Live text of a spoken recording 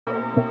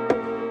Welcome,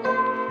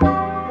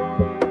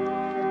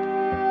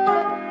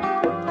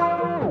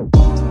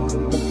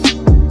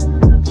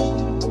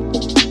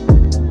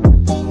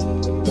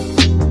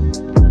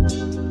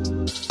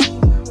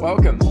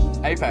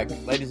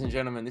 APAC, ladies and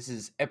gentlemen. This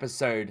is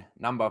episode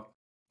number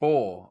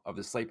 4 of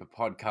the Sleeper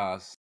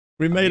podcast.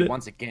 We made it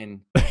once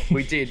again.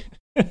 We did.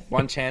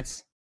 One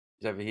chance.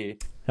 He's over here.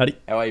 Howdy.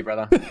 How are you,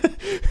 brother?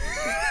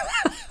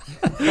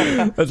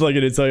 That's like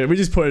an inside. We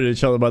just pointed at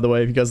each other, by the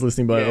way, if you guys are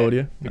listening by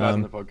audio. You guys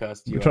on the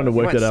podcast. We're trying to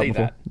work that out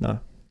before. No.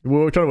 We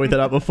were trying to work that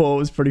out before. It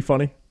was pretty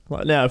funny.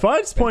 Like, now, if I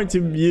just point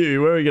to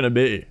you, where are we going to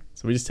be?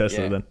 So we just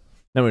tested it then.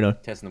 Now we know.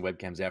 Testing the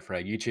webcams out for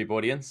our YouTube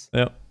audience.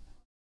 Yeah.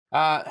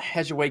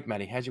 How's your week,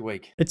 Matty? How's your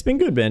week? It's been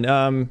good,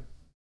 man.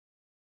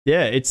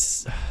 Yeah,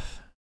 it's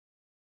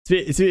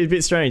a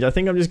bit strange. I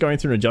think I'm just going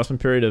through an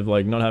adjustment period of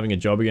like not having a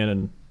job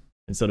again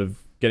and sort of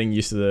getting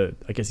used to the,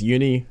 I guess,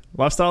 uni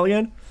lifestyle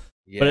again.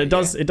 Yeah, but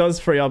it does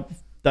free up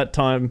that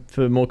time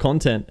for more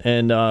content.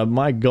 And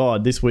my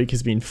God, this week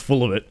has been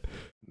full of it.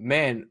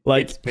 Man,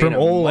 like from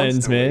all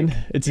ends, man. Week.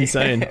 It's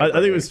insane. I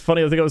think it was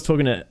funny. I think I was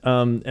talking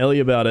to Ellie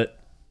about it,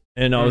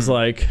 and I was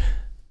like,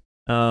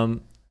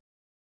 I'm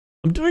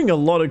doing a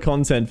lot of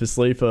content for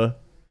Sleeper,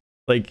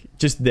 like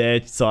just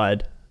their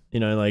side,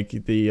 you know, like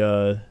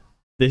the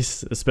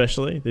this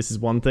especially. This is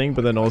one thing,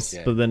 but then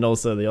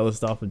also the other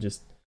stuff are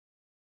just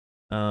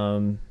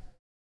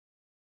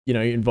you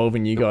know,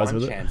 involving you guys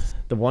with it.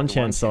 The one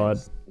chance side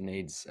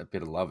needs a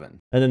bit of loving,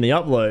 and then the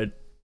upload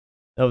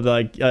of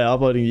like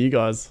uploading to you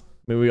guys.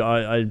 I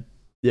mean,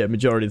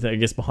 majority of the, I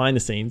guess, behind the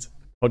scenes,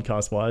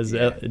 podcast wise,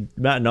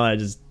 Matt and I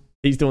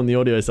he's doing the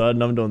audio side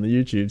and I'm doing the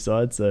YouTube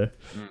side. So,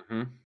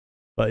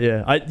 but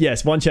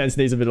yes, one chance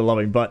needs a bit of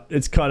loving, but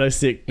it's kind of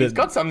sick. He's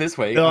got some this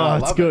week. Oh,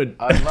 it's good.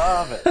 I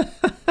love it.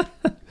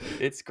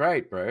 It's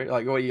great, bro.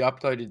 Like, you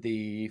uploaded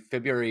the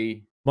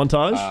February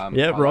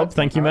montage. Rob,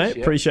 thank you, mate.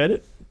 Appreciate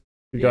it.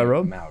 Good guy,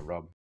 Rob. No,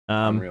 Rob.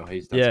 Unreal.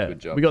 He's done a good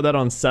job. We got that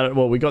on Saturday.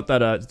 Well, we got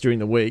that during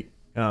the week.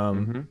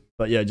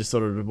 But yeah, just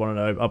sort of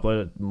wanted to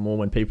upload it more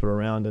when people are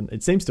around, and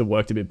it seems to have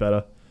worked a bit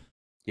better.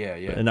 Yeah.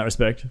 In that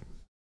respect.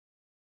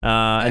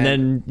 And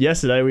then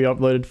yesterday we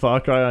uploaded Far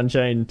Cry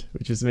Unchained,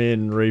 which is me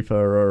and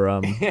Reaper,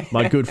 or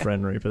my good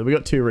friend Reaper. We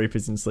got 2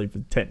 Reapers in Sleeper,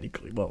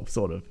 technically. Well,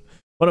 sort of.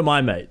 One of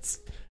my mates.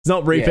 It's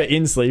not Reaper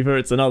in Sleeper,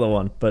 it's another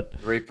one. But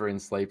Reaper in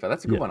Sleeper.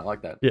 That's a good one. I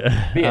like that.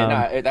 Yeah. But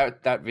yeah,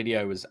 that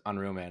video was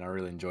unreal, man. I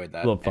really enjoyed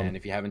that. And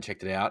if you haven't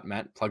checked it out,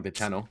 Matt, plug the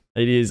channel.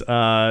 It is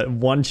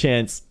One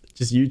Chance.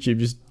 Just YouTube,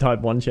 just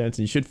type One Chance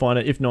and you should find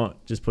it. If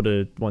not, just put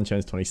a One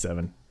Chance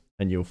 27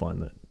 and you'll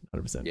find that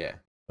 100%. Yeah.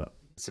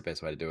 It's the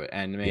best way to do it.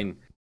 And I mean,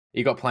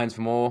 you got plans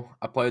for more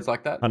uploads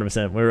like that?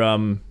 100%.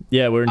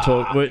 We're in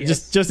talk. We're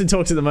just in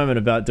talks at the moment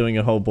about doing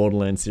a whole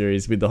Borderlands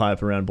series with the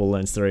hype around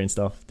Borderlands 3 and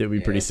stuff. That'd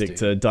be pretty sick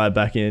to dive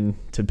back in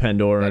to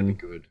Pandora.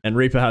 And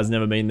Reaper has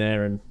never been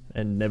there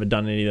and never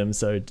done any of them.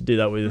 So to do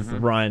that with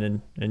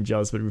Ryan and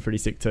Juz would be pretty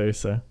sick too.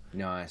 So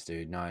nice,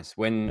 dude. Nice.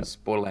 When's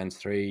Borderlands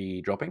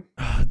 3 dropping?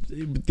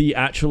 The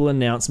actual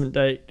announcement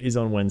date is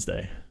on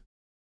Wednesday.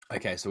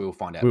 Okay, so we will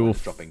find out. We will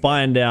dropping.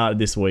 Find out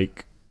this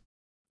week.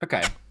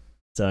 Okay.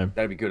 So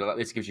that'd be good.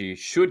 This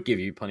should give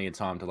you plenty of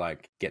time to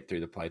like get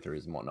through the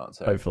playthroughs and whatnot.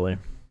 So hopefully,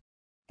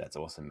 that's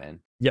awesome, man.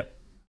 Yep.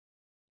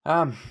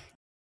 I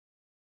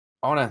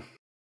want to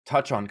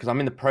touch on, because I'm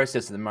in the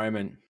process at the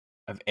moment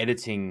of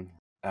editing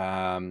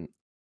my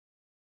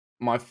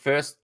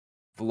first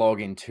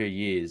vlog in 2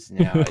 years.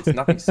 Now it's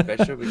nothing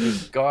special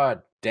because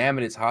God damn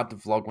it, it's hard to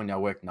vlog when I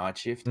work night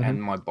shift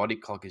and my body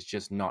clock is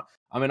just not.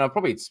 I mean,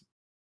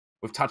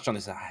 we've touched on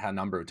this a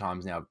number of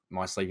times now.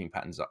 My sleeping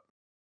patterns are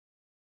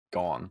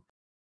gone.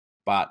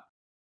 But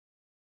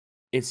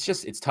it's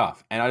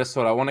tough. And I just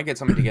thought I want to get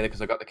something together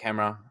because I got the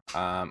camera.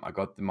 I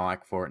got the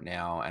mic for it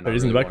now. And it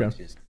is in the background.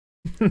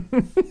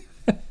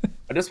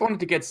 I just wanted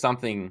to get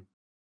something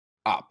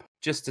up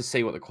just to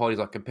see what the quality is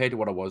like compared to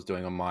what I was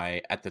doing on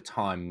my, at the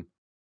time,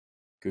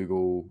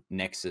 Google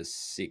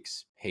Nexus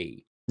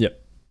 6P.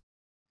 Yep.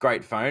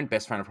 Great phone.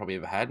 Best phone I've probably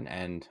ever had.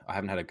 And I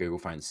haven't had a Google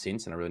phone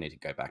since. And I really need to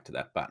go back to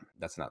that. But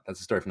that's a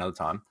story for another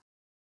time.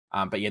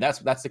 But yeah,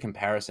 that's the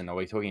comparison. Are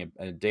we talking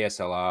a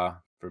DSLR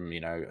from, a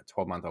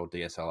 12-month-old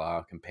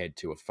DSLR compared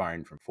to a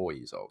phone from 4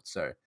 years old?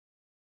 So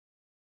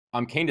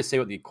I'm keen to see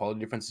what the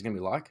quality difference is going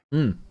to be like.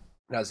 As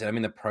I said, I'm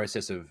in the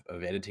process of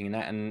editing in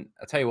that. And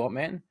I'll tell you what,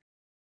 man,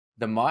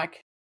 the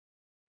mic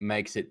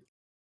makes it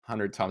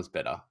 100 times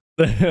better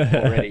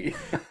already.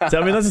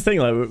 So, I mean, that's the thing.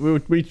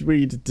 Like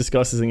we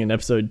discussed this thing in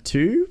episode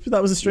 2.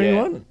 That was a stream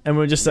one. And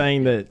we're just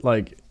saying that,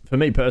 like, for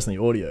me personally,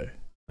 audio,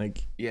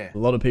 like, a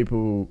lot of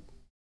people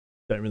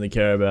don't really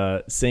care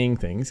about seeing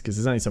things because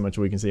there's only so much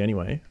we can see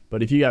anyway.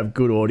 But if you have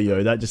good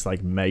audio, that just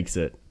like makes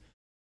it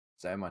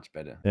so much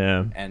better.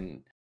 Yeah.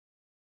 And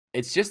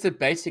it's just a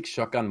basic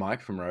shotgun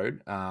mic from Rode,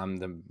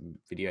 the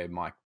Video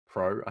Mic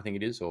Pro, I think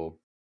it is. Or,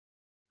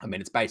 I mean,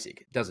 it's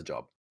basic. It does a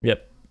job.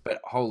 Yep. But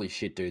holy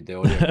shit, dude, the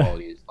audio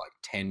quality is like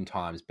 10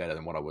 times better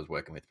than what I was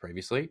working with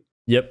previously.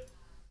 Yep.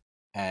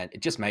 And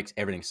it just makes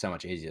everything so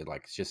much easier.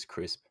 Like, it's just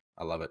crisp.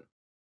 I love it.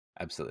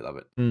 Absolutely love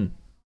it.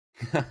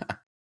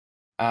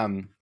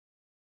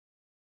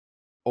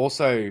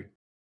 Also,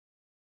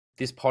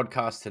 this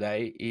podcast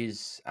today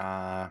is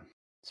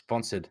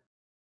sponsored.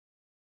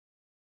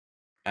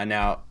 And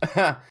now,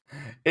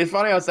 it's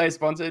funny I say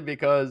sponsored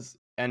because,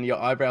 and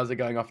your eyebrows are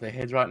going off their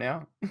heads right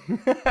now.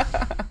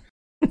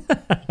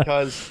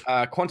 Because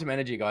Quantum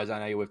Energy, guys,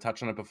 I know we've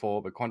touched on it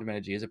before, but Quantum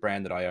Energy is a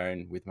brand that I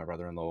own with my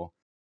brother-in-law.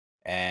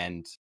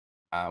 And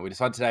we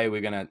decided today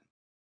we're going to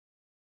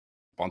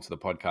sponsor the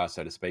podcast,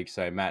 so to speak.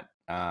 So, Matt,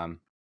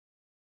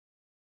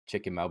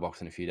 check your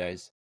mailbox in a few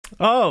days.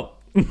 Oh.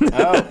 I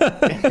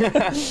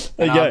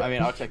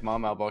mean, I'll check my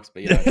mailbox,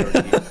 but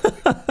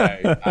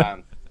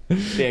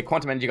so,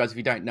 Quantum Energy, guys, if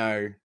you don't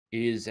know,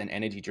 is an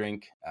energy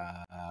drink,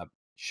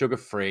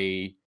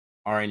 sugar-free,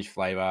 orange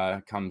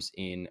flavor, comes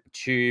in a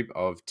tube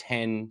of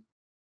 10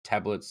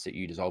 tablets that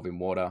you dissolve in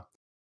water.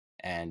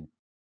 And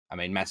I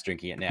mean, Matt's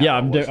drinking it now. Yeah,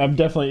 I'm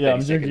definitely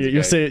I'm drinking it.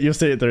 You'll see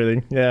it through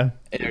everything. Yeah,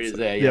 there it is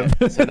there. Yeah,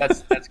 so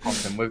that's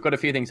Quantum. We've got a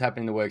few things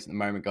happening in the works at the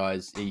moment,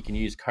 guys. You can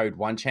use code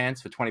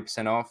OneChance for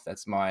 20% off.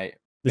 That's my.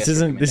 This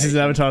isn't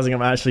advertising.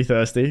 I'm actually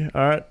thirsty.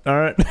 All right.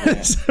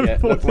 Yeah, So yeah.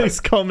 all these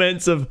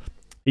comments of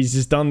he's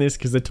just done this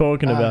because they're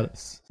talking about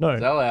it. No,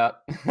 sell out.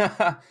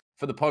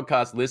 For the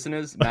podcast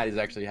listeners, Matt is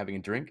actually having a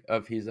drink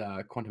of his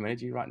Quantum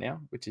Energy right now,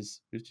 which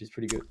is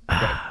pretty good.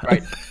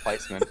 Great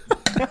placement.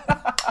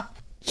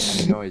 And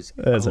the noise.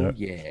 Right.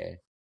 Yeah.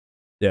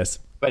 Yes.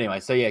 But anyway,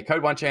 so yeah,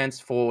 code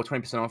OneChance for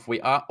 20% off. We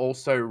are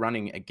also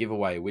running a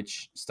giveaway,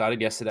 which started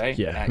yesterday.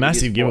 Yeah,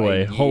 massive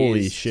giveaway.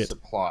 Holy shit.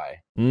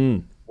 Supply.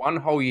 1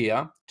 whole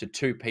year to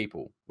 2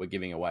 people we're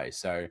giving away.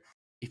 So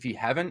if you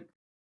haven't,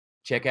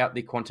 check out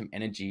the Quantum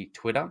Energy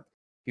Twitter,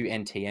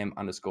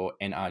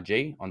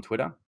 QNTM_NRG on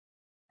Twitter.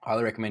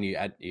 Highly recommend you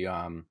add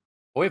all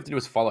you have to do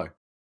is follow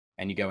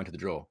and you go into the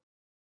draw.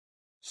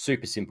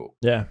 Super simple.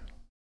 Yeah.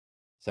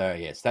 So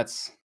yes,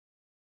 that's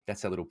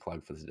a little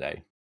plug for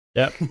today.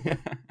 Yep. I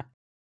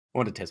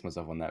want to test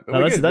myself on that. But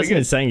no, that's an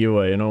insane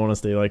giveaway, in all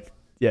honesty. Like,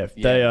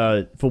 they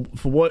are for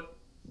what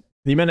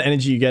the amount of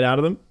energy you get out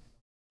of them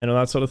and all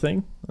that sort of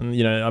thing. And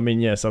I mean,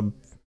 yes, I've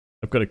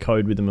got a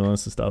code with them and all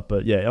this stuff,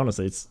 but yeah,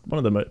 honestly, it's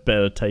one of the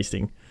better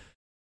tasting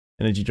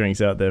energy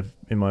drinks out there,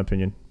 in my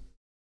opinion.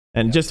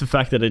 And just the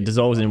fact that it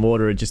dissolves in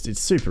water, it's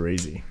super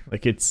easy.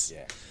 Like it's.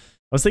 Yeah.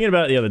 I was thinking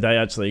about it the other day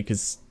actually,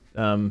 because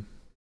I've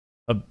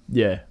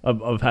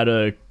had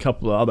a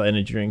couple of other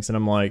energy drinks, and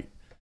I'm like,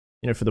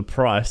 for the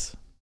price,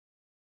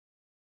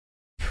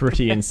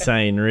 pretty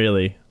insane,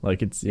 really.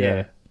 Like it's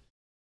Like,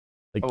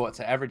 what's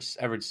the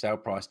average sale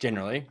price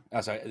generally?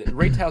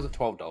 Retails at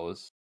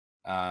 $12,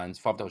 and it's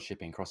 $5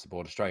 shipping across the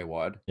board, Australia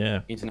wide.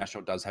 Yeah.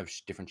 International does have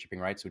different shipping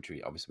rates, which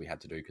we obviously had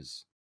to do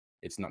because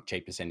it's not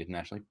cheap to send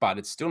internationally, but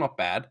it's still not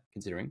bad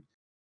considering.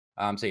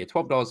 So yeah,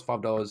 $12,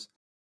 $5,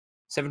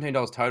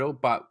 $17 total,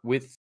 but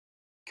with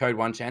code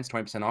OneChance,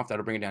 20% off,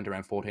 that'll bring it down to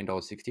around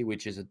 $14.60,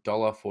 which is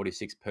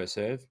 $1.46 per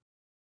serve.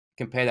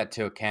 Compare that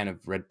to a can of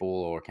Red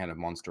Bull or a can of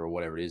Monster or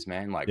whatever it is,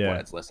 man. Like,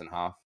 it's less than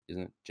half,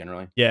 isn't it,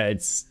 generally? Yeah,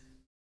 it's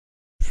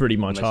pretty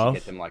much Unless half. You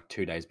get them like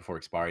 2 days before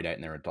expiry date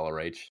and they're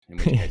 $1 each, in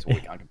which case we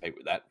can't compete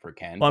with that for a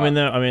can. Well,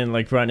 I mean,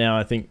 like right now,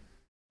 I think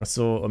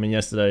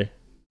yesterday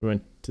we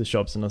went to the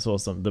shops and I saw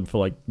some of them for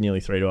like nearly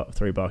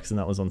 $3, and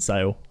that was on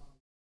sale.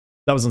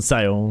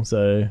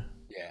 So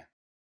yeah,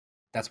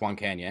 that's one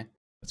can. Yeah,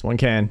 that's one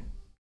can.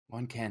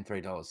 One can,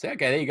 $3. So,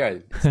 okay, there you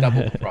go. It's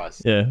double the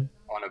price. Yeah.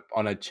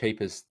 On a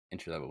cheapest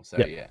entry level. So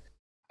yeah,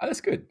 that's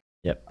good.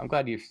 Yep. I'm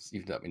glad you've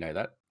let me know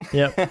that.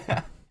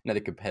 Yep. Know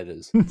the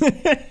competitors.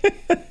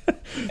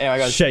 Anyway,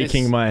 guys,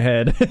 shaking my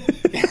head.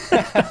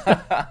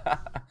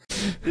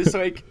 This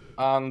week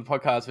on the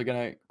podcast, we're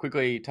going to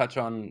quickly touch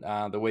on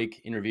the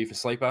week in review for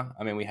Sleeper.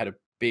 I mean, we had a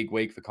big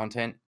week for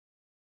content.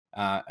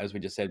 As we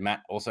just said,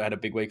 Matt also had a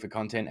big week for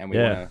content, and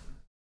I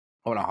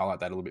want to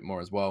highlight that a little bit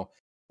more as well.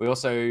 We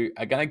also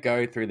are going to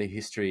go through the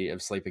history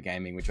of Sleeper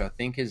Gaming, which I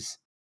think is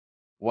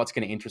what's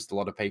going to interest a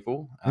lot of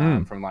people,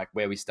 from like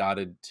where we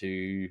started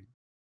to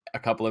a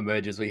couple of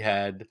mergers we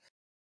had.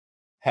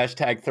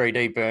 Hashtag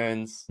 3D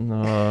burns.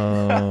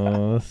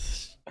 No.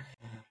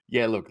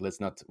 Yeah, look, let's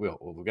not. We're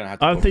going to have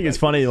to. I think it's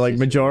funny, like,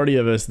 majority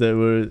of us that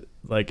were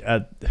like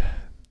at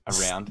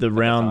around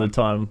the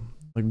time.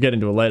 Like, we'll get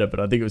into it later,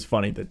 but I think it was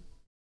funny that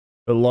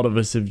a lot of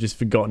us have just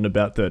forgotten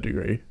about Third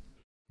Degree.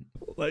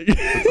 Like,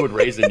 for good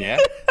reason, yeah.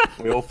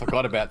 We all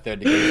forgot about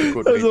Third Degree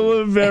for good reason. That's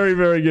a very,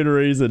 very good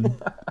reason.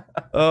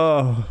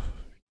 Oh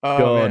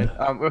God.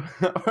 Man.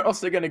 We're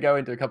also going to go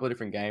into a couple of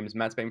different games.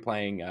 Matt's been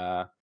playing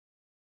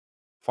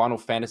Final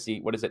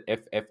Fantasy. What is it?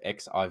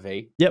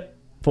 FFXIV. Yep.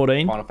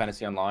 14. Final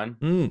Fantasy Online.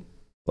 A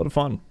lot of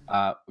fun.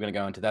 We're going to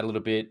go into that a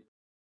little bit.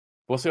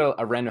 We've also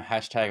got a random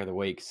hashtag of the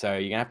week, so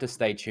you're going to have to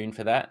stay tuned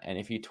for that. And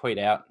if you tweet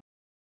out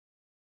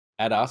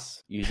at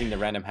us using the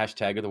random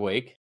hashtag of the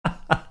week,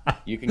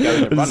 you can go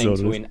in the running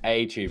to win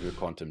a tube of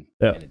Quantum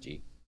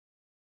Energy.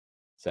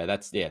 So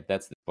that's the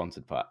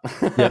sponsored part.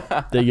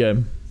 Yep, there you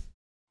go.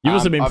 You've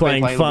also been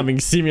playing Farming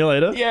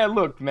Simulator. Yeah,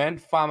 look, man,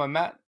 Farmer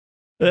Matt,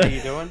 how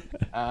you doing?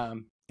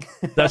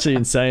 It's actually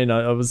insane.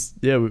 I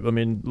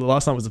mean,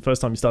 last night was the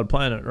first time you started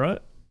playing it, right?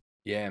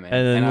 Yeah, man.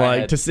 And then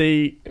like to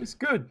see it was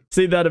good.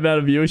 See that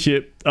amount of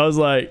viewership, I was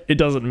like, it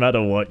doesn't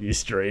matter what you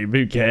stream.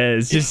 Who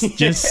cares?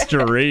 Just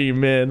stream,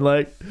 man.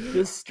 Like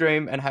just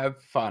stream and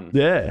have fun.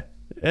 Yeah.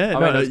 Yeah.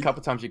 I mean, there's a couple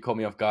of times you caught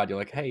me off guard. You're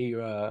like, hey,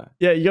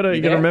 yeah, you gotta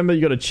remember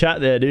you gotta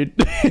chat there, dude.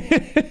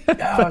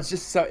 Yeah, it's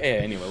just so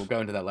anyway, we'll go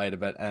into that later.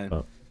 But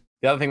the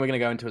other thing we're gonna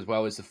go into as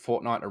well is the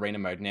Fortnite arena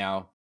mode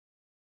now.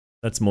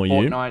 That's more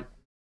Fortnite,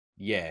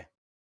 yeah.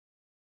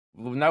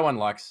 Well, no one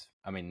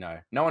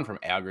from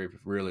our group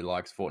really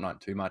likes Fortnite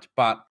too much,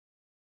 but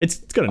it's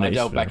got a niche. I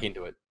delved back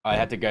into it. I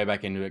had to go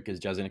back into it because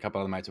Jazzy and a couple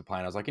other mates were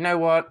playing. I was like, you know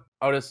what?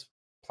 I'll just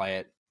play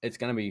it. It's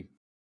gonna be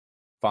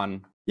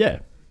fun. Yeah.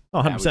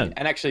 Oh, 100%.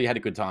 And actually had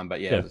a good time,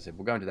 but as I said,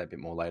 we'll go into that a bit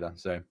more later.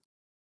 So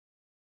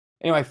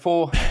anyway,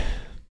 for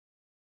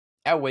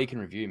our week in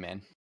review,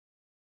 man.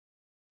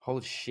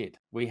 Holy shit.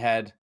 We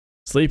had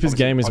Sleepers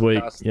Gamers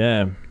Week.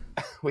 Yeah.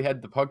 We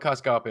had the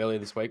podcast go up earlier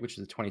this week, which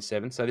is the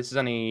 27th. So this is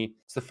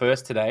it's the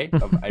first today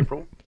of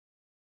April.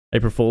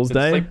 April Fool's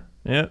Day.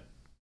 Yeah.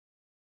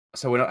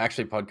 So we're not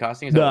actually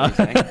podcasting? Is that what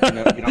you're saying?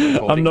 You're not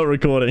recording? I'm not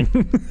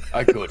recording.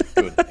 Oh, good.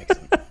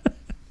 Excellent.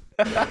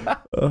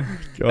 Oh, God.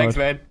 Thanks,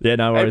 man. Yeah,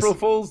 no worries. April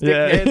Fool's,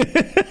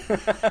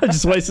 dickhead. I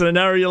just wasted an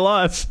hour of your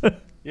life.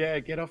 Yeah,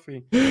 get off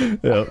me.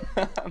 Yeah.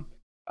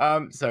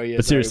 But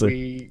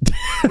seriously,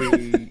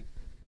 we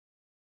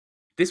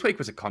this week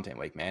was a content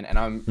week, man, and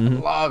I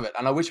love it.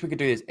 And I wish we could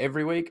do this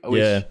every week.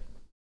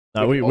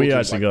 No, we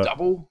actually got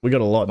double. We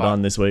got a lot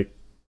done this week.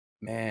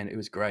 Man, it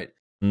was great.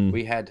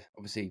 We had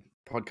obviously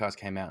podcast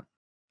came out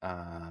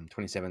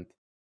 27th.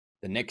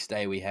 The next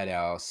day, we had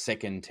our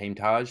second Team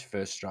Taj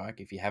First Strike.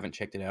 If you haven't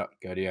checked it out,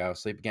 go to our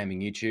Sleeper Gaming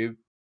YouTube,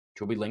 which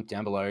will be linked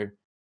down below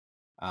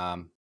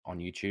on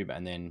YouTube.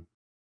 And then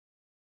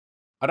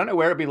I don't know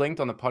where it'll be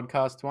linked on the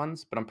podcast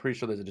ones, but I'm pretty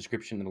sure there's a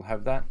description that'll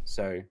have that.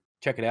 So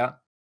check it out.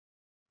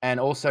 And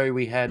also,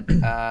 we had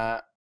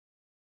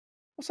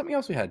what's something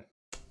else we had?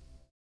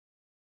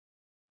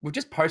 We've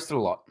just posted a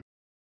lot.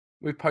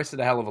 We've posted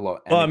a hell of a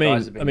lot. Well, I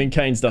mean,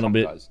 Kane's done a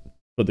bit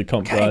for the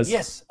comp guys.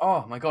 Yes.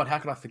 Oh my God, how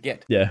could I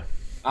forget? Yeah.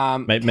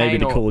 Maybe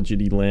the Call of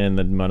Duty LAN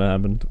that might have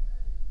happened.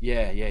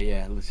 Yeah.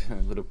 A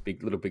little big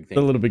thing.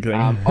 A little big thing.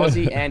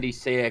 Aussie Andy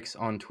CX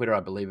on Twitter,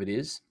 I believe it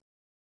is.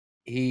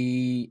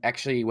 He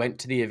actually went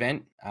to the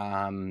event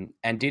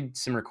and did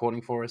some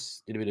recording for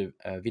us. Did a bit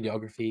of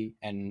videography,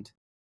 and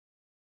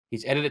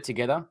he's edited it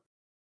together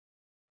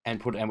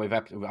and we've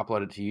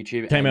uploaded it to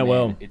YouTube. Came out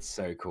well. It's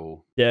so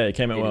cool. Yeah, it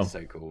came out well. It's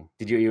so cool.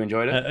 Did you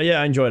enjoyed it?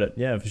 Yeah, I enjoyed it.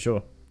 Yeah, for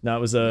sure. No, it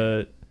was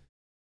a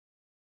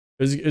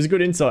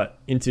good insight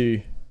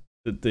into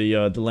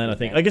the LAN, I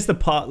think. I guess the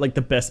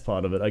best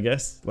part of it, I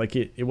guess. Like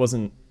it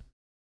wasn't.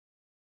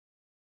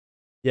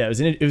 Yeah,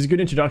 it was a good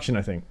introduction,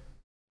 I think.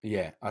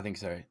 Yeah, I think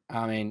so.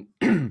 I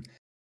mean,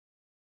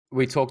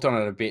 we talked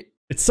on it a bit.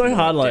 It's so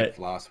hard, like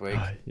last week,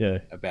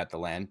 about the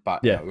LAN,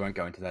 but we won't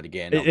go into that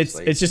again.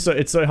 It's just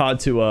it's so hard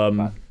to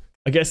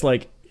I guess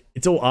like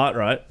it's all art,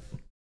 right?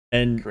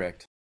 And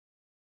correct.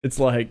 It's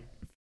like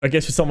I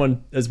guess for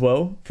someone as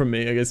well from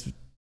me, I guess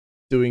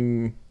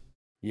doing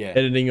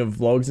editing of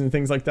vlogs and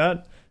things like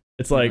that.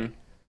 It's like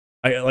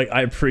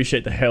I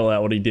appreciate the hell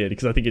out what he did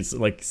because I think it's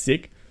like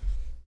sick.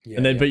 Yeah,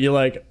 and then but you're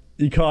like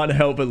you can't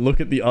help but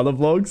look at the other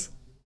vlogs.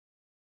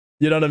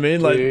 You know what I mean?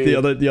 Like the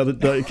other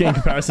in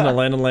comparison to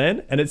LAN and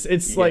LAN, and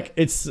it's like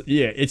it's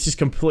just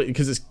completely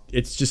because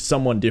it's just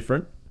someone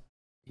different.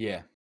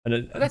 Yeah,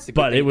 and that's the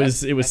but thing. it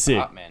was sick.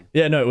 Art, man.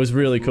 Yeah, no, it was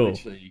really cool.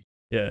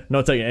 Yeah,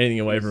 not taking anything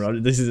away from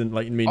it. This isn't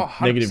like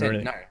negative or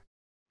anything.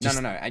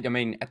 No. I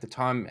mean, at the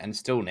time and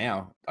still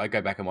now, I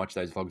go back and watch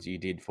those vlogs you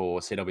did for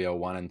CWL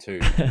 1 and 2,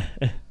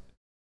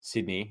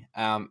 Sydney.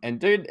 And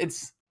dude,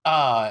 it's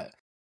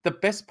the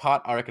best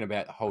part I reckon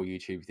about the whole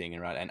YouTube thing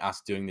and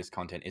us doing this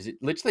content is it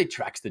literally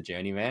tracks the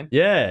journey, man.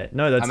 Yeah,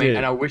 no, that's it.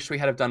 And I wish we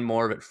had have done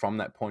more of it from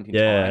that point in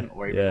time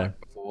or even like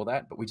before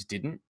that, but we just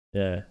didn't.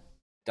 Yeah, it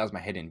does my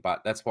head in.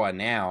 But that's why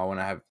now I want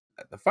to have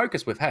the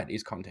focus we've had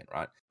is content,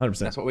 right? 100%.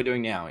 That's what we're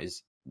doing now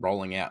is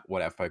rolling out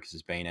what our focus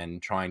has been and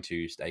trying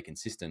to stay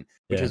consistent,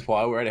 which is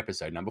why we're at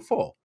episode number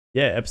 4.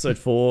 Yeah, episode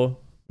 4.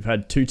 We've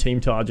had 2 team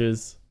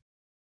charges.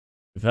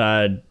 We've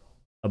had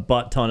a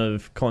butt ton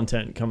of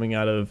content coming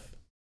out of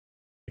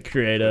the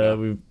creator.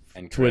 We've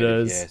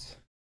Twitter's,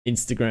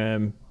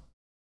 Instagram.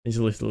 It's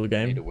a little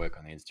game. I need to work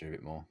on the Insta a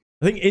bit more.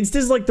 I think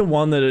Insta's like the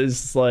one that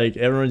is like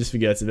everyone just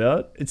forgets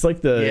about. It's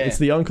like it's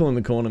the uncle in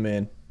the corner,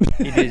 man.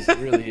 It is, it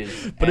really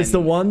is. But it's the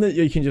one that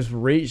you can just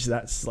reach.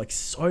 That's like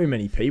so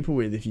many people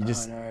with if you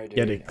just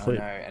get it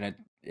clipped. And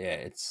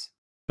it's.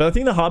 But I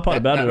think the hard part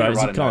about it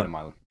is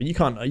you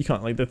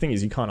can't. Like the thing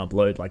is, you can't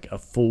upload like a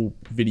full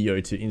video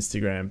to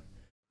Instagram.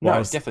 No,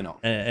 definitely not.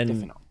 And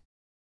definitely not.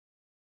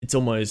 It's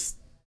almost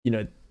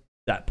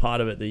that part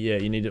of it that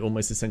you need to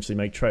almost essentially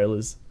make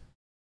trailers,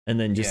 and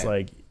then just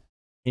like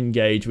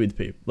engage with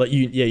people. Like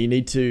you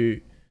need to.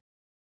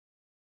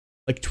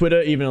 Like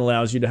Twitter even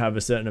allows you to have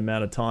a certain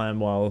amount of time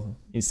while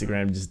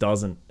Instagram just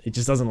doesn't. It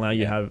just doesn't allow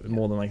you to have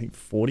more than like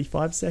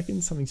 45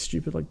 seconds, something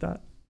stupid like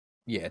that.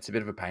 Yeah, it's a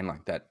bit of a pain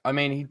like that. I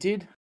mean, he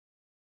did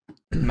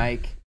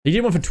make He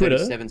did one for Twitter.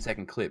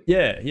 37-second clip.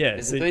 Yeah.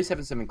 There's a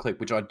 37-second clip,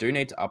 which I do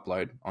need to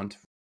upload onto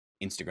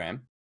Instagram,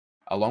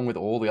 along with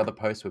all the other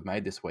posts we've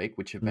made this week,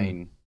 which have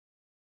been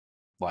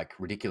like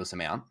ridiculous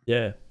amount.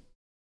 Yeah.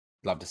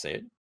 Love to see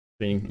it.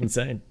 Being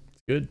insane.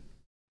 It's good.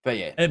 But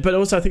yeah. But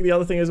also, I think the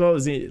other thing as well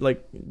is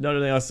like not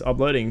only us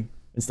uploading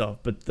and stuff,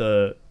 but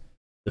the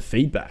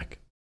feedback.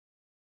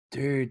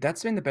 Dude,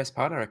 that's been the best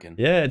part, I reckon.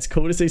 Yeah, it's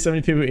cool to see so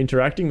many people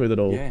interacting with it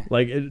all. Yeah.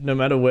 Like, no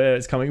matter where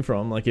it's coming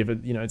from, like if it,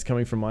 it's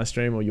coming from my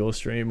stream or your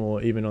stream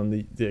or even on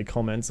the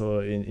comments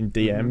or in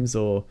DMs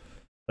or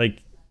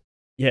like,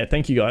 yeah,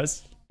 thank you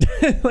guys.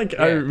 Like,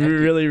 I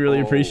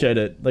really appreciate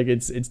it. Like,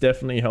 it's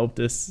definitely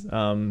helped us,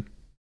 I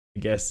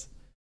guess,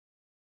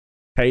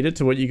 cater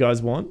to what you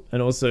guys want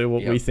and also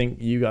what we think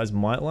you guys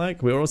might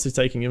like. We're also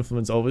taking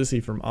influence,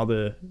 obviously, from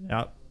other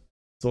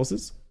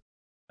sources.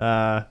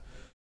 Again,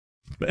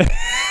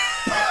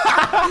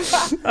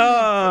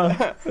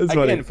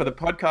 for the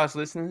podcast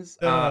listeners,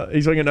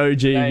 he's wearing an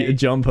OG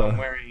jumper. I'm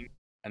wearing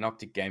an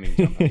Optic Gaming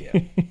jumper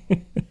here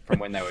from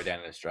when they were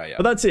down in Australia.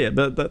 But that's it.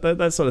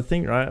 That sort of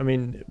thing, right? I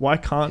mean, why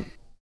can't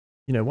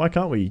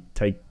we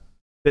take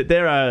that?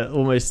 There are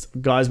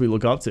almost guys we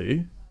look up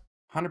to.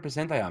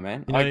 100% they are,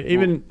 man.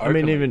 Even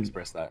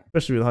express that,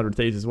 especially with 100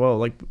 Thieves as well.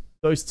 Like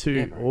those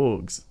two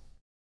orgs,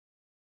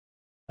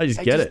 they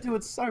just do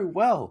it so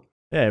well.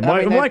 Yeah,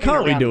 why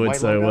can't we do it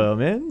so well,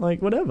 man?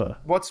 Like, whatever.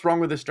 What's wrong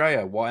with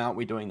Australia? Why aren't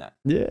we doing that?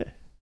 Yeah,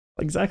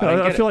 exactly.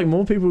 I feel like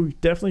more people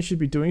definitely should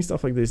be doing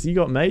stuff like this. You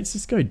got mates,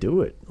 just go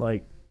do it.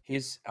 Like,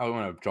 I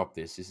want to drop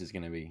this. This is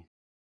going to be,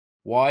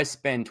 why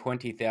spend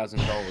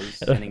 $20,000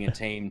 sending a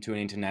team to an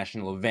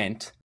international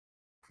event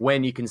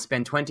when you can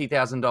spend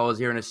 $20,000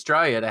 here in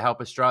Australia to help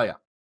Australia?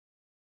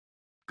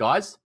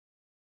 Guys?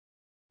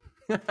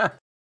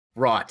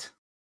 Right.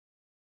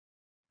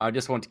 I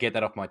just want to get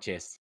that off my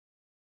chest.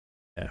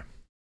 Yeah.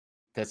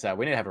 That's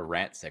we need to have a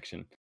rant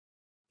section.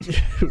 We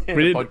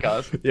did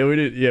podcast. Yeah, we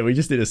did. Yeah, we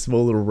just did a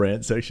small little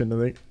rant section, I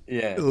think.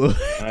 Yeah. And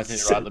I just need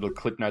to write little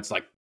clip notes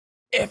like,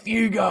 F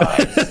you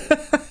guys.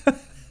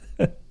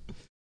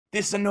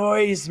 This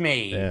annoys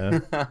me. Yeah.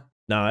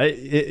 No,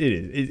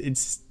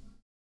 it's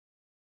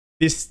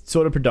this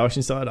sort of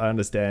production side, I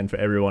understand for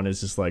everyone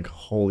is just like,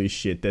 holy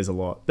shit, there's a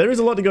lot. There is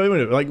a lot to go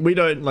into it. Like, we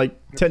don't like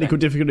technical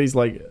difficulties.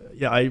 Like,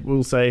 yeah, I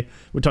will say,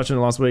 we touched on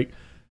it last week.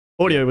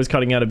 Audio was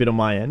cutting out a bit on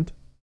my end.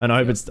 And I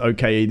hope it's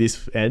okay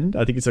this end.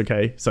 I think it's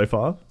okay so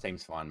far.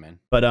 Seems fine, man.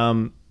 But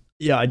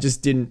yeah, I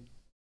didn't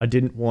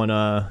want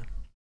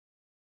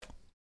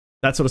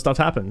that sort of stuff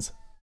happens.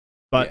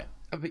 But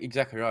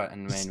exactly right.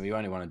 And man, we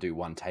only want to do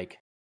one take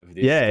of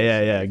this.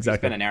 Yeah, exactly.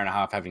 Spend an hour and a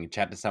half having a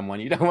chat to someone.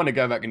 You don't want to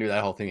go back and do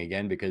that whole thing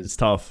again because it's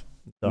tough.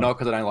 Not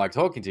because I don't like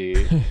talking to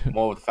you,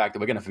 more with the fact that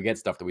we're going to forget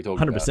stuff that we talked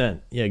 100%. about.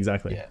 Yeah,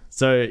 exactly. Yeah.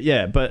 So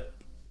yeah, but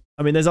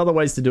I mean, there's other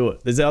ways to do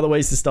it. There's other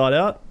ways to start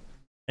out.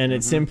 And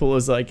it's simple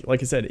as like I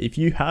said, if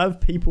you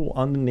have people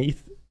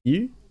underneath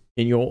you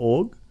in your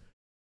org,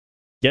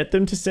 get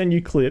them to send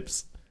you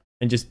clips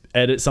and just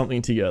edit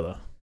something together.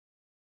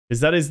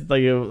 Because that is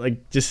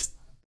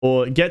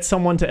or get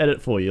someone to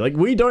edit for you. Like,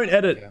 we don't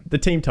edit the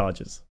team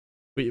charges.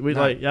 We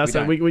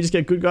just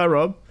get good guy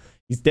Rob.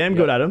 He's damn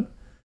good at him.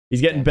 He's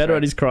getting better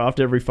at his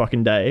craft every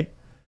fucking day.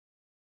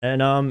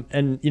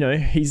 And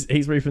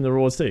he's reaping the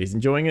rewards too. He's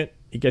enjoying it.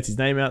 He gets his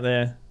name out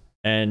there.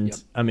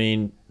 And I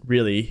mean,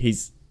 really,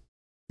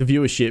 the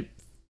viewership,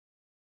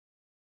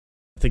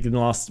 I think in the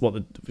last,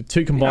 the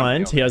two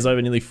combined, he has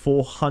over nearly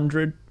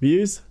 400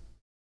 views.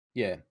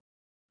 Yeah.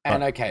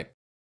 And okay,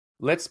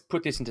 let's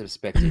put this into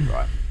perspective,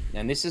 right?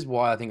 And this is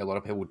why I think a lot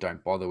of people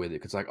don't bother with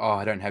it. Because like,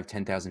 I don't have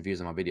 10,000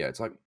 views on my video. It's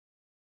like,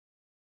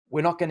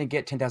 we're not going to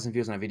get 10,000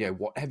 views on a video.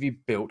 What have you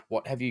built?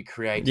 What have you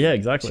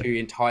created to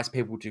entice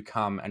people to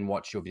come and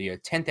watch your video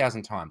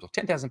 10,000 times or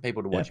 10,000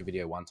 people to watch your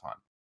video one time?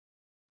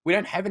 We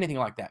don't have anything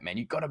like that, man.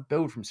 You've got to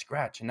build from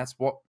scratch. And that's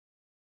what...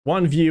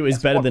 One view is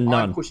better than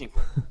none. I'm pushing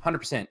for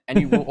 100%.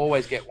 And you will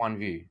always get one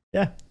view.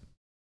 Yeah.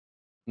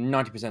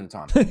 90% of the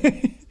time.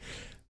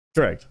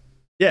 Correct.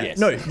 Yeah.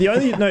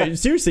 Yes.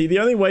 Seriously, the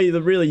only way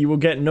that really you will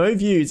get no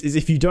views is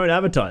if you don't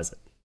advertise it.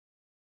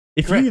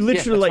 If you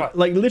literally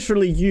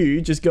literally you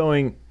just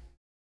going,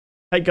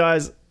 hey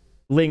guys,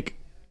 link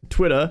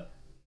Twitter.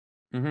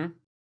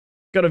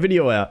 Got a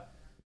video out.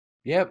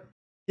 Yep.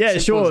 Yeah,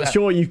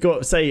 sure. You've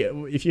got, say,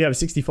 if you have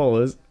 60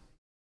 followers,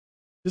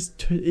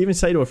 just even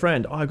say to a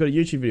friend, I've got a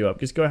YouTube video up.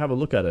 Just go have a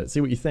look at it. See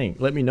what you think.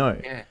 Let me know.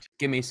 Yeah,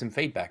 give me some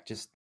feedback.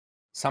 Just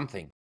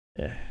something.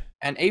 Yeah.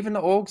 And even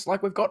the orgs,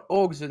 like we've got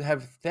orgs that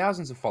have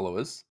thousands of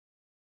followers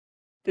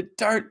that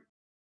don't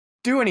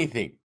do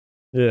anything.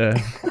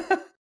 Yeah.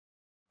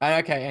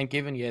 And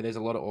given, there's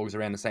a lot of orgs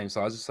around the same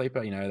size as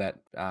Sleeper, that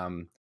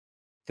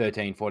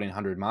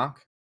 1,1400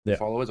 mark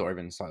followers, or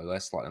even slightly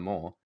less, slightly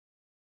more.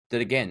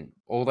 That again,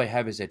 all they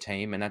have is their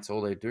team, and that's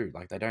all they do.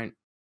 Like, they don't.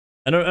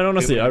 And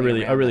honestly, I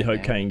really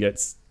hope Kane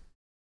gets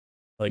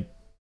like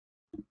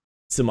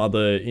some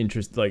other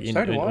interest, like in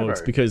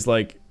orgs, because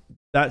like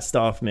that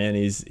stuff, man,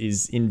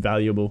 is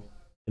invaluable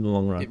in the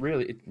long run. It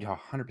really,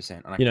 100%,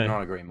 and I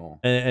cannot agree more.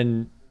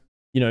 And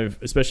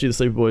especially the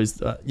Sleeper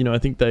Boys, I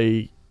think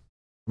they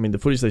I mean, the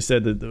footage they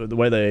said, the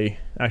way they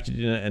acted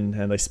in it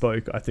and they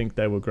spoke, I think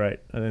they were great.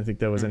 I don't think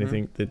there was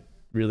anything that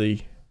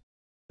really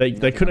they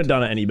couldn't have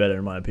done it any better,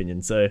 in my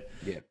opinion. So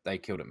yeah, they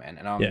killed it, man.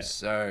 And I'm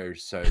so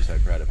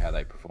proud of how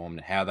they performed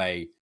and how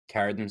they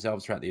carried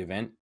themselves throughout the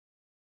event.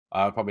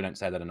 I probably don't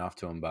say that enough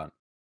to them, but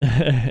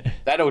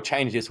that'll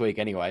change this week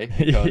anyway.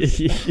 Because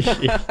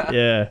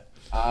yeah.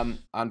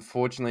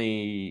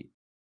 Unfortunately,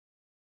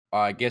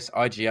 I guess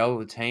IGL,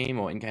 the team,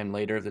 or in-game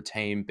leader of the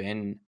team,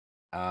 Ben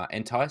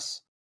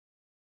Entice,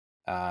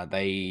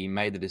 they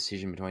made the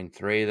decision between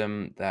three of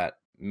them that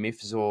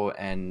Mifzor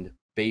and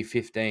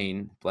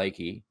B15,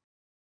 Blakey,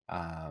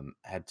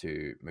 had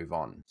to move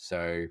on.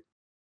 So,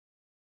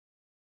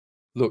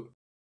 look,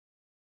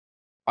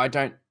 I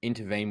don't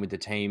intervene with the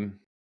team.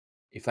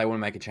 If they want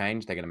to make a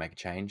change, they're going to make a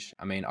change.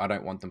 I mean, I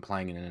don't want them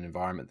playing in an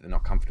environment that they're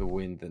not comfortable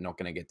in, they're not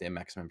going to get their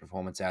maximum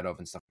performance out of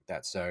and stuff like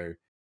that. So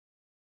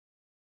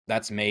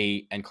that's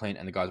me and Clint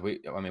and the guys. We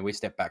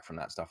step back from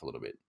that stuff a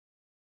little bit.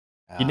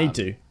 You need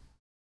to.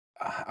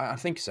 I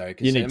think so.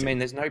 Because, I mean,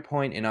 there's no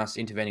point in us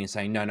intervening and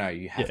saying, no,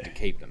 you have to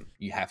keep them.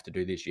 You have to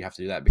do this. You have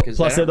to do that. Because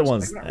plus they're the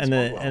ones, and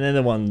they're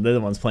the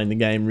ones playing the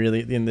game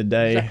really at the end of the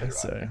day. Exactly right.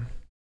 So.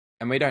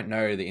 And we don't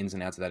know the ins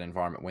and outs of that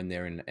environment when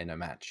they're in a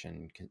match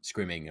and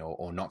scrimming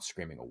or not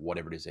scrimming or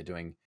whatever it is they're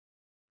doing.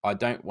 I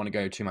don't want to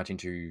go too much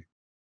into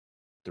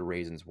the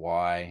reasons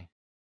why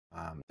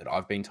that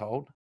I've been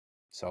told.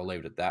 So I'll leave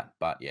it at that.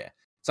 But yeah,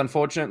 it's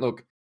unfortunate.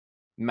 Look,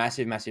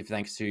 massive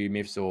thanks to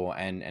Mifzor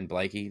and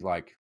Blakey.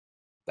 Like,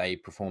 they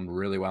performed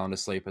really well under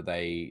Sleeper.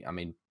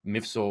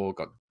 Mifzor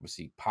got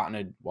obviously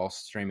partnered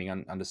whilst streaming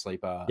under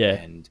Sleeper. Yeah.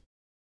 And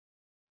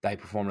they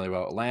performed really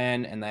well at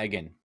LAN. And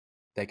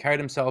they carried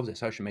themselves, their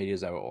social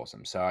medias, they were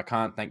awesome. So I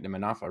can't thank them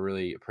enough. I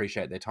really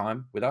appreciate their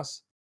time with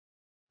us.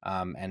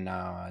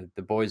 The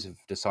boys have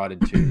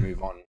decided to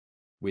move on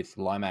with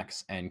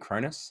Limax and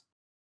Cronus.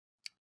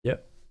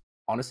 Yep.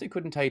 Honestly,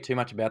 couldn't tell you too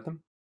much about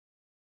them.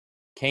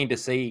 Keen to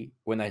see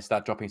when they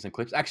start dropping some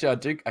clips.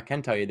 Actually, I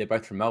can tell you they're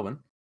both from Melbourne,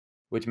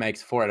 which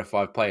makes 4 out of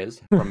 5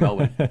 players from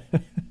Melbourne.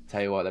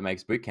 Tell you what, that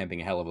makes boot camping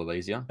a hell of a lot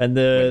easier. And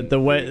the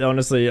way,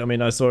 honestly, I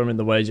mean, I saw him in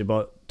the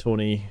WagerBot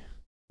tourney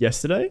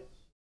yesterday.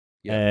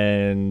 Yep.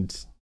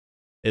 And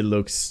it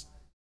looks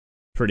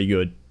pretty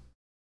good.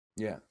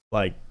 Yeah.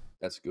 Like,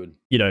 that's good.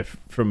 You know,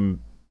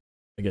 from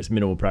I guess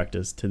minimal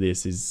practice to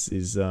this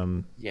is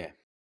yeah.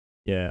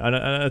 Yeah, and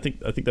I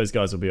think those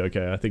guys will be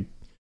okay. I think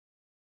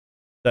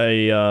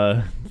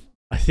I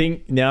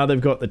think now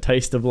they've got the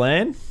taste of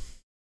LAN.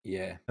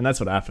 Yeah. And that's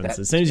what happens.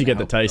 As soon as you get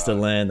the taste of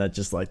LAN, they're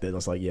just like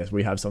yes,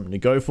 we have something to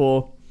go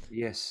for.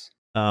 Yes.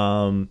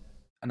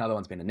 Another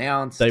one's been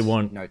announced. They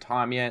want no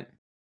time yet.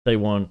 They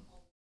want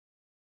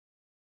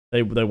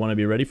to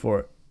be ready for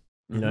it.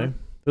 You know,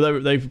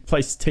 they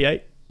placed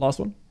T8 last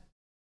one.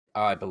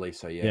 I believe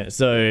so. Yeah. Yeah.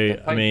 So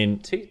I mean,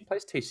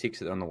 placed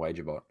T6 on the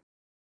WagerBot.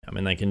 I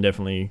mean, they can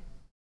definitely.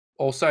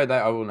 Also,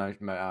 I will know.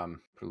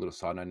 Put a little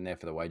side note in there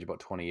for the WagerBot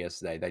 20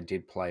 yesterday. They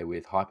did play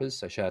with Hypers,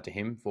 so shout out to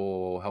him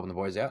for helping the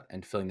boys out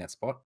and filling that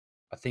spot.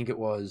 I think it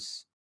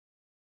was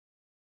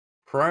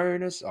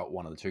Cronus. Oh,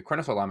 one of the two.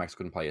 Cronus or Limax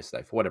couldn't play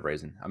yesterday for whatever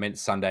reason. I mean,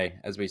 it's Sunday,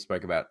 as we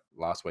spoke about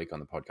last week on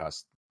the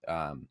podcast.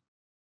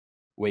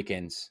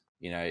 Weekends,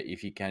 you know,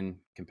 if you can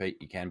compete,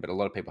 you can, but a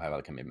lot of people have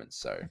other commitments.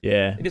 So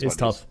yeah, it's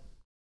tough.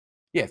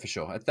 Yeah, for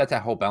sure. That's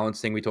that whole balance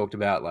thing we talked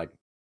about. Like,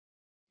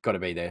 got to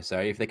be there. So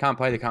if they can't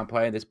play, they can't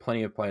play. There's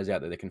plenty of players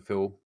out there that can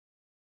fill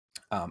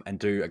and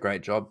do a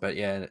great job. But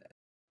yeah,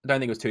 I don't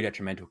think it was too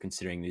detrimental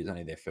considering it's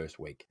only their first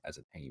week as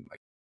a team.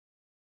 Like,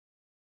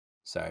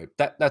 so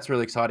that's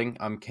really exciting.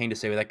 I'm keen to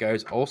see where that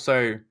goes.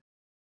 Also,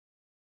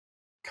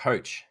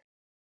 coach.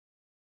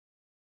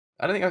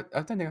 I don't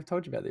think I've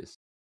told you about this.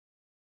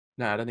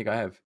 No, I don't think I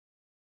have.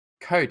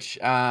 Coach,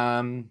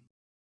 one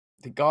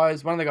of the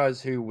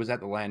guys who was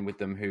at the LAN with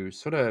them, who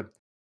sort of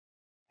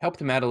helped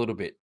them out a little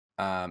bit,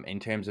 in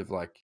terms of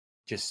like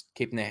just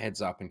keeping their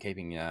heads up and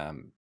keeping their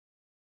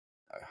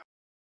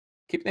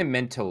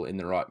mental in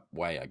the right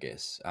way, I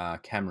guess.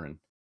 Cameron,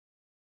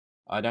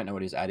 I don't know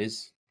what his ad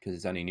is because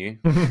it's only new.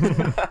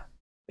 I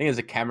think it's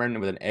a Cameron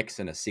with an X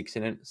and a 6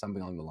 in it,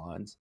 something along the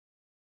lines.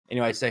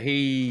 Anyway, so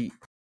I've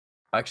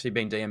actually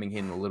been DMing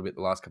him a little bit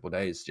the last couple of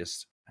days,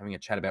 just having a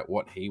chat about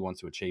what he wants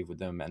to achieve with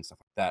them and stuff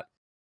like that.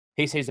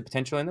 He sees the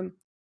potential in them.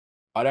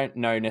 I don't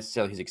know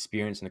necessarily his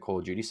experience in the Call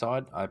of Duty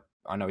side.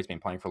 I know he's been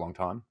playing for a long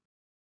time.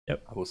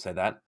 Yep. I will say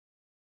that.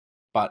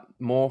 But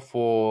more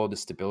for the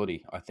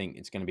stability, I think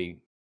it's going to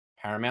be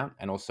paramount,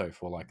 and also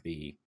for like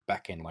the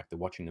back end, like the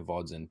watching the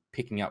VODs and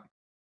picking up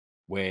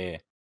where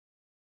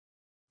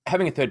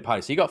having a third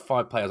party. So you got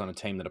 5 players on a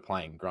team that are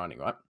playing, grinding,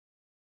 right?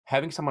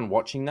 Having someone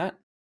watching that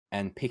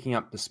and picking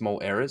up the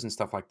small errors and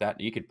stuff like that,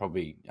 you could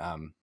probably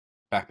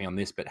back me on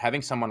this, but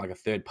having someone like a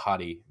third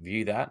party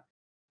view that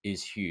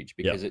is huge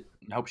because it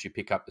helps you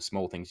pick up the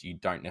small things you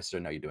don't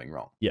necessarily know you're doing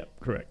wrong. Yeah,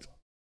 correct.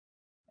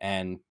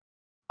 And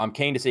I'm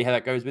keen to see how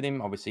that goes with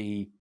him.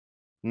 Obviously,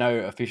 no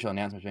official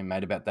announcements being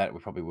made about that.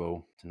 We probably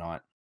will tonight.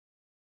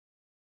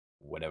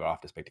 Whatever, I have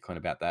to speak to Clint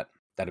about that.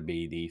 That'll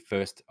be the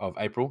 1st of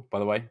April, by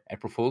the way,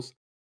 April Fools.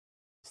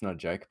 It's not a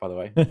joke, by the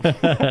way.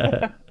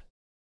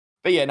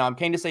 But yeah, no, I'm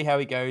keen to see how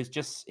he goes,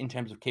 just in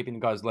terms of keeping the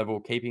guys level,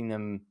 keeping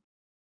them,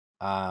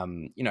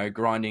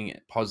 grinding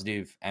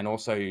positive, and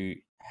also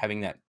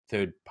having that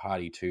third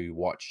party to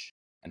watch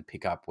and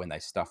pick up when they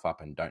stuff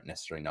up and don't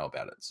necessarily know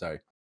about it. So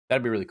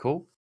that'd be really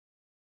cool.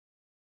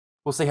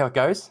 We'll see how it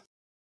goes.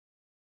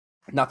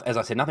 As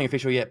I said, nothing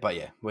official yet, but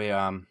yeah, we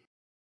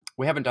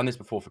haven't done this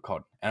before for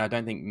COD, and I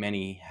don't think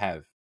many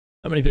have.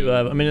 How many people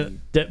have? I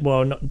mean,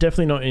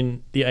 definitely not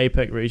in the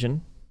APEC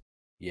region.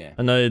 Yeah.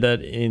 I know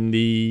that in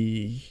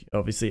the,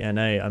 obviously,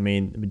 NA, I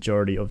mean, the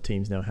majority of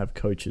teams now have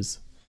coaches,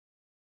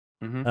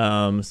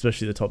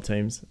 especially the top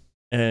teams.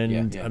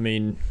 And, I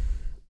mean,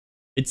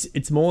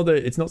 it's more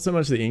it's not so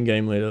much the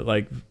in-game leader.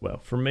 Like, well,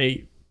 for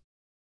me,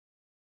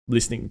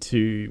 listening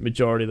to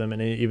majority of them,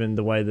 and even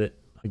the way that,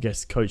 I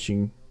guess,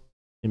 coaching,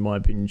 in my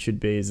opinion, should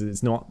be, is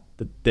it's not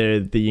that they're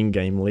the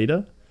in-game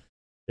leader.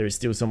 There is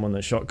still someone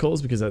that shot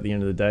calls, because at the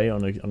end of the day,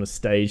 on a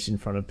stage in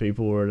front of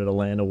people or at a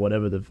LAN or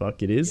whatever the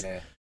fuck it is,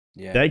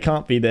 they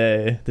can't be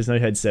there. There's no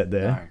headset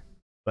there. No.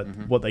 But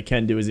what they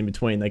can do is, in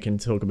between, they can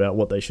talk about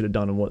what they should have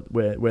done and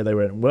where they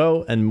went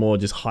well, and more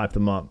just hype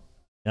them up.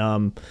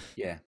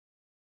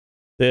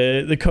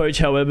 The coach,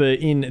 however,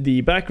 in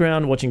the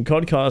background, watching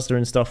Codcaster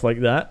and stuff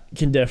like that,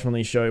 can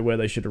definitely show where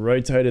they should have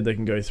rotated. They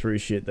can go through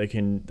shit. They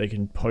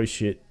can post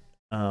shit.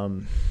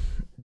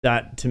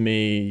 That, to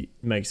me,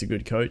 makes a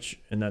good coach,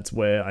 and that's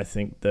where I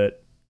think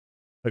that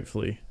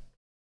hopefully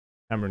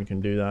Cameron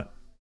can do that.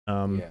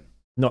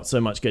 Not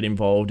so much get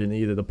involved in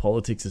either the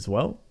politics as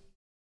well.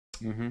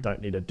 Don't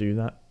need to do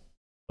that,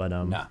 but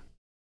no,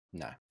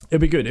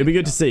 it'd be good. It'd be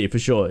good to see, for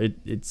sure.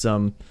 It's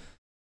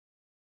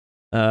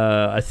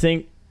I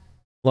think,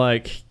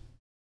 like,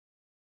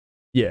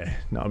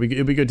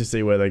 it'd be good to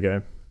see where they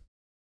go.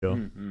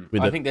 Sure.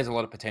 I think there's a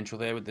lot of potential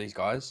there with these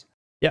guys.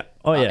 Yeah.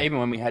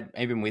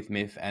 Even with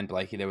Myth and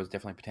Blakey, there was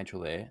definitely potential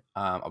there.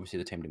 Obviously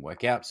the team didn't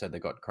work out, so they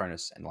got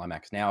Cronus and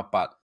Limax now,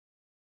 but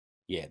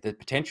yeah, the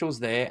potential's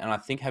there, and I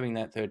think having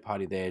that third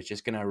party there is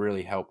just going to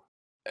really help.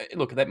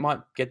 Look, that might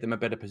get them a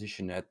better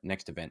position at the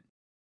next event.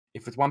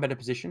 If it's one better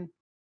position,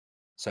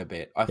 so be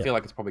it. I feel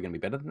like it's probably going to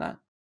be better than that,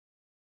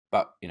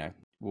 but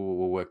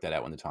we'll work that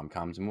out when the time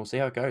comes, and we'll see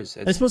how it goes.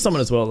 It's for someone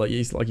as well, like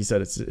you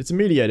said, it's a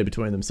mediator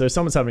between them. So if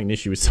someone's having an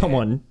issue with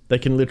someone, they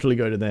can literally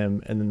go to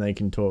them, and then they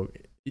can talk.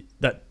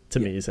 That, to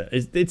me, is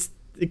it's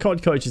the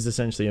COD coach is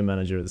essentially a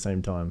manager at the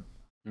same time.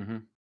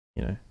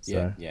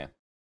 So.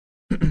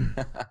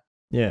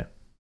 Yeah.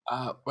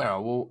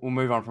 Well, we'll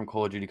move on from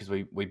Call of Duty, because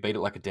we beat it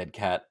like a dead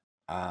cat.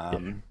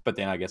 But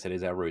then I guess it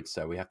is our roots,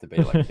 so we have to beat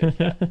it like a dead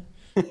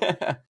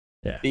cat.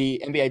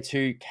 The NBA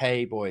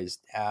 2K boys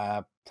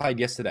played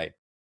yesterday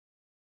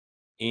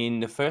in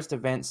the first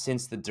event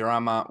since the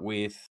drama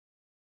with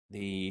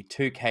the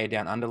 2K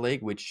Down Under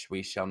League, which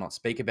we shall not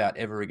speak about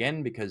ever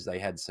again, because they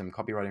had some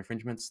copyright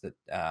infringements that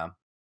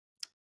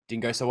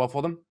didn't go so well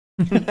for them.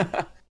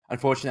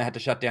 Unfortunately, I had to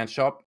shut down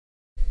shop.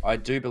 I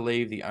do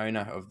believe the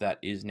owner of that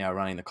is now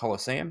running the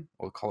Coliseum,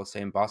 or the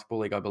Coliseum Basketball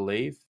League, I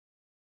believe.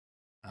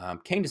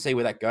 Keen to see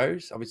where that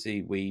goes.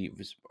 Obviously,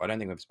 I don't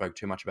think we've spoke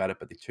too much about it,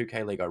 but the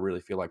 2K League, I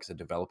really feel like, is a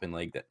developing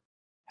league that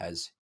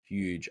has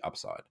huge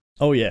upside.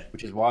 Oh, yeah.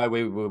 Which is why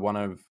we were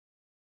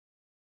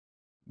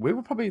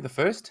probably the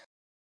first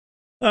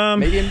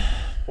medium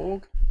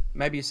org,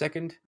 maybe a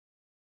second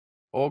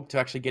org to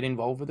actually get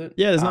involved with it.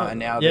 Yeah, there's not. And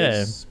now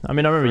I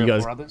mean, I remember you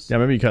guys. Yeah, I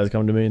remember you guys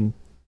coming to me and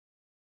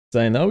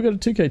saying, "Oh, we got a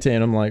 2K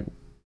team." I'm like,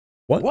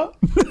 "What?"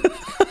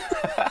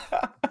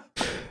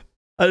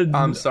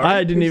 I'm sorry.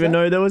 I didn't even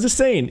know there was a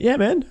scene. Yeah,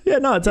 man. Yeah,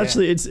 no, it's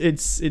actually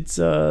it's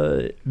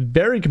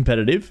very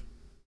competitive.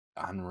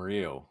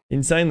 Unreal.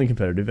 Insanely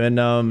competitive, and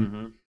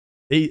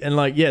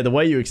the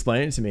way you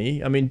explain it to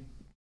me, I mean,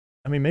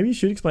 maybe you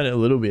should explain it a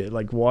little bit,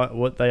 like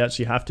what they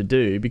actually have to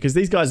do, because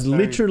these guys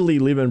literally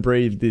live and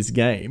breathe this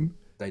game.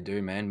 They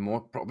do, man.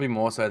 Probably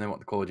more so than what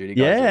the Call of Duty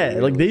guys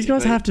do. Like these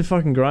guys have to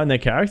fucking grind their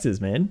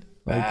characters, man.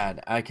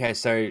 Bad. Okay,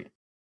 so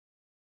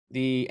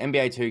the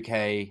NBA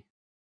 2K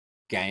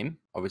game,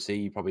 obviously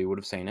you probably would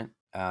have seen it.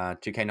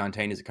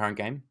 2K19 is the current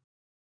game.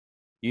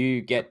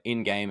 You get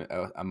in-game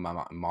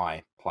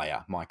my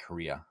player, my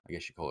career, I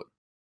guess you call it.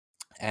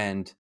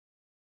 And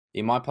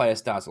the my player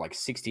starts at like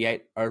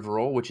 68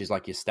 overall, which is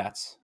like your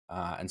stats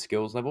and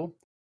skills level.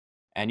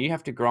 And you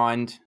have to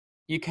grind.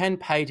 You can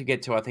pay to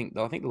get to, I think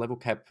the level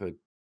cap for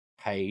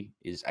pay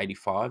is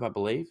 85, I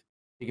believe.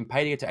 You can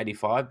pay to get to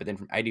 85, but then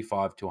from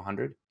 85 to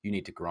 100, you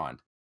need to grind.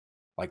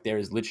 Like, there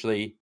is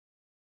literally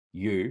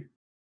you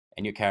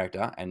and your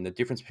character, and the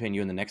difference between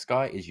you and the next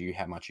guy is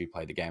how much you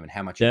play the game and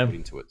how much you put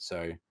into it.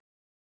 So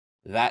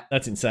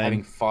that's insane.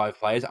 Having 5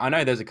 players. I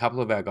know there's a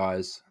couple of our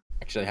guys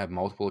actually have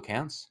multiple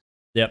accounts.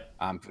 Yep.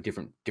 For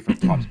different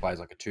types of players,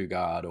 like a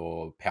 2-guard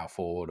or power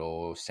forward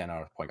or center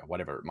or point guard,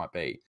 whatever it might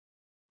be.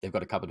 They've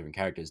got a couple of different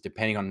characters.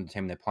 Depending on the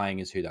team they're playing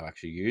is who they'll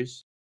actually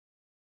use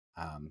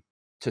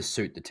to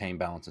suit the team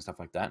balance and stuff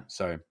like that.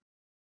 So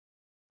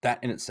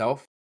that in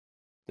itself,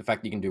 the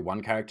fact that you can do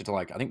one character to,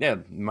 like, I think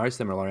most of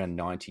them are around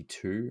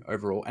 92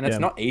 overall, and it's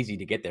not easy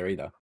to get there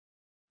either.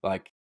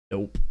 Like,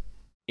 nope.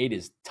 it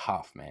is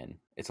tough, man.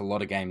 It's a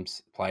lot of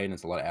games played and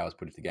it's a lot of hours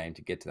put into the game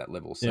to get to that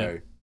level. So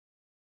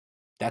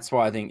that's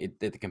why I think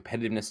the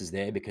competitiveness is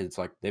there, because it's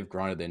like they've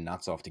grinded their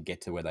nuts off to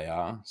get to where they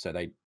are. So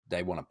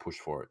they want to push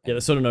for it. Yeah, they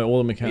sort of know all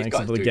the mechanics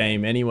of the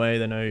game anyway.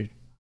 They know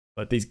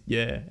like these,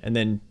 and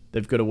then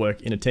they've got to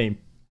work in a team.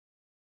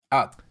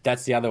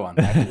 That's the other one.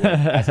 They have to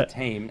work as a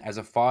team, as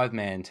a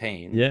 5-man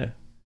team. Yeah.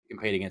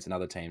 Compete against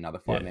another team, another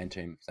 5-man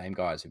team, same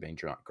guys who've been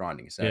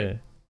grinding. So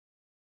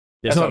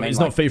it's not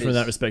FIFA in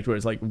that respect where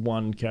it's like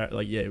one character.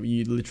 Like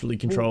you literally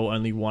control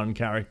only one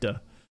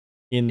character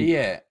in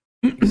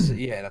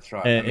that's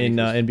right. In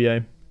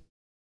NBA,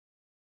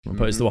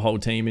 opposed to a whole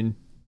team in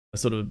a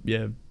sort of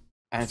and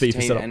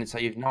FIFA setup. And so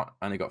you've not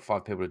only got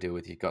 5 people to deal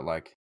with. You've got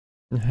like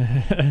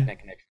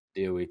connection to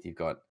deal with. You've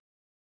got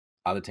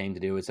other team to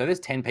deal with. So there's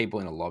 10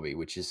 people in a lobby,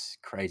 which is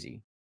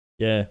crazy.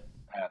 Yeah.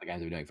 The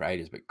games have been doing for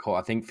ages, but cool.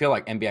 I feel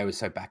like NBA was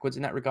so backwards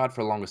in that regard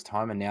for the longest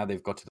time, and now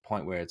they've got to the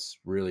point where it's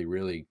really,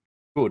 really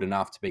good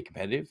enough to be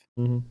competitive.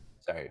 Mm-hmm.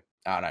 So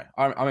I don't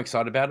know. I'm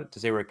excited about it to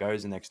see where it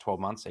goes in the next 12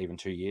 months, even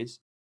 2 years.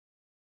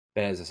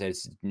 But as I said,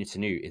 it's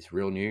new. It's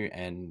real new,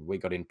 and we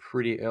got in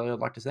pretty early, I'd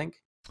like to think.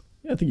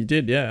 Yeah, I think you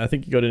did. Yeah, I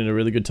think you got in at a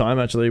really good time,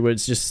 actually, where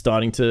it's just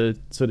starting to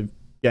sort of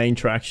gain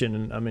traction.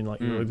 And I mean, like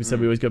we said,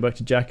 we always go back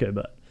to Jacko,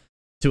 but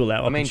to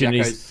allow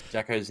opportunities.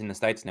 Jacko's in the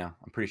States now.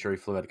 I'm pretty sure he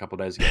flew out a couple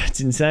of days ago.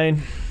 It's insane.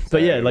 So,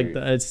 but yeah, like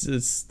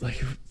it's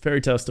like a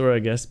fairy tale story, I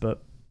guess,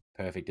 but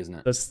perfect, isn't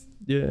it? That's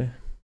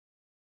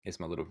It's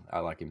I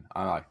like him.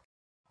 I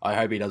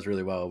hope he does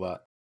really well,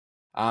 but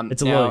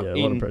it's a lot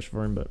of pressure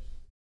for him, but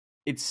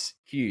it's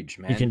huge,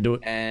 man. He can do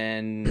it.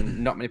 And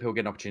not many people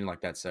get an opportunity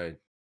like that, so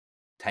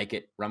take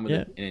it, run with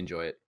it, and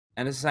enjoy it.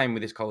 And it's the same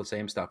with this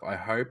Coliseum stuff. I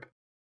hope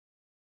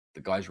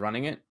the guys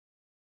running it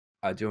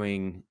are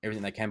doing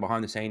everything they can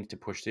behind the scenes to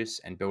push this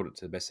and build it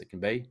to the best it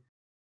can be.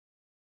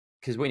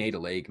 Because we need a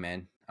league,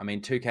 man. I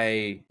mean,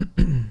 2K,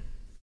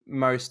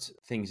 most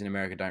things in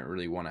America don't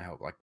really want to help,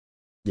 like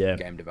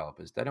game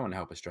developers. They don't want to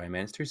help Australia,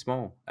 man. It's too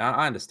small.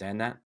 I understand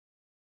that.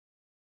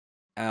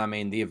 I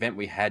mean, the event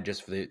we had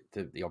just for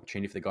the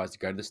opportunity for the guys to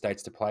go to the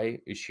States to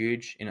play is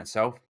huge in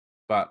itself.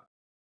 But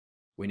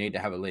we need to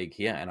have a league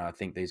here, and I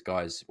think these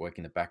guys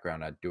working in the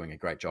background are doing a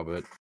great job of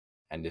it,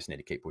 and just need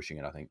to keep pushing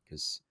it, I think,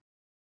 because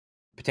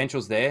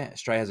potential's there.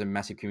 Australia has a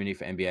massive community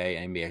for NBA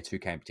and NBA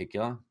 2K in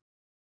particular.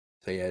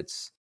 So yeah,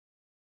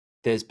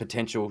 there's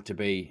potential to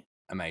be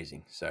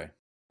amazing. So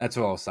that's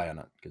all I'll say on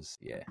it, because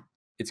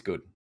it's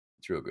good.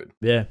 It's real good.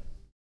 Yeah.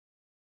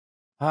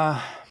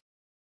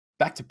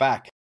 Back to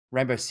back,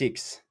 Rainbow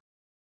Six.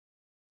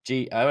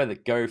 The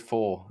Go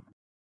 4.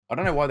 I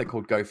don't know why they're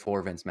called Go 4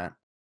 events, Matt.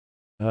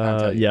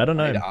 I don't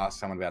know. I need to ask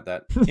someone about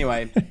that.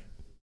 Anyway,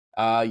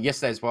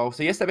 yesterday as well.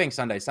 So yesterday being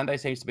Sunday. Sunday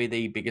seems to be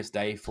the biggest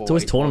day for. It's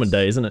always tournament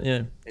day, isn't it?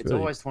 Yeah. It's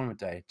always tournament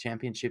day.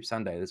 Championship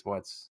Sunday. That's why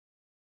it's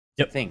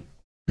a thing.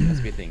 That's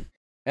a big thing.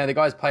 Now the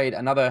guys played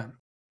another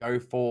Go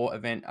 4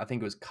 event. I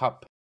think it was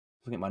Cup.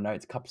 Looking at my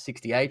notes, Cup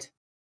 68.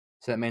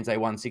 So that means they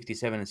won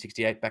 67 and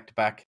 68 back to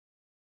back.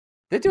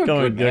 They're doing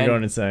good, man. They're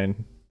going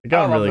insane. They're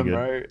going really good.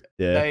 Bro.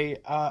 Yeah. They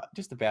are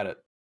just about it.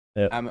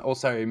 Yep.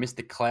 Also,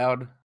 Mr.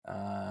 Cloud,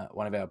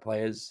 one of our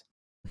players,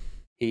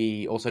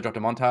 he also dropped a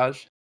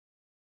montage.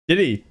 Did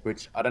he?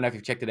 Which I don't know if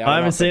you've checked it out. I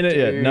haven't seen it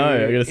yet.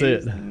 No, I gotta see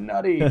it.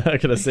 Nutty. I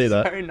gotta see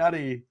that. So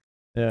nutty.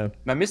 Yeah.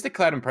 Now, Mr.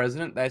 Cloud and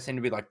President, they seem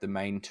to be like the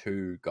main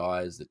two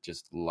guys that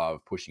just love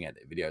pushing out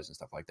their videos and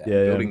stuff like that.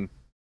 Yeah.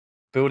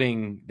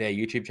 Building their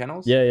YouTube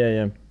channels.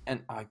 Yeah.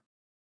 And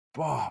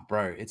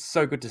bro, it's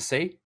so good to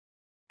see,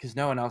 because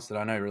no one else that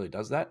I know really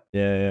does that.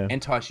 Yeah.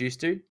 Entice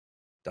used to,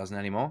 doesn't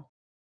anymore.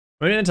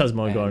 I mean, Entice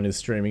might go on his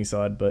streaming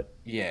side, but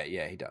yeah,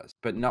 he does,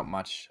 but not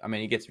much. I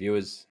mean, he gets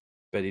viewers,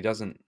 but he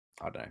doesn't.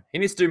 I don't know. He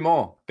needs to do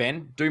more.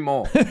 Ben, do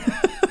more.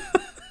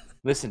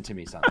 Listen to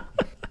me, son.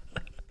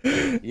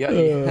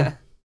 Yeah.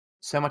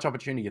 So much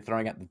opportunity you're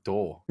throwing at the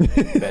door.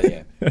 But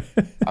yeah,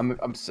 I'm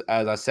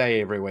as I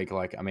say every week.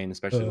 Like, I mean,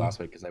 especially last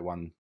week, because they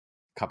won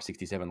Cup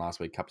 67 last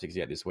week, Cup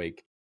 68 this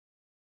week.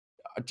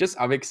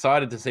 I'm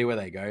excited to see where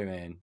they go,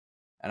 man.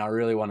 And I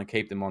really want to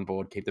keep them on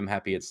board, keep them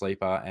happy at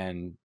Sleeper,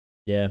 and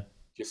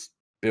just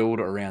build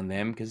around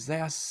them, because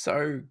they are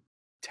so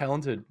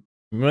talented.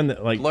 When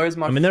blows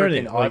my they're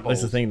only, eyeballs.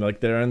 That's the thing. Like,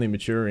 they're only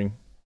maturing.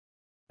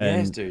 And,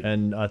 yes, dude.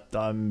 And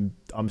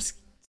I'm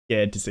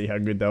scared to see how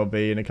good they'll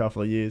be in a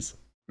couple of years.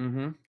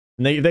 Mm-hmm.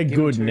 And they're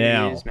good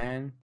now, years,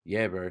 man.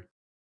 Yeah, bro.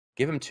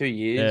 Give them 2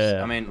 years.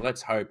 I mean,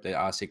 let's hope the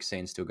R6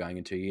 scene's still going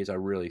in 2 years. I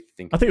really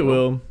think. I think it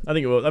will.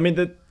 I mean,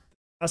 the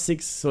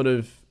R6 sort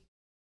of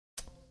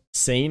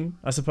scene,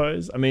 I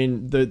suppose. I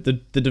mean, the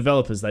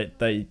developers,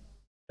 they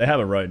have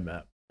a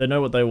roadmap. They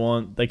know what they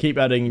want. They keep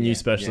adding new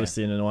specialists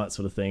in and all that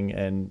sort of thing.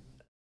 And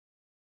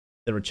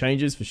there are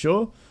changes for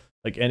sure,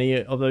 like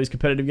any of those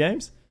competitive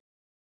games.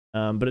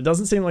 But it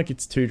doesn't seem like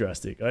it's too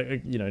drastic.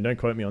 Don't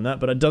quote me on that,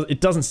 but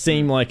it doesn't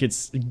seem like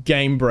it's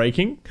game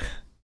breaking.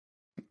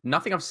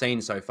 Nothing I've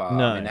seen so far.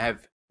 No. I mean,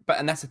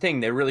 and that's the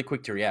thing. They're really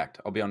quick to react.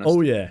 I'll be honest.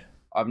 Oh yeah.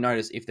 I've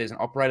noticed if there's an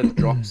operator that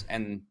drops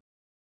and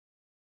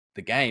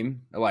the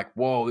game, they're like,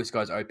 "Whoa, this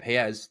guy's OP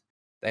as."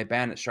 they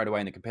ban it straight away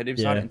in the competitive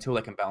side until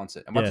they can balance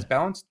it. And once it's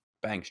balanced,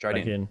 bang,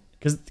 straight in.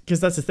 Because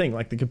that's the thing.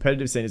 Like the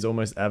competitive scene is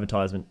almost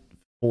advertisement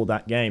for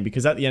that game.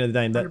 Because at the end of the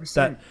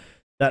day,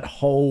 that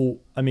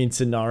whole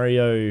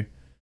scenario,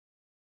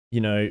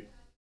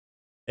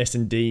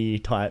 S&D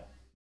type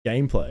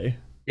gameplay.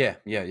 Yeah.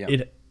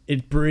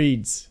 It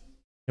breeds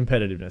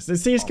competitiveness.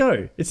 It's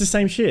CS:GO. It's the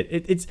same shit.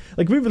 It's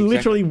like we were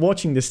literally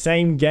watching the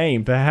same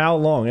game for how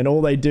long, and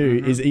all they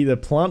do is either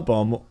plant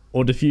bomb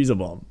or defuse a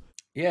bomb.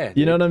 Yeah,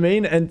 you know what I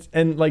mean?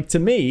 And like to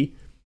me,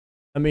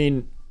 to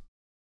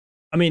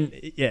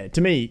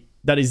me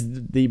that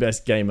is the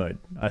best game mode,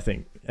 I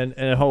think. And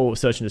a whole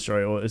search and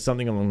destroy or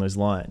something along those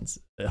lines,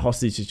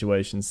 hostage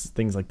situations,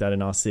 things like that in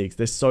R6.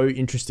 They're so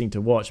interesting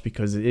to watch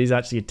because it is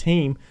actually a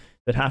team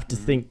that have to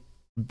think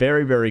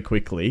very, very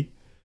quickly.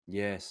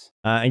 Yes.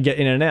 And get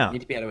in and out. You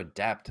need to be able to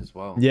adapt as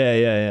well.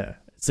 Yeah.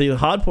 So the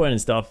hard point and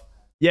stuff,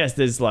 yes,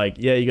 there's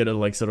you got to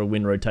like sort of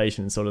win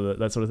rotation and sort of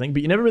that sort of thing.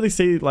 But you never really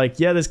see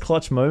there's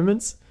clutch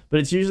moments,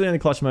 but it's usually in the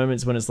clutch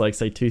moments when it's like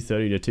say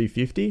 230 to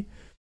 250.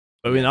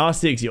 But in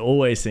R6, you're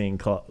always seeing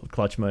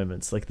clutch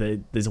moments. Like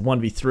there's a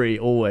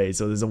 1v3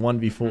 always, or there's a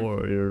 1v4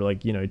 or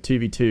like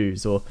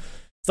 2v2s or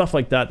stuff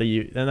like that.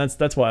 And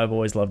that's why I've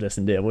always loved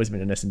S&D. I've always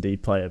been an S&D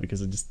player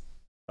because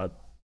I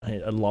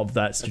love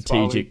that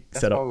strategic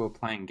setup. That's why we were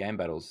playing game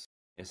battles,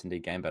 S&D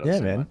game battles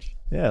so much.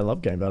 Yeah, I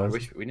love game battles. I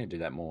wish we didn't do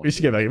that more. We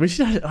should get back.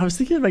 I was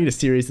thinking of making a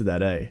series of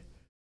that, eh?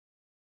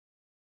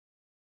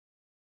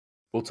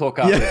 We'll talk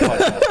after the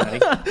podcast,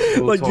 mate.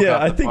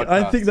 I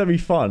think that'd be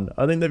fun.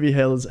 I think that'd be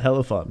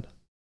hella fun.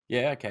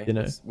 Yeah, okay.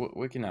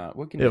 We can do that.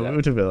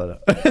 We'll talk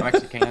about that. I'm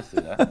actually keen to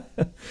do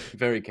that.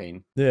 Very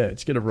keen. Yeah,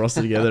 just get a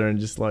roster together and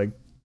just go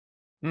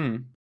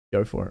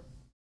for it.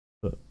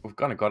 But we've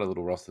kind of got a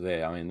little roster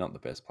there. I mean, not the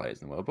best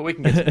players in the world, but we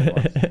can get some good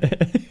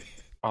ones.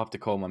 I'll have to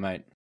call my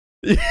mate.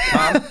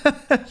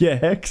 Yeah,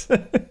 Hex.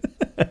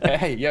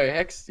 Hey, yo,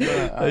 Hex. You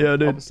want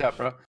to help us out,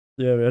 bro?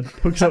 Yeah, man.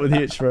 Hook us up with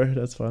Hitch, bro.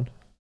 That's fun.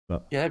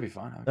 But yeah, that'd be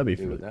fun. That'd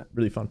be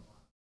really fun.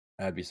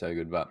 That'd be so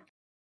good. But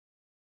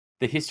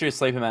the history of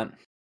Sleeper, man.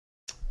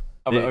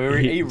 Are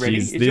you ready?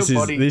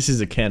 This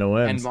is a can of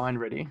worms. And mine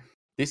ready.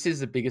 This is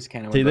the biggest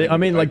can of worms. I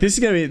mean, like this is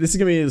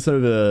gonna be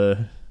sort of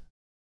a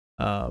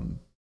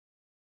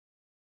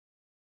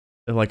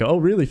like, oh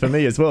really, for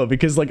me as well,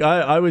 because like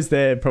I was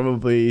there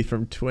probably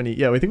from 20.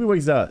 Yeah, I think we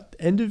worked out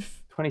end of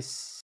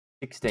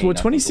 2016. Well,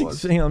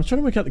 2016. I'm trying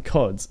to work out the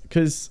cods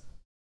because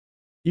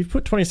you've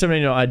put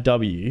 2017 on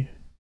IW.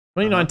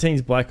 2019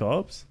 is Black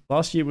Ops.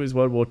 Last year was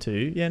World War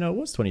II. Yeah, no, it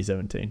was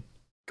 2017.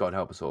 God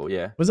help us all.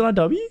 Yeah. Was it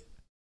IW?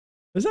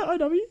 Was that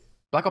IW?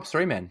 Black Ops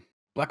 3, man.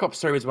 Black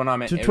Ops 3 was when I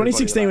met. So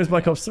 2016 was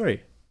Black Ops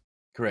 3.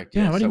 Correct.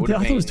 Yeah, I thought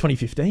it was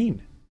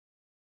 2015.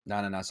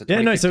 No. So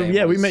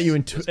we met you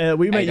in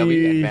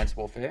Advanced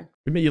Warfare.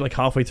 We met you like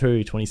halfway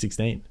through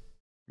 2016.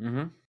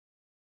 Mm-hmm.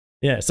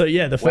 Yeah. So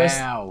yeah, the first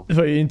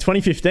in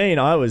 2015,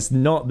 I was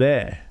not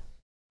there.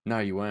 No,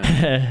 you weren't.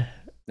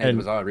 Neither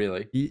was I,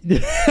 really.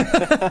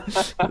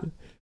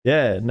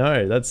 Yeah.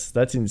 No,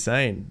 that's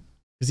insane.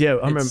 Because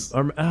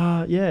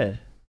yeah.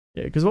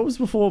 Because what was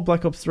before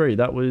Black Ops 3?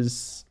 That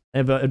was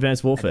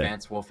Advanced Warfare.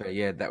 Advanced Warfare,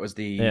 yeah, that was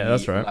the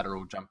that's right.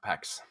 lateral jump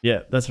packs.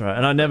 Yeah, that's right.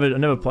 And I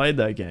never played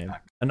that game,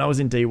 and I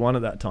was in D1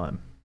 at that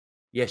time.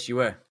 Yes, you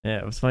were. Yeah,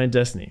 I was playing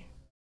Destiny.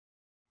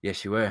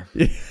 Yes, you were.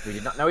 We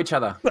did not know each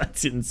other.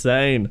 That's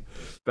insane.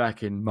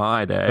 Back in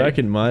my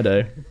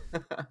day.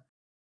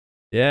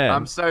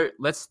 Yeah. So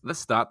let's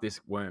start this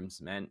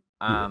worms, man.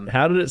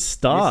 How did it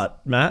start,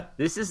 Matt?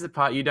 This is the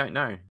part you don't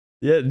know.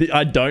 Yeah,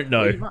 I don't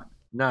know.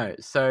 No.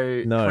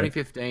 So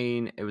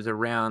 2015, it was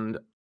around,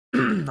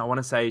 I want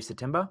to say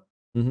September.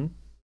 Mm-hmm.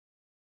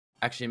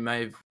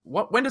 Actually,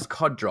 when does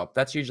COD drop?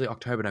 That's usually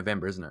October,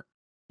 November, isn't it?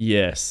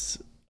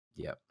 Yes.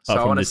 Yep. So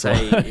I want to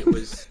say it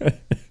was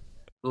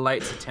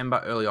late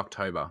September, early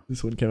October.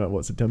 This one came out,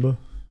 what, September?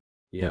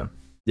 Yeah.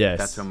 Yes.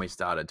 That's when we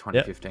started,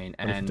 2015. Yep.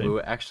 And we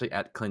were actually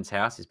at Clint's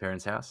house, his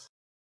parents' house,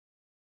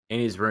 in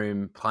his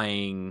room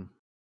playing.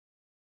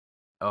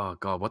 Oh,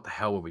 God, what the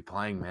hell were we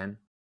playing, man?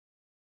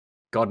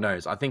 God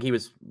knows. I think we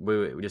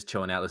were just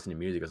chilling out, listening to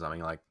music or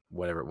something, like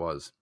whatever it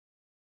was.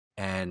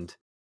 And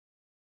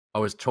I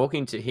was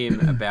talking to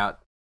him about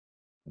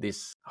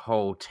this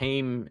whole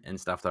team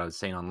and stuff that I'd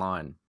seen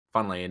online.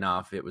 Funnily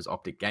enough, it was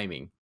Optic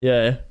Gaming.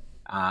 Yeah.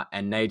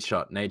 And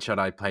Nadeshot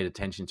I paid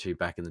attention to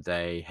back in the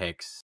day.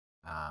 Hex.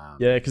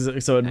 Yeah, because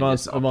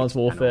Advanced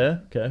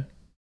Warfare. Okay.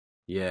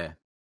 Yeah.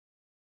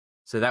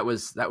 So that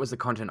was the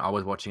content I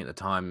was watching at the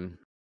time,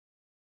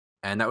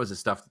 and that was the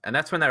stuff. And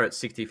that's when they were at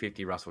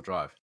 6050 Russell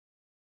Drive.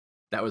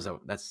 That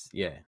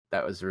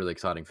was really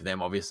exciting for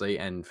them, obviously,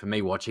 and for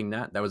me watching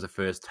that was the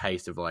first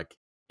taste of like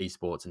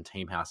esports and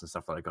Team House and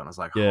stuff that I got. And I was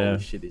like, holy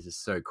shit, this is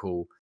so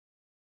cool.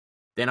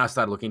 Then I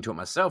started looking into it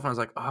myself, and I was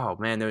like, oh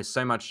man, there was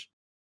so much.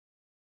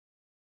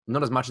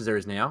 Not as much as there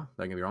is now.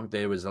 Don't get me wrong.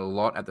 There was a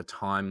lot at the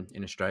time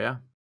in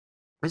Australia.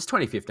 It's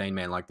 2015,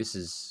 man. Like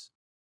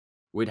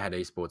we'd had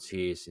esports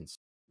here since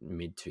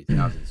mid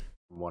 2000s,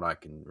 from what I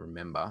can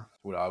remember.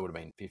 I would have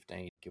been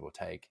 15, give or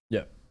take.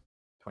 Yeah.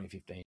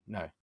 2015.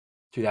 No.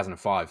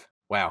 2005.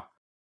 Wow.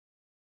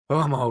 Oh,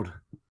 I'm old.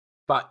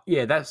 But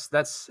yeah,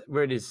 that's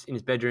where it is, in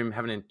his bedroom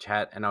having a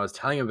chat, and I was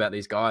telling him about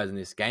these guys and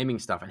this gaming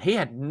stuff, and he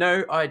had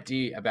no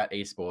idea about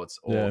esports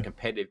or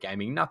competitive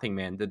gaming. Nothing,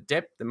 man. The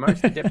depth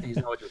of his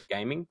knowledge with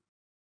gaming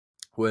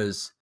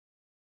was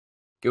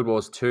Guild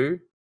Wars 2,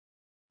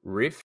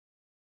 Rift,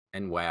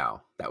 and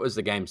WoW. That was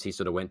the games he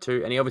sort of went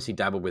to, and he obviously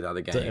dabbled with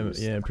other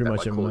games. So, pretty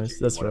much MMOs.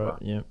 That's right.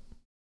 Yeah,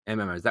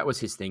 MMOs. That was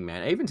his thing,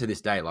 man. Even to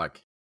this day,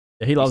 like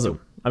he loves them.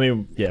 I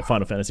mean,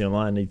 Final Fantasy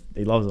Online.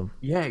 He loves them.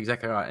 Yeah,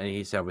 exactly right. And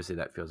he said obviously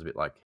that feels a bit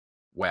like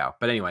wow.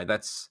 But anyway,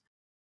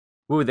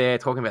 we were there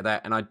talking about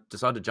that, and I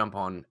decided to jump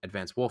on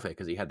Advanced Warfare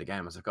because he had the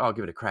game. I was like, oh, I'll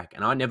give it a crack.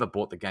 And I never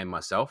bought the game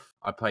myself.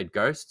 I played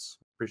Ghosts.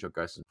 Pretty sure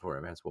Ghosts was before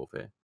Advanced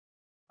Warfare.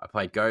 I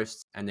played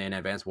Ghosts, and then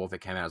Advanced Warfare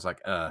came out. I was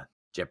like,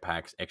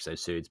 jetpacks,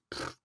 exosuits,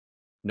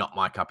 not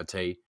my cup of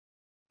tea.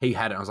 He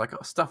had it. I was like,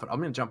 oh, stuff it. I'm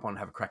going to jump on and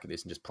have a crack at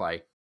this and just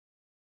play.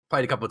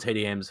 Played a couple of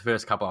TDMs. The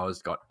first couple I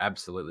got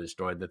absolutely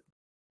destroyed.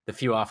 The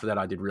few after that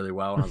I did really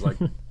well. And I was like,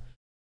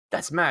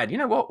 that's mad. You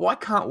know what? Why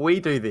can't we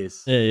do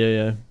this?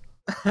 Yeah.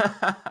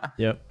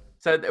 Yep.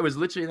 So it was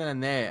literally then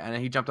and there. And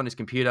he jumped on his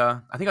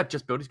computer. I think I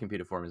just built his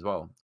computer for him as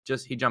well.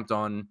 He jumped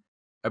on,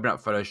 opened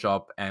up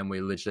Photoshop, and we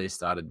literally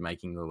started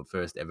making the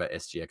first ever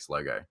SGX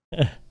logo,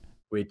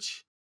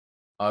 which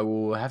I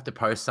will have to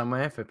post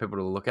somewhere for people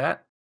to look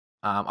at.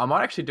 I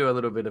might actually do a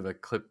little bit of a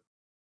clip,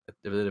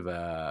 a bit of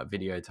a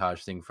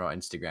videotage thing for our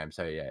Instagram.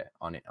 So yeah,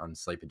 on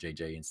Sleeper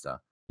GG and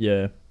stuff.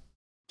 Yeah.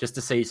 Just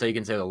to see, so you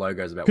can see the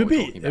logos about what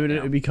we're talking about.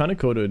 It'd be kind of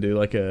cool to do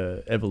like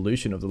a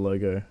evolution of the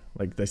logo.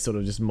 Like they sort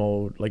of just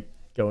mold, like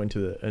go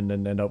into and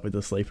then end up with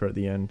the sleeper at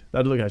the end.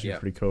 That'd look actually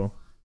pretty cool.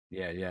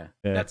 Yeah.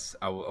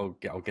 I'll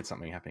get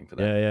something happening for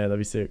that. Yeah, that'd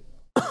be sick.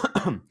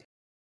 So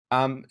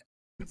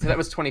that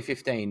was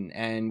 2015,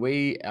 and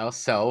we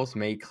ourselves,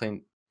 me,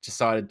 Clint,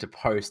 decided to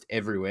post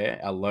everywhere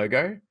our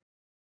logo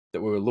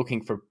that we were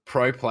looking for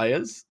pro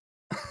players.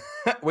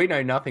 We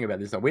know nothing about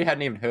this. We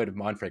hadn't even heard of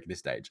Mindfreak at this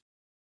stage.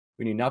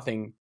 We knew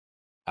nothing.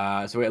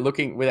 So we're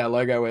looking with our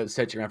logo, we're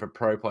searching around for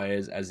pro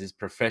players as this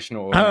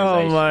professional organization.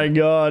 Oh my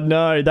God,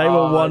 no, they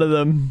were one of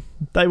them.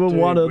 They were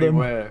one of them.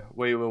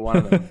 We were one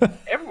of them.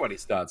 Everybody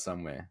starts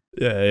somewhere.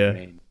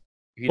 Yeah.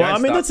 I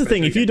mean, that's the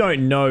thing. If you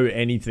don't know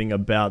anything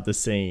about the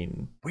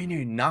scene, we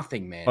knew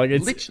nothing, man. Like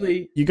it's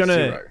literally you're gonna.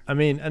 Zero. I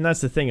mean, and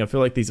that's the thing. I feel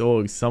like these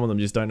orgs, some of them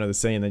just don't know the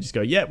scene. They just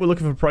go, "Yeah, we're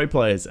looking for pro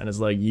players," and it's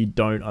like you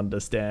don't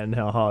understand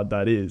how hard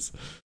that is.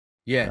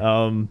 Yeah.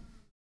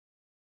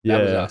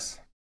 That was us.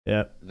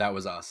 Yeah, that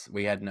was us.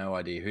 We had no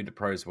idea who the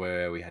pros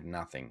were. We had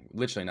nothing.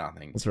 Literally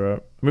nothing. That's right.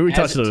 I mean, we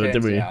touched on it,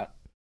 did we?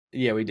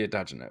 Yeah, we did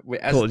touch on it.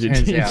 As it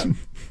turns out,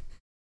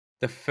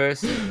 the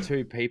first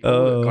two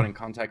people that got in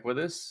contact with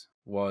us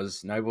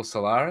was Noble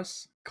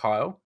Solaris,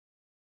 Kyle,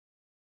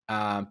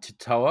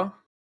 Tatoa,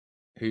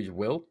 who's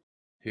Will,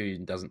 who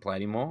doesn't play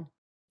anymore.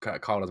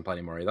 Kyle doesn't play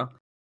anymore either.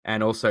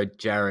 And also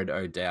Jared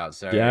O'Dowd.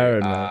 So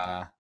Jared,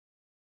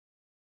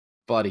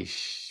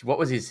 what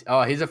was his?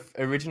 Oh, he's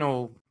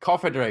original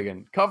Coffer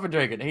Dragon.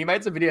 He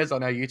made some videos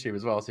on our YouTube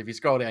as well. So if you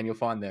scroll down, you'll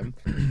find them.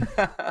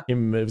 It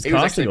was he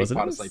casting, was wasn't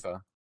part it? of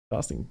Sleeper.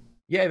 Casting.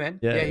 Yeah, man.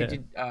 Yeah, he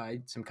did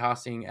some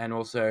casting and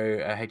also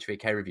a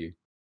HVK review.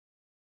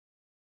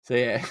 So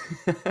yeah.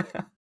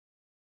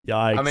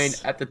 Yikes. I mean,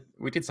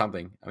 we did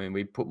something. I mean,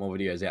 we put more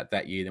videos out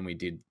that year than we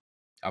did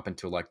up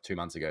until like 2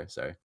 months ago.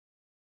 So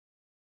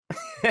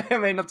I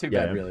mean, not too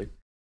bad really.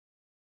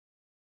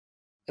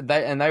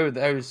 They were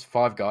those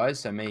five guys.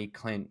 So me,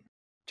 Clint,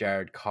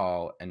 Jared,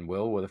 Kyle, and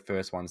Will were the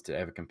first ones to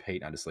ever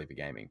compete under Sleeper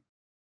Gaming.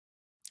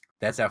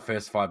 That's our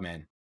first 5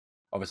 man.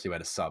 Obviously, we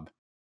had a sub.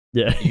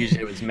 Yeah. Usually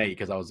it was me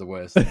because I was the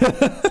worst.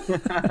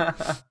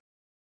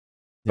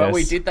 But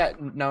we did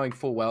that knowing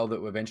full well that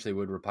we eventually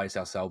would replace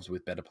ourselves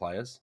with better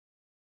players.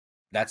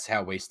 That's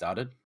how we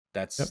started.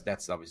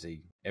 That's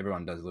obviously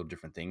everyone does a little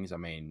different things. I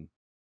mean,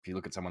 if you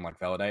look at someone like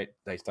Validate,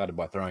 they started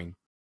by throwing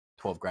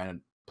 12 grand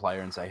a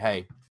player and say,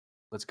 hey,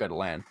 let's go to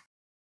LAN.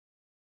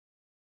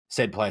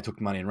 Said player took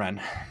the money and ran.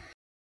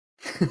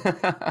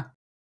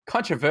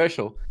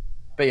 Controversial.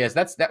 But yes,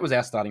 that was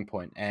our starting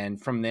point.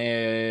 And from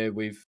there, I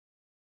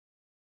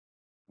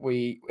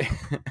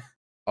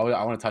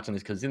want to touch on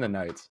this because in the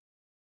notes,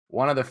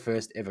 one of the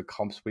first ever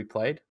comps we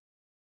played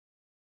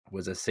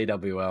was a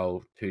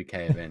CWL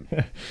 2K event.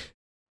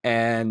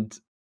 And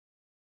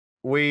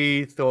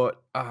we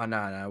thought, oh,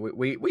 no.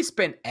 We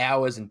spent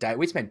hours and days.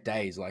 We spent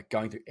days like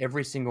going through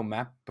every single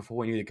map before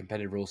we knew the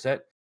competitive rule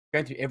set,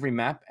 going through every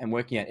map and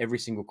working out every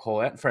single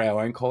call out for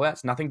our own call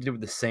outs, nothing to do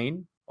with the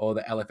scene or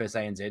the LFS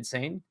ANZ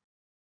scene,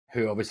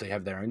 who obviously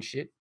have their own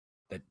shit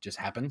that just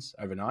happens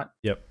overnight.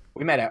 Yep.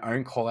 We made our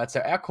own call outs. So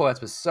our call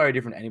outs were so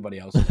different to anybody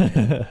else's.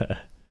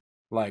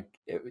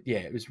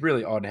 It was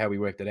really odd how we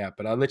worked it out.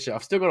 But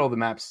I've still got all the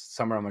maps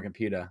somewhere on my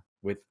computer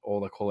with all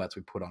the call outs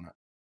we put on it.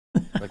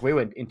 Like we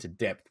went into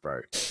depth,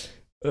 bro.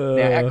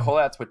 Now our call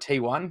outs were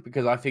T1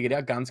 because I figured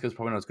our gun skills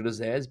probably not as good as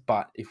theirs,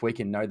 but if we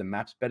can know the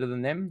maps better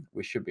than them,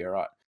 we should be all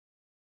right.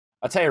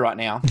 I'll tell you right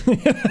now,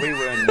 we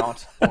were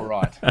not all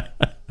right.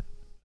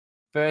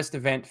 First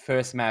event,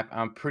 first map,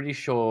 I'm pretty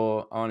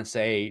sure I want to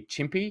say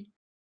Chimpy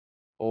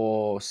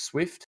or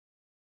Swift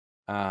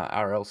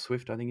RL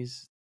Swift, I think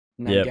his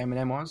Yep. gamer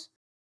name was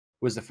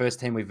the first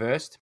team we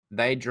versed.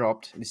 They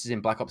dropped, this is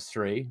in Black Ops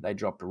 3, they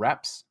dropped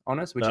Raps on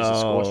us, which is a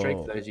score streak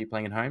for those of you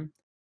playing at home,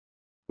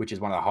 which is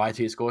one of the high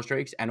tier score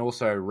streaks, and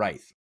also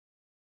Wraith.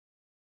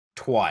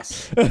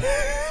 Twice.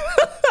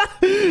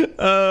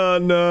 Oh,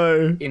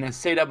 no. In a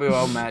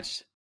CWL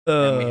match,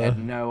 and we had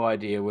no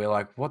idea. We're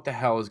like, what the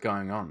hell is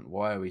going on?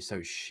 Why are we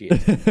so shit?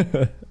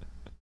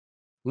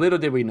 Little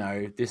did we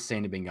know, this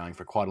scene had been going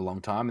for quite a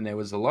long time, and there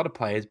was a lot of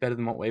players better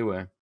than what we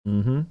were.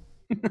 Mm-hmm.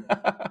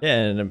 Yeah,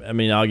 and I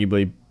mean,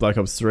 arguably, Black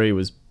Ops 3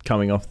 was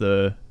coming off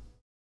the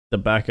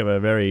back of a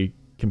very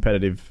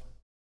competitive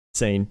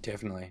scene.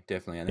 Definitely.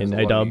 And in there's a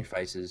lot A-dub. of new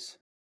faces.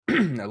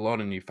 A lot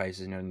of new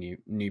faces,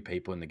 new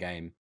people in the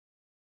game.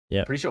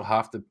 Yeah. Pretty sure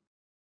half the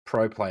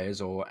pro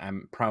players or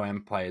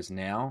pro-am players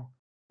now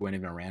weren't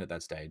even around at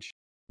that stage.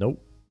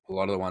 Nope. A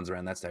lot of the ones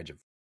around that stage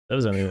That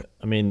was only,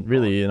 I mean,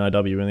 really, in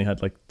IW, we only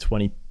had like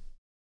 20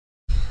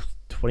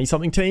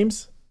 something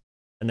teams,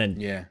 and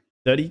then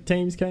 30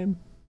 teams came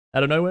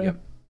out of nowhere. Yep.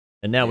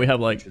 And now we have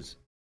like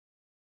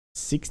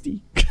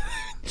 60.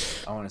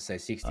 I want to say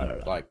 60,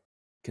 like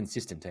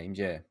consistent teams.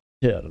 Yeah,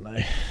 I don't know.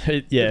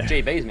 Yeah,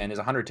 GBs, man. There's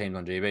 100 teams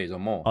on GBs or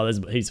more. Oh, there's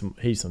heaps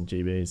on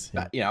GBs.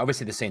 Yeah. But,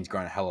 obviously the scene's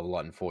grown a hell of a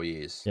lot in 4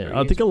 years. Yeah,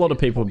 I think a lot of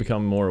people have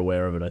become more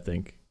aware of it. I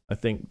think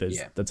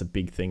that's a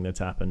big thing that's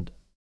happened.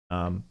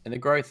 And the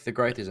growth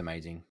is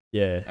amazing.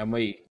 Yeah, and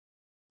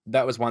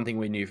that was one thing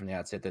we knew from the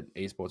outset, that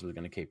esports was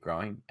going to keep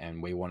growing,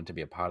 and we wanted to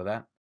be a part of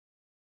that.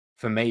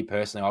 For me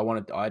personally,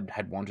 I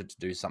had wanted to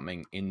do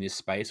something in this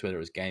space, whether it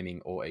was gaming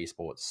or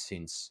esports,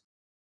 since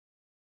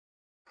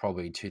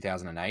probably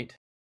 2008.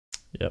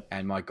 Yep.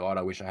 And my God,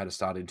 I wish I had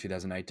started in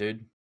 2008,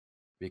 dude,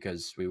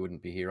 because we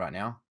wouldn't be here right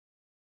now.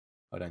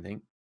 I don't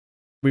think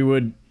we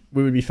would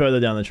be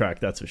further down the track.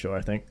 That's for sure.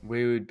 I think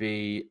we would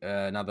be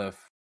another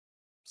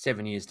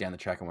 7 years down the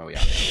track on where we are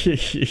now.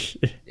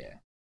 Yeah.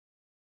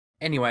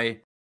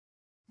 Anyway,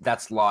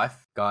 that's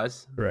life,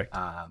 guys. Correct.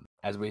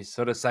 As we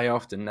sort of say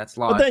often, that's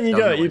life. But then you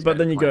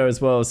go as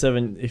well.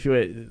 If you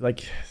were, like,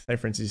 say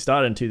for instance, you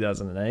started in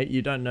 2008,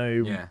 you don't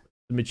know the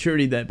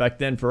maturity that back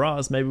then for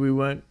us. Maybe we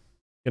weren't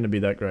going to be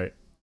that great.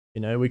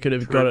 We could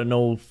have gotten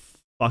all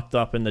fucked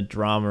up in the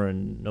drama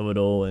and of it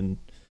all.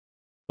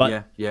 But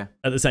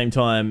at the same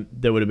time,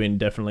 there would have been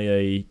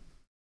definitely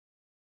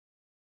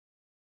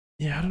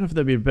I don't know if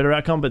there'd be a better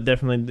outcome, but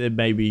definitely there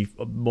may be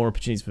more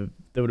opportunities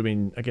there would have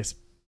been, I guess.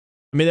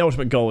 I mean, the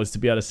ultimate goal is to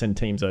be able to send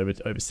teams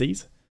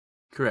overseas.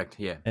 Correct,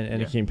 yeah.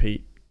 And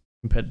compete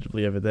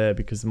competitively over there,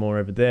 because the more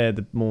over there,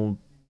 the more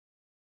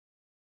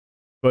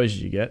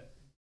exposure you get.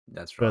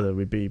 That's right. Further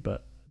we'd be,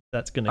 but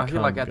that's going to come. I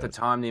feel like at the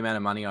time, the amount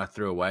of money I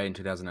threw away in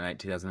 2008,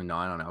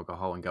 2009 on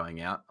alcohol and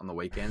going out on the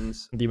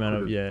weekends. The amount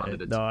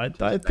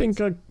of, I think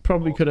I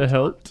probably could have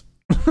helped.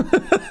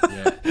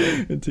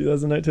 In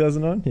 2008,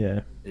 2009,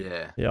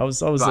 yeah. I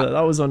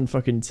was on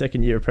fucking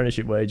second year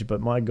apprenticeship wage,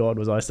 but my God,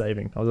 was I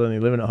saving? I was only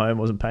living at home,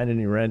 wasn't paying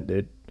any rent,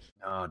 dude.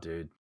 Oh,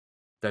 dude,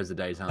 those are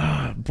the days,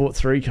 huh? Bought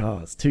 2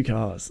 cars.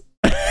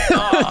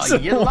 Oh,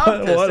 you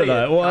love to see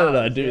it. Why did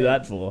I do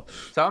that for?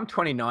 So I'm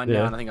 29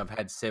 now, and I think I've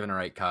had 7 or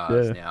 8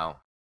 cars now.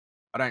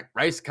 I don't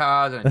race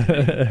cars, I don't do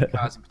any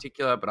cars in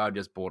particular, but I've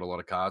just bought a lot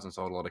of cars and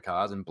sold a lot of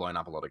cars and blown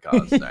up a lot of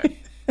cars. So,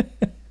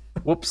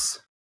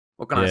 whoops.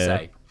 What can I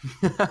say?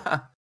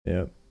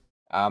 Yeah.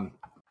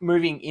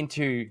 Moving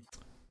into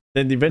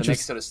then the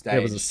next sort of stage.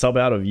 There was a sub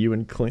out of you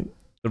and Clint.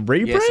 The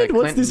rebrand?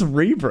 What's this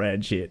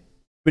rebrand shit?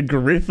 The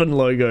Griffin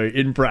logo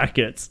in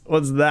brackets.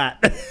 What's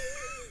that?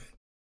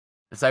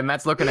 So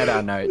Matt's looking at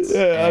our notes.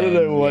 Yeah, I don't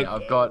know what.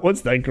 I've got.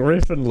 What's that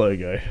Griffin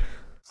logo?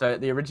 So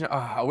the original. Oh,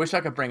 I wish I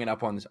could bring it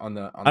up on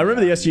the. I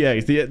remember the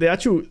SGX. The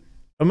actual.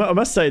 I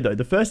must say though,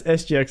 the first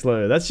SGX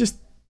logo. That's just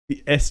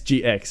the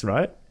SGX,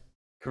 right?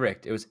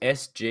 Correct. It was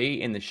SG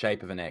in the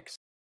shape of an X.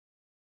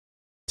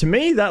 To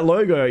me, that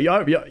logo.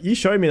 You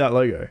showed me that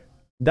logo.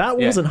 That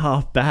wasn't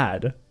half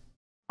bad.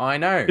 I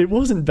know. It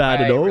wasn't bad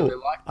at all.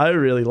 I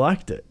really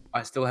liked it.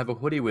 I still have a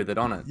hoodie with it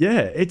on it. Yeah,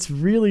 it's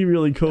really,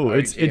 really cool.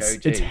 It's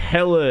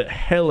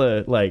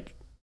hella like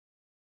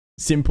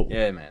simple.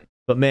 Yeah, man.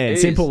 But man,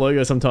 simple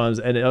logo sometimes,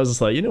 and I was just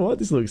like, you know what,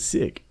 this looks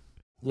sick.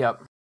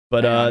 Yep.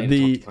 But about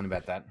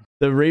that.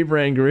 The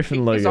rebrand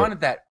Griffin logo. He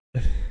designed that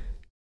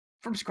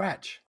from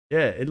scratch.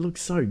 Yeah, it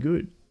looks so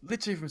good.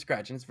 Literally from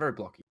scratch, and it's very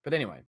blocky. But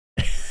anyway,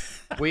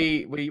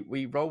 we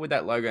rolled with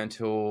that logo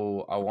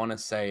until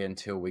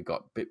we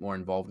got a bit more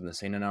involved in the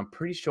scene, and I'm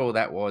pretty sure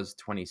that was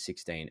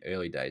 2016,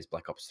 early days,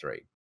 Black Ops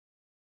 3.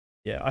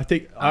 Yeah, I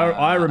think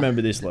I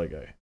remember this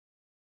logo.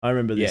 I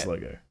remember this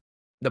logo.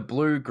 The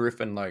blue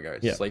Griffin logo,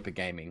 Sleeper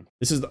Gaming.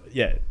 This is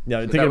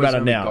thinking about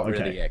it now.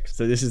 Okay,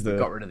 so this is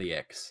got rid of the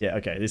X. Yeah,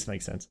 okay, this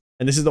makes sense.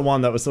 And this is the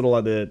one that was sort of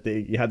like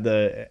you had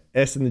the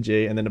S and the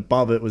G, and then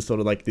above it was sort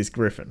of like this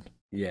Griffin.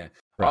 Yeah.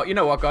 Right. Oh, you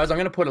know what, guys? I'm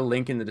going to put a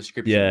link in the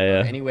description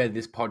anywhere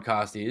this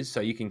podcast is,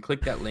 so you can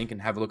click that link and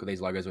have a look at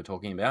these logos we're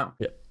talking about.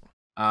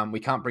 Yeah.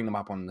 We can't bring them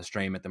up on the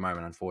stream at the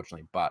moment,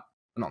 unfortunately, but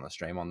not on the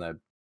stream, on the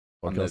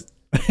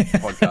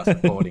podcast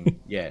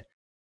recording. Yeah.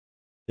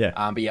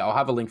 Yeah. But yeah, I'll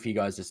have a link for you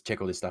guys to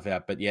check all this stuff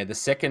out. But yeah, the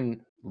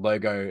second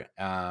logo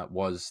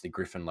was the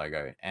Griffin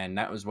logo, and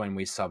that was when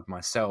we subbed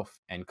myself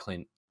and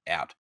Clint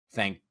out.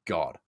 Thank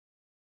God.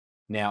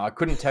 Now, I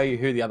couldn't tell you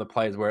who the other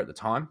players were at the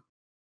time.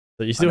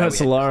 So you still had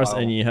Solaris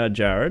and you had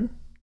Jared.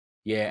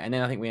 Yeah, and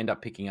then I think we end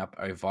up picking up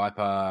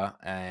Viper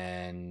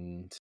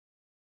and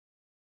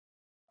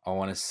I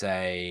want to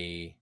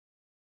say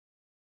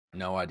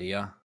no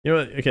idea. You know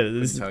what? Okay,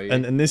 this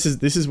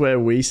is where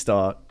we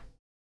start.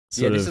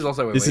 This is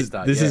also where we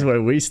start. This is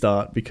where we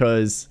start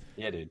because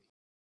dude.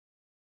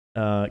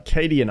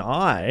 Katie and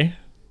I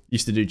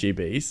used to do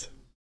GBs.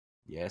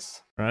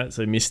 Yes. Right,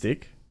 so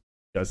Mystic.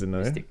 You guys didn't know.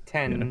 Mystic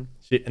 10.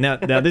 Yeah.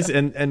 Now this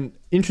and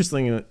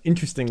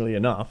interestingly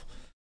enough,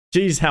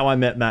 she's how I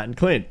met Matt and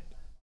Clint.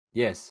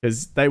 Yes.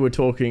 Because they were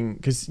talking.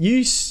 Because you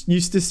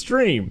used to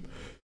stream.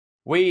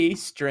 We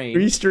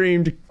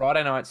streamed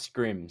Friday night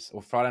scrims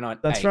or Friday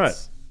night. That's 8s.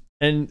 right.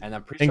 And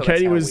I'm pretty sure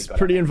Katie was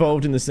pretty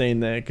involved in the scene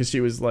there because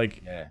she was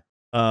like,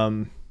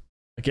 I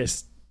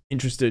guess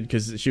interested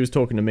because she was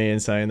talking to me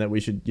and saying that we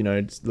should,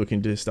 look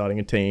into starting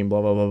a team.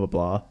 Blah blah blah blah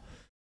blah.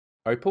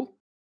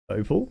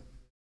 Opal.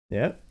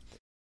 Yeah.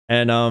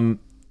 And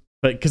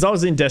but because I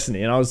was in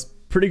Destiny and I was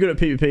pretty good at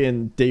PvP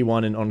and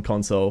D1 and on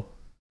console.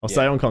 I'll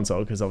say on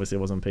console because obviously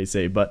it wasn't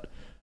PC, but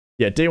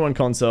yeah, D1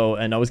 console,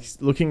 and I was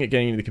looking at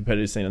getting into the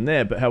competitive scene on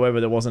there, but however,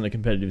 there wasn't a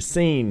competitive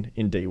scene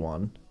in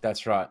D1.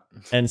 That's right.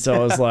 And so I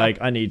was like,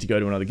 I need to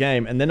go to another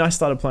game. And then I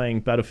started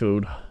playing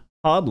Battlefield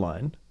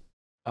Hardline.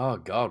 Oh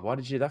God, why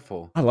did you do that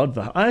for? I loved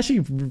that. I actually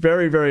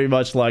very, very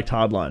much liked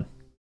Hardline.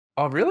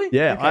 Oh really?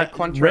 Yeah.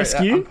 Okay,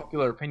 Rescue,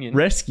 unpopular opinion.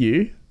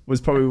 Rescue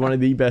was probably one of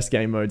the best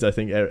game modes I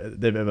think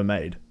they've ever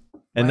made.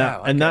 And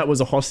that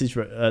was a hostage.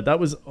 That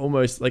was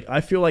almost like,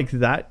 I feel like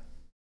that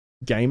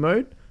game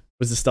mode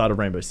was the start of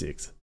Rainbow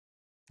Six.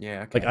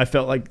 Yeah, okay. Like I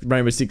felt like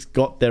Rainbow Six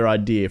got their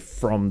idea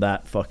from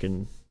that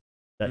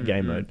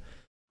game mode.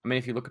 I mean,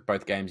 if you look at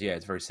both games, yeah,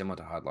 it's very similar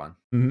to Hardline.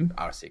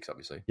 R6,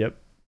 obviously. Yep.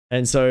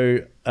 And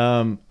so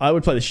I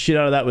would play the shit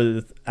out of that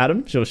with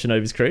Adam,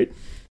 Shinobi's Creed.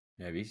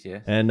 Shinobi's,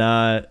 yeah.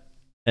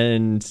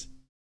 And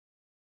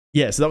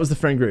yeah, so that was the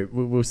friend group.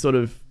 We were sort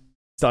of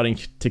starting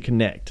to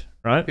connect,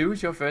 right? Who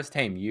was your first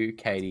team? You,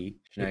 Katie,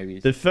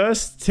 Shinobi's? The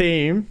first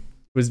team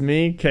was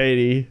me,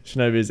 Katie,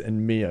 Shinobi's,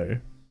 and Mio.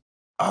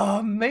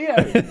 Oh, Mio.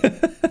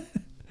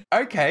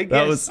 Okay,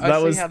 that was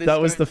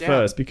the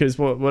first because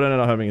what ended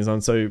up happening is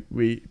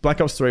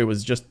Black Ops 3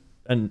 was just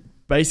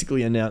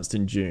basically announced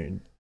in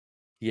June.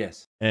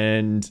 Yes.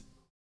 And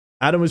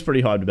Adam was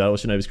pretty hyped about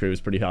it. Shinobi's Crew was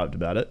pretty hyped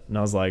about it, and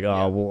I was like,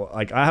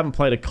 I haven't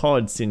played a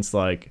COD since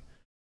like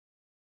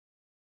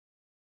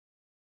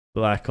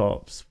Black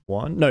Ops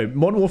 1. No,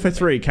 Modern Warfare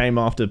 3 came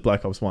after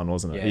Black Ops 1,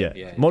 wasn't it?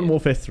 Yeah. Modern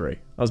Warfare 3.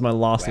 That was my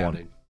last one.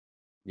 Dude.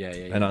 Yeah.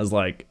 And I was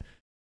like,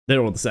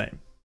 they're all the same.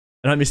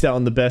 And I missed out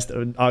on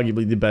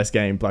arguably the best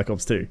game, Black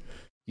Ops 2.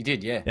 You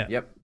did, yeah.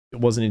 Yep. I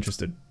wasn't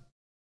interested.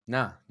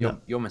 Nah,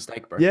 your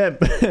mistake, bro. Yeah.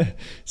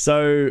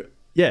 So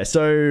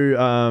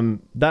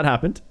that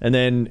happened. And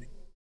then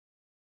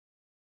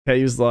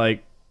he was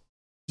like,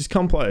 just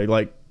come play.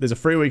 Like, there's a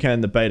free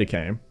weekend, the beta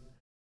came.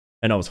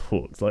 And I was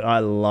hooked. Like, I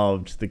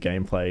loved the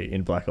gameplay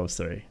in Black Ops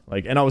 3.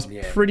 Like, and I was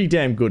pretty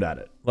damn good at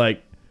it.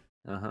 Like,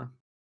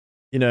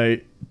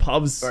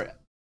 pubs...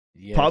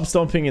 Yes. Pub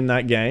stomping in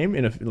that game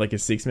in a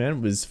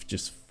 6-man was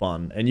just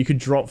fun, and you could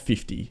drop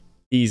 50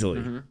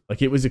 easily.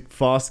 Like it was a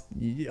fast.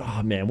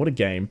 Oh man, what a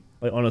game!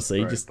 Like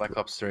honestly, just Black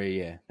Ops 3.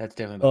 Yeah, that's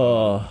definitely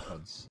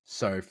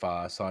so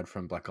far aside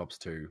from Black Ops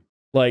 2.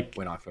 Like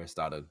when I first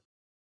started,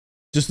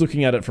 just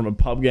looking at it from a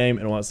pub game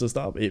and all that sort of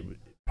stuff, it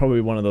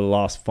probably one of the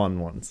last fun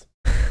ones.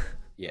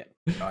 Yeah,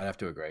 I'd have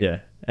to agree.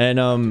 Yeah, and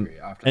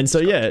so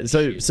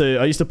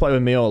I used to play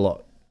with Mio a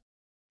lot.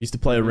 Used to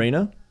play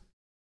Arena.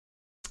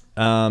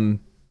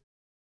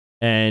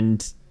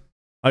 And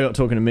I got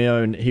talking to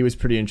Mio, and he was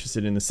pretty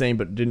interested in the scene,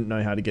 but didn't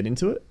know how to get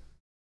into it.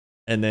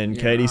 And then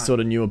Katie sort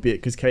of knew a bit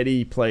because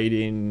Katie played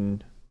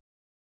in, I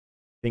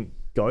think,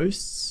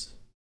 Ghosts,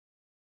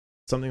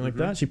 something like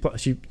that. She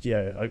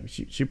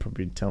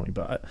probably didn't tell me,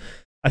 but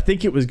I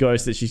think it was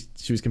Ghosts that she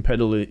was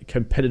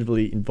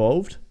competitively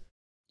involved.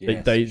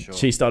 Yes,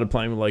 she started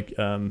playing with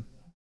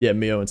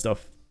Mio and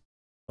stuff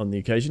on the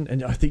occasion,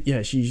 and I think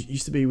she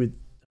used to be with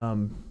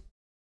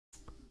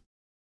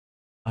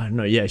I don't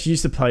know. Yeah, she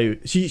used to play.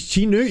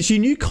 She knew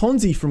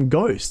Konzi from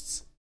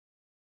Ghosts.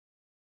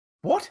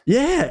 What?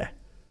 Yeah,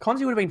 Konzi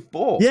would have been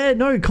 4. Yeah,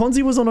 no,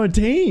 Konzi was on her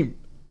team.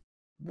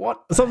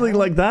 What? Something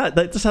like that.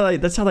 That's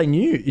how they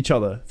knew each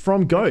other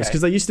from Ghosts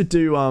because they used to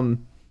do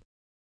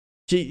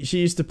She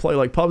used to play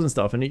like pubs and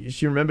stuff, and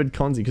she remembered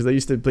Konzi because they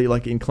used to be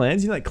like in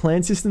clans. You know that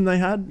clan system they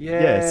had?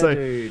 Yeah. So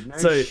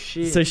dude,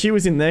 shit. So she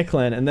was in their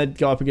clan, and they'd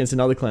go up against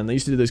another clan. They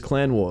used to do those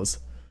clan wars,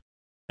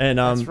 and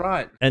that's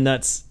right. And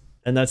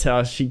that's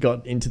how she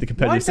got into the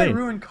competitive scene. Why did they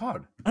ruin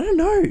COD? I don't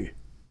know.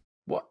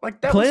 What? Like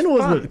that clan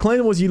was fun.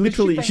 Clan Wars, you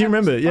literally... She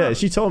remember, fun.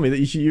 She told me that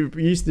you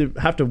used to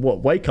have to,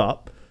 wake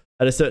up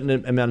at a certain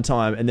amount of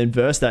time and then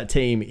verse that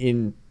team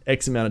in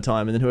X amount of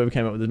time, and then whoever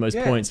came up with the most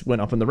points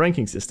went up in the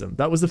ranking system.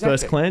 That was the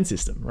first clan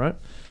system, right?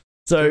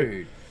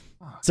 So...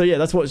 So yeah,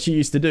 that's what she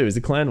used to do, is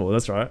the clan war.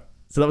 That's right.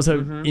 So that was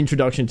her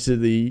introduction to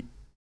the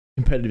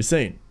competitive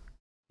scene.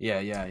 Yeah.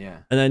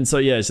 And then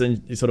so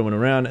then it sort of went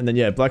around, and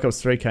then Black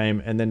Ops 3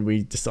 came, and then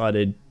we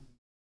decided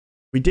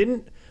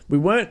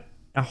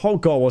our whole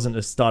goal wasn't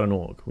to start an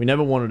org. We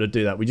never wanted to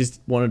do that. We just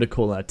wanted to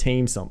call our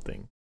team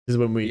something. This is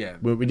when we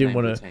didn't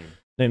want to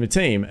name a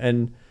team.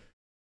 And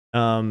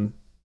how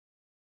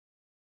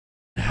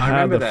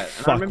the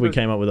fuck we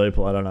came up with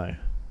Opal, I don't know.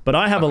 But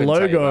I have a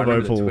logo of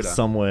Opal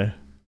somewhere.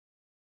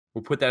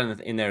 We'll put that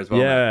in there as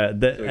well. Yeah,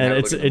 and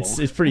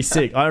it's pretty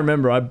sick. I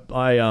remember I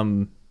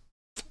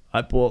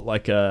bought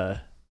like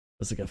a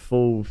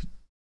full.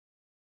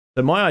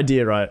 So my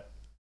idea, right?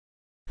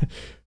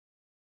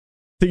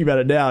 Thinking about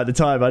it now, at the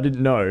time I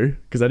didn't know,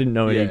 because I didn't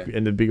know any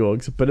in the big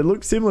orgs, but it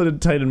looked similar to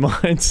Tate and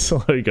Mine's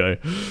logo.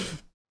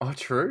 Oh,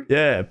 true.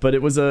 Yeah, but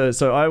it was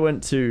so I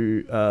went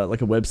to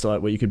like a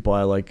website where you could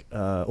buy like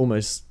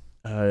almost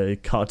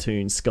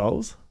cartoon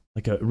skulls,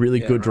 like a really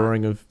good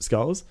drawing of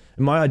skulls.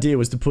 And my idea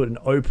was to put an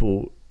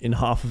opal in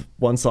half of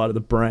one side of the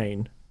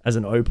brain as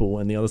an opal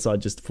and the other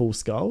side just full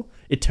skull.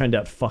 It turned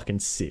out fucking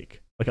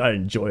sick. Like, I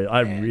enjoyed it. I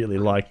really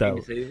like that.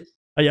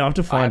 Oh, yeah, I have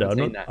to find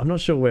it. I'm not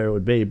sure where it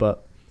would be,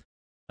 but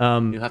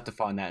you'll have to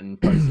find that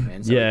and post it,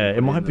 man. So yeah,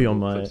 it might be on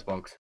my. I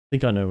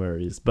think I know where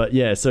it is, but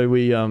yeah. So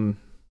we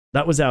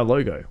that was our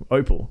logo,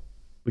 Opal.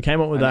 We came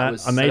up with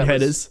that. I made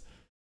headers.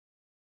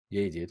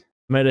 Yeah, you did.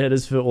 Made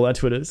headers for all our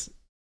Twitters,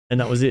 and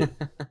that was it.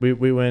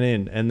 we went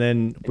in, and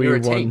then we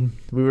won.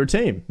 We were a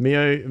team.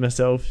 Mio,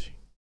 myself,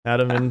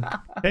 Adam, and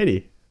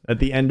Katie at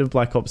the end of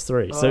Black Ops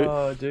 3.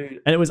 So,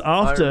 dude, and it was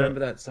after. I remember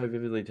that so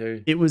vividly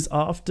too. It was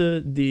after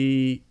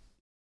the.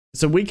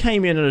 So we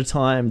came in at a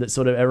time that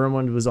sort of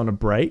everyone was on a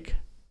break,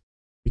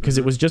 because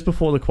it was just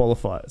before the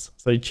qualifiers.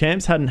 So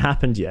champs hadn't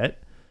happened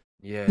yet.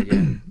 Yeah.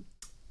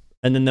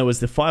 And then there was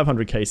the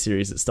 500k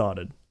series that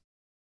started.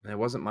 There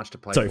wasn't much to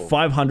play for. So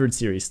 500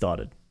 series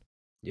started.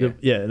 Yeah.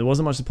 There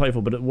wasn't much to play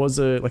for, but it was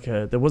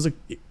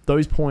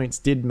those points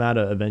did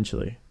matter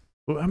eventually.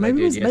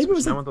 Maybe it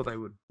was no one thought they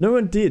would. No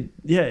one did.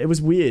 Yeah, it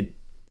was weird.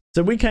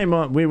 So we came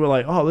up, we were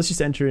like, oh, let's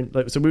just enter in.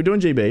 So we were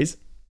doing GBs.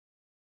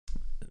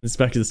 It's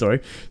back to the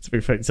story.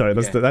 Sorry,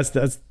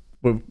 that's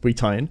where we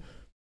tie in.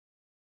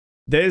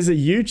 There's a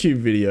YouTube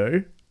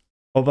video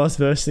of us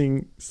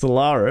versing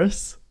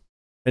Solaris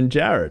and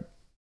Jared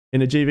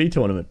in a GV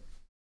tournament.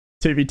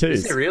 2v2s.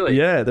 Is there really?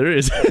 Yeah, there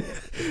is.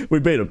 We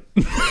beat them.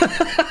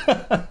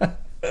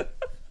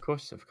 Of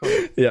course.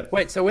 Yeah.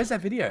 Wait, so where's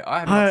that video?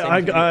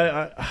 I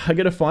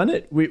gotta find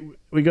it. We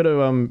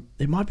gotta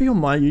it might be on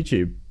my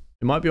YouTube.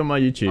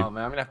 Oh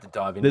man, I'm gonna have to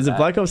dive into There's a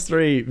Black Ops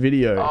 3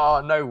 video.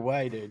 Oh, no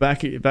way, dude.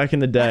 Back in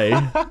the day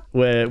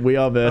where we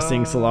are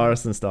versing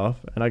Solaris and stuff.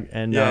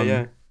 And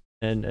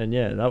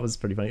that was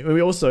pretty funny.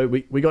 We also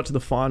we got to the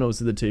finals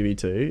of the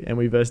 2v2 and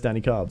we versed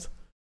Danny Carbs.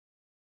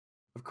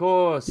 Of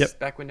course. Yep.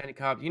 Back when Danny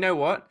Carbs. You know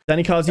what?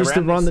 Danny Carbs used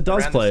to run the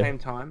Does Play. The same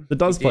time. The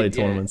Does Play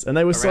tournaments, and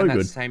they were so good. At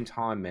the same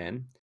time,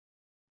 man.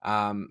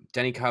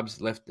 Danny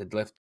Carbs left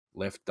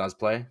Does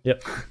Play.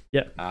 Yep.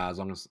 As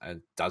long as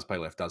Does Play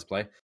left Does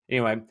Play.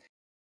 Anyway,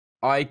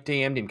 I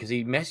DM'd him because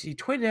he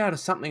tweeted out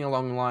something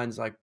along the lines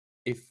like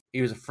if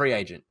he was a free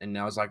agent, and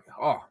I was like,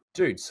 oh,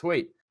 dude,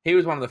 sweet. He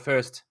was one of the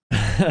first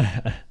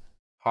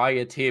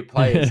higher tier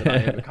players that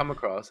I ever come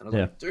across, and I was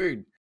like,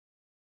 dude,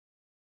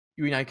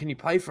 can you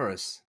play for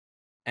us?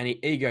 And he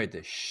egoed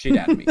the shit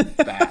out of me,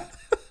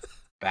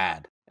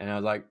 bad. And I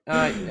was like,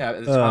 at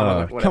the time,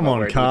 I was like, come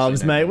on,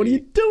 Carbs, mate, what are you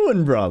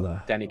doing,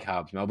 brother? Danny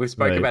Carbs, man. We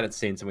spoke about it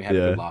since, and we had a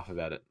good laugh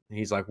about it. And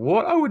he's like,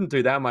 what? I wouldn't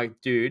do that. I'm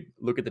like, dude,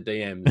 look at the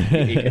DMs.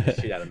 He egoed the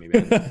shit out of me,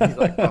 man. He's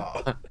like,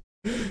 oh.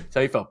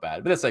 So he felt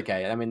bad, but that's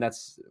okay. I mean, that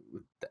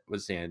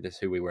was just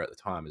who we were at the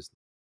time, as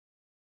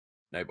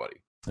nobody.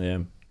 Yeah.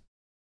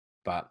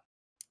 But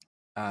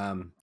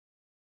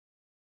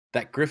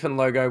that Griffin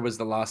logo was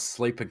the last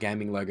sleeper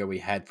gaming logo we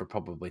had for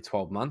probably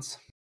 12 months.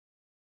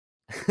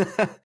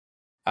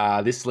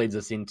 This leads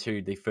us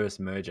into the first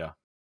merger.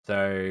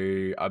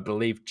 So I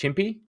believe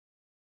Chimpy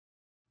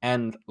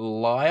and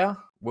Liar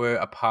were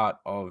a part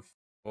of,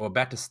 or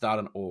about to start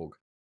an org.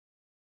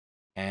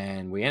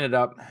 And we ended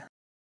up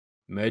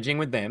merging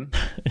with them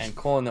and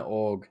calling the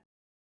org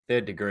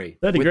Third Degree.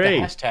 Third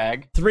Degree. With the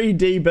hashtag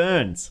 3D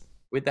Burns.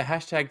 With the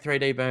hashtag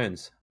 3D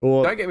Burns.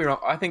 Or, don't get me wrong,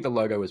 I think the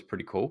logo was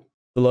pretty cool.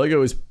 The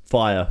logo is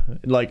fire.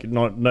 Like,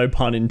 no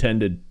pun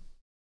intended.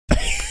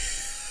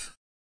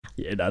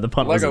 Yeah, no, the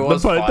pun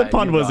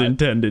was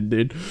intended,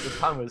 dude. The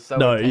pun was so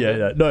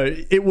intended. No,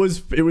 it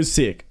was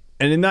sick.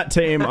 And in that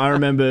team, I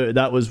remember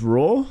that was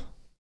Raw.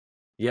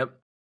 Yep.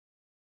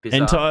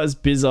 Entice,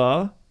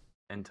 Bizarre.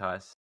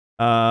 Deadline.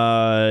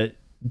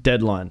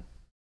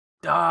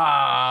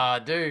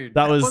 Dude. That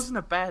wasn't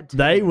a bad team.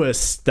 They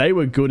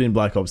were good in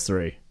Black Ops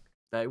 3.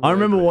 I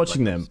remember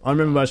watching them. I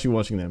remember actually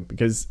watching them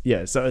because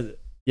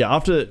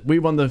after we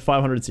won the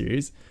 500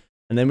 series,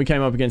 and then we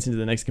came up against into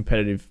the next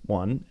competitive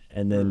one,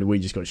 and then we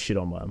just got shit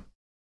on by them.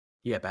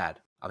 Yeah, bad.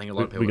 I think a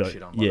lot of people got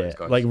shit on by those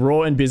guys. Like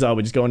Raw and Bizarre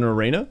would just go in an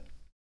arena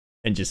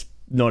and just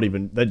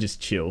they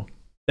just chill.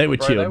 They were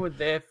Bro, chill. they were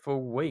there for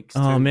weeks.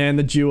 Oh too. man,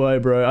 the duo,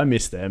 bro. I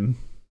miss them.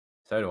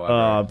 So do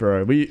I. Oh,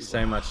 bro.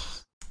 So much.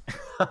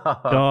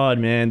 God,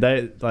 man.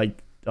 They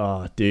like.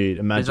 Oh, dude.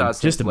 Imagine.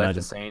 Just left imagine.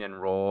 the scene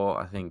and Raw.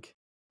 I think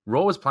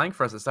Raw was playing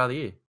for us at the start of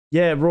the year.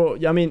 Yeah, Raw.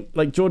 I mean,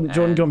 like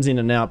Jordan comes in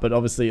and out, but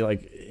obviously,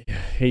 like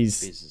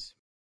he's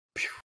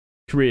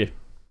career.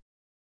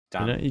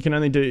 Done. You know, you can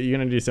only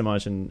do so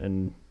much,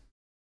 and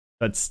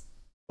that's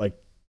like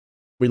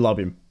we love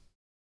him.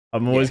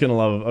 I'm always gonna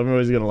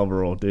love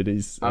Raw, dude.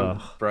 He's bro.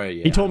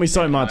 Yeah, he taught me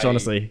so much.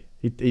 Honestly,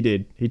 he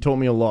did. He taught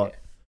me a lot.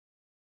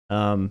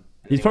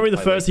 He's probably the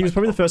first. He was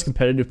probably the first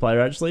competitive player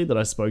actually that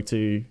I spoke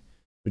to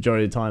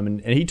majority of the time,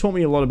 and he taught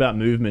me a lot about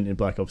movement in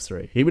Black Ops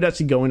 3. He would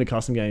actually go into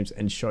custom games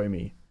and show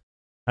me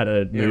how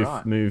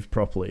to move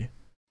properly.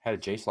 How to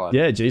G slide?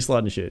 Yeah, G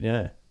slide and shit.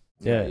 Yeah.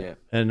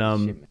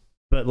 And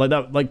but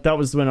like that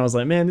was when I was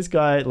like, man, this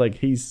guy, like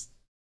he's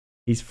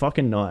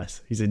fucking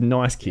nice. He's a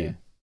nice kid.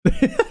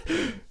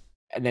 Yeah.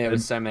 And there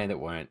was so many that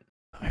weren't.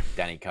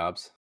 Danny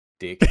Carbs,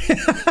 dick.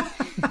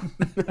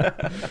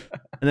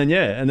 and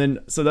then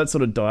so that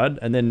sort of died,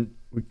 and then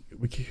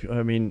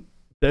I mean,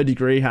 Third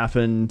Degree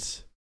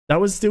happened. That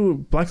was still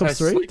Black Ops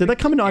 3. Did that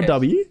come in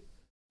IW?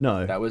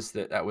 No. That was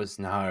no. That was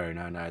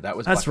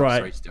That's Black right.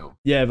 Ops 3 still.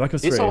 Yeah, Black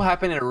Ops 3. This all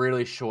happened in a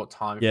really short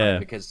time frame. Yeah.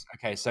 Because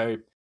so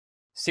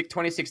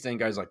 2016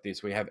 goes like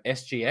this. We have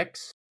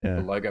SGX,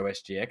 the logo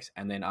SGX,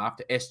 and then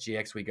after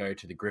SGX we go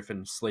to the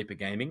Griffin Sleeper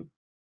Gaming.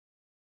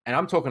 And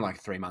I'm talking like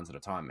 3 months at a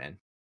time, man.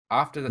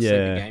 After the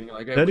Sleeper Gaming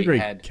logo, Third Degree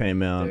had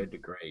came out. Third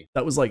Degree.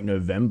 That was like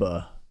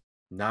November.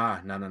 No.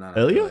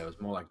 Earlier? It was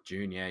more like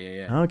June.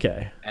 Yeah.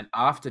 Okay. And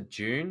after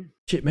June,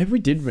 shit, maybe we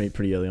did meet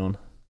pretty early on.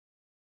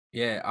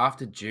 Yeah,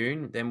 after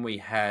June, then we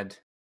had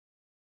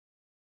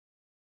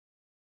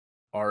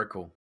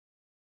Oracle.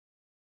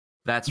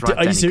 That's right.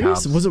 Are you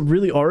serious? Carbs. Was it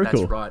really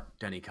Oracle? That's right,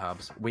 Danny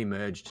Carbs. We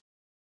merged.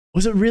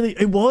 Was it really?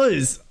 It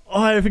was.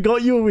 Oh, I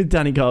forgot you were with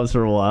Danny Carbs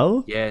for a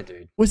while. Yeah,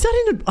 dude. Was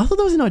that in? I thought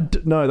that was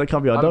in. No, that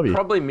can't be IW. I'm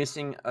probably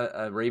missing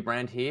a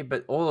rebrand here,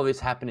 but all of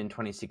this happened in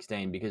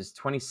 2016 because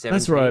 2017.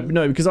 That's right.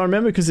 No, because I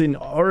remember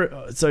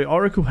so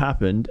Oracle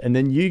happened, and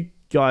then you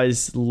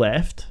guys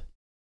left,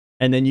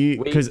 and then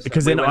because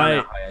then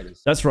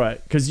that's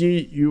right, because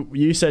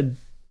you said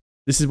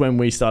this is when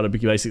we started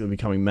basically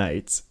becoming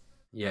mates.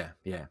 Yeah.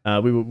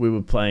 We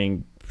were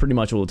playing pretty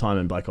much all the time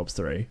in Black Ops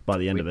 3 by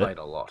the end of it. We played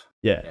a lot.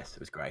 Yeah. Yes, it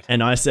was great.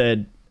 And I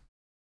said,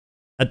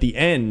 at the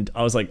end,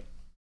 I was like,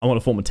 I want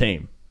to form a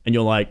team. And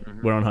you're like,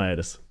 we're on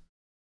hiatus.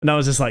 And I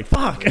was just like,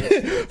 fuck.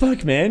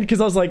 Fuck, man.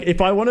 Because I was like,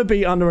 if I want to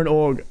be under an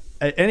org,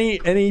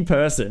 any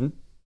person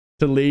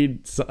to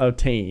lead a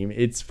team,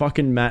 it's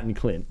fucking Matt and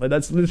Clint. Like,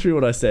 that's literally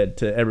what I said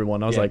to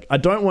everyone. I was like, I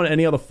don't want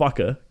any other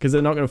fucker because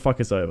they're not going to fuck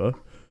us over.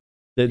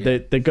 They're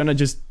going to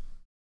just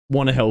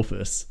want to help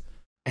us.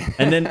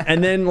 And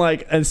then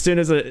like as soon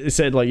as it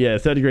said like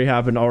Third Degree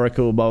happened,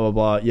 Oracle, blah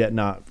blah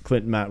blah,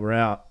 Clint and Matt were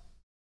out.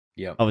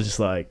 Yeah, I was just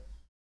like,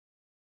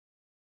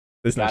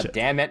 there's no shit.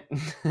 Damn it.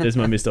 There's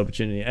my missed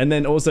opportunity. And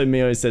then also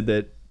Mio said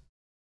that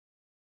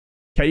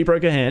Katie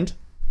broke her hand.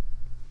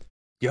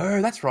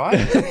 Yo, that's right.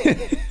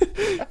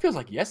 That feels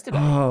like yesterday.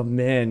 Oh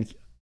man,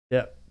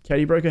 yeah,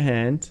 Katie broke her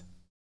hand.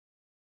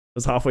 It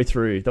was halfway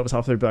through. That was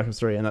halfway through Black Ops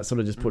 3, and that sort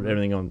of just put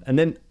everything on. And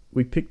then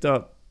we picked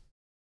up.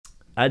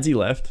 Adzi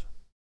left.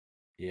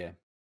 Yeah.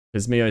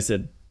 Because Mio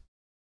said,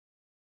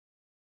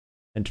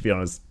 and to be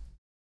honest,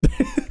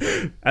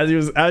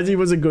 Adzi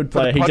was a good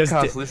player. For the he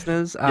podcast just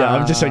listeners,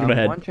 I'm just shaking my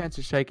head. One chance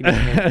of shaking my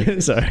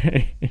head.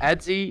 Sorry.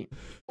 Adzi,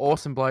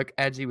 awesome bloke.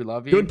 Adzi, we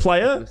love you. Good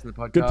player.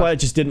 Good player,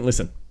 just didn't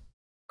listen.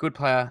 Good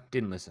player,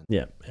 didn't listen.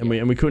 Yeah, and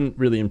we couldn't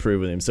really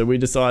improve with him, so we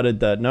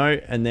decided that no.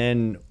 And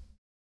then,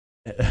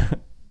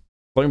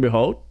 lo and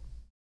behold,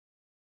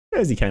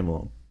 Kersey came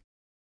along.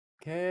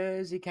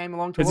 Kersey came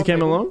along.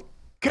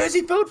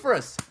 Kersey filled for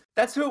us.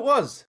 That's who it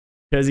was.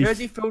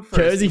 Kersey filled for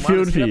us. Kersey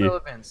filled for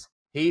you.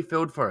 He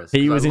filled for us.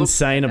 He was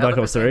insane at Black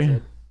Ops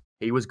 3.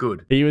 He was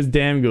good. He was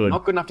damn good.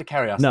 Not good enough to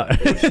carry us. No.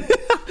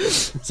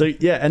 So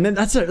yeah, and then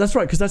that's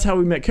right, because that's how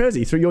we met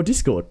Kersey, through your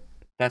Discord.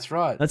 That's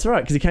right. That's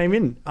right, because he came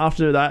in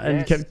after that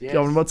and kept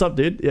going, "What's up,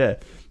 dude?" Yeah.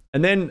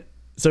 And then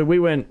so we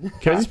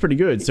went, Kersey's pretty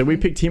good, so we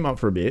picked him up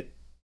for a bit.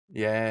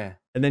 Yeah.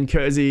 And then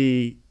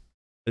Kersey,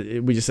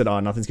 we just said,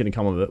 "Oh, nothing's going to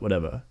come of it,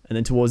 whatever." And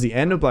then towards the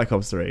end of Black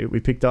Ops 3, we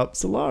picked up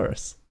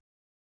Solaris.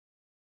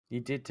 You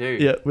did too.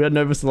 Yeah, we had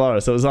Nova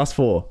Solaris, so it was us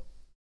four.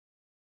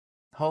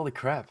 Holy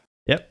crap.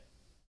 Yep.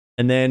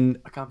 And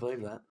then I can't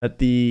believe that.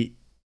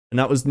 And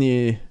that was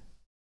near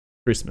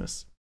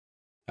Christmas.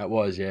 That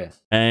was, yeah.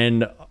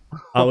 And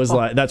I was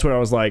like, that's where I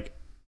was like,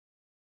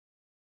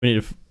 we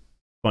need to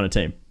find a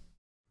team.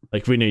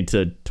 Like, we need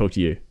to talk to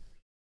you.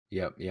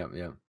 Yep.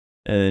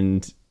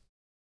 And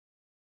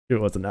it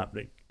wasn't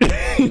happening.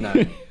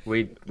 No,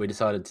 we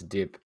decided to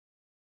dip.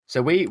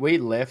 So we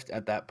left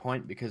at that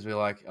point because we're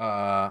like,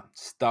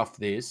 stuff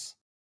this.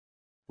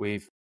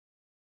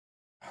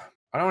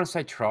 I don't want to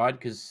say tried,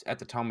 because at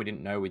the time we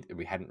didn't know,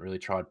 we hadn't really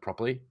tried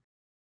properly.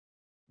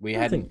 We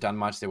hadn't done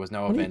much. There was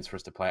no events for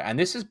us to play. And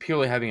this is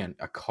purely having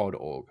a COD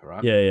org,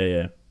 right? Yeah.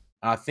 And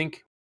I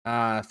think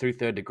through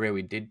third degree,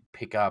 we did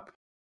pick up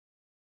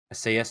a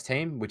CS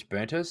team, which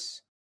burnt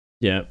us.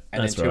 Yeah,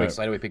 and that's then 2 right. weeks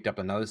later, we picked up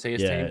another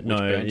CS Yeah, team, which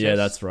burnt us. yeah,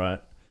 that's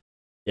right.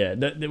 Yeah,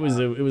 it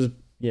was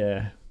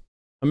yeah.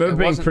 I remember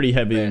being pretty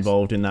heavily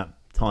involved in that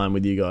time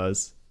with you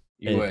guys.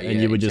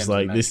 And you were just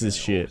like, this is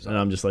shit. And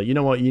I'm just like, you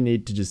know what? You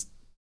need to just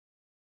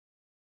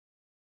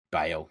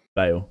bail.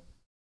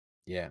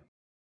 Yeah.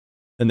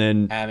 And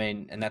then I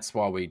mean, and that's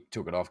why we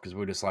took it off, because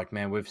we're just like,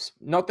 man,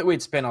 not that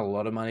we'd spent a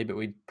lot of money, but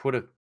we'd put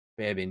a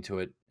fair bit into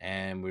it,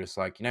 and we're just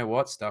like, you know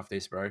what? Stuff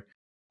this, bro.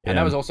 And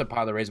that was also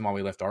part of the reason why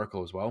we left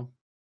Oracle as well.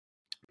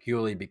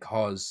 Purely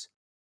because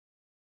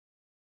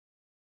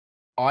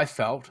I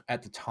felt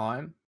at the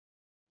time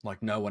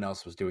like no one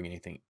else was doing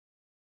anything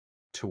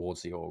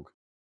towards the org.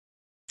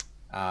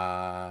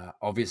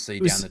 Obviously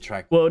down the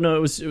track. Well, no, it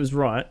was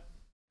right,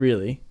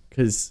 really,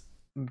 because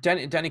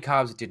Danny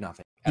Carbs did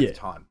nothing at the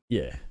time.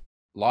 Yeah.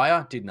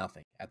 Liar did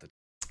nothing at the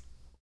time.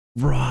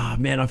 Rah,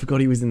 man, I forgot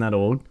he was in that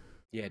org.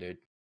 Yeah, dude.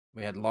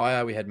 We had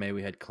Liar, we had me,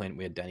 we had Clint,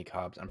 we had Danny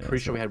Carbs. I'm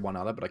pretty sure we had one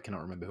other, but I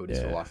cannot remember who it is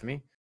for the life of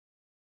me.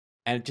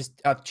 And it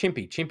just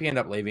Chimpy ended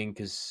up leaving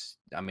because,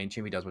 I mean,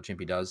 Chimpy does what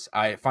Chimpy does.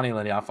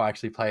 Funnily enough, I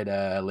actually played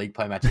a league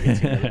play match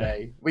against him the other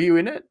day. Were you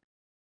in it?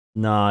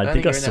 No, I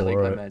think I saw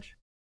it. Match.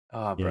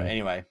 Oh, bro. Yeah.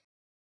 Anyway,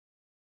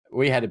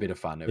 we had a bit of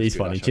fun. He's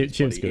funny.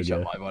 Chimp's good.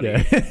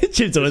 Yeah.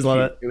 Chimp's always like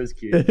that. It was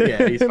cute.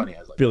 Yeah, he's funny. I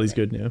was like, Billy's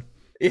good now.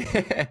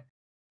 Yeah.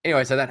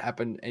 Anyway, so that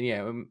happened, and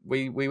yeah,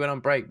 we went on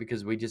break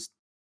because we just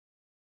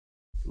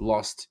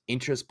lost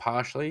interest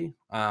partially.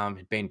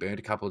 Had been burnt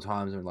a couple of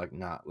times, and we're like,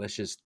 nah, let's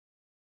just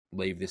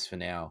leave this for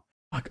now.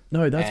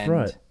 No, that's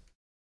right.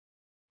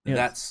 Yes.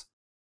 That's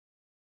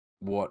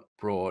what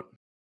brought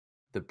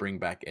the Bring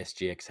Back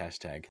SGX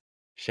hashtag.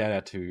 Shout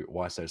out to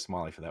Why So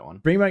Smiley for that one.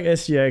 Bring Back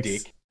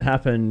SGX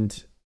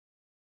happened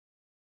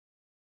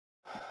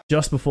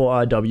just before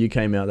IW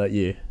came out that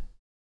year.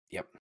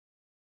 Yep.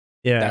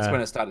 Yeah. That's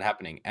when it started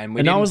happening.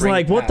 And I was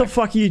like, what the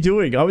fuck are you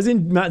doing? I was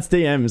in Matt's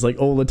DMs like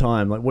all the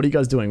time. Like, what are you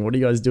guys doing? What are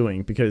you guys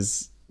doing?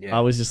 Because I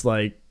was just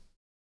like,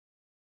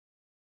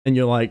 and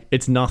you're like,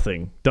 it's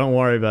nothing. Don't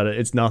worry about it.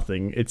 It's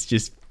nothing. It's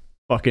just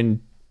fucking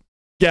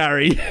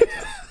Gary.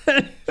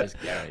 Just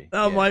Gary.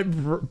 I'm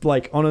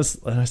like,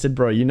 honest. I said,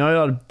 bro, you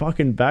know, I'd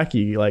fucking back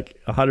you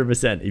like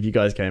 100% if you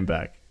guys came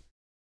back.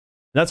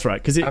 That's right.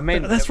 Because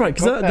that's right.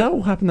 Because that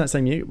all happened that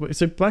same year.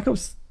 So Black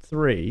Ops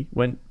 3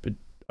 went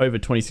over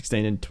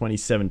 2016 and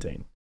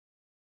 2017.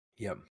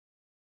 Yep.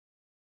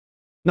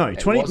 No,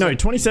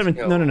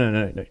 2017.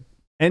 No.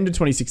 End of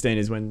 2016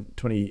 is when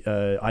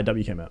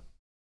IW came out.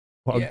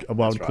 A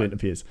wild Clint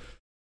appears.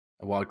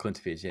 A wild Clint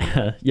appears,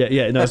 yeah.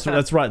 yeah. No,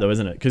 that's right though,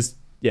 isn't it? Because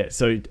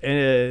so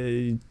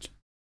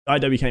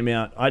IW came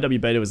out. IW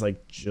beta was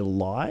like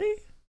July,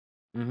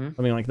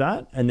 something like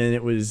that, and then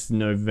it was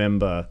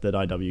November that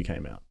IW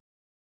came out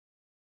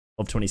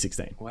of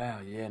 2016. Wow,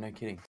 yeah, no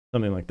kidding.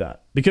 Something like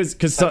that. Because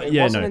it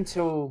wasn't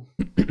until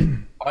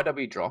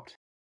IW dropped.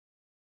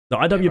 The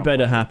IW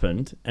beta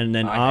happened, and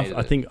then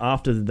I think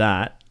after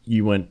that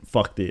you went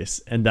fuck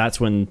this, and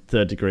that's when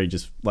Third Degree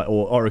just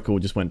or Oracle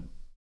just went,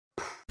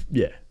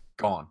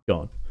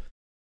 gone.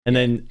 And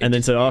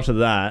then so after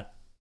that,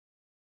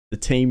 the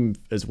team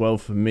as well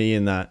for me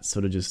and that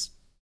sort of just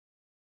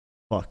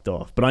fucked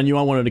off. But I knew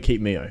I wanted to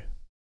keep Mio.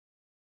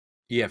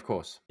 Yeah, of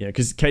course. Yeah,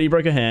 because Katie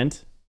broke her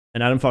hand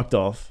and Adam fucked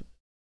off,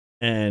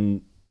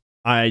 and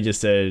I just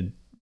said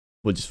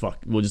we'll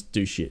just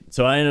do shit.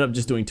 So I ended up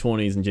just doing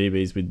tourneys and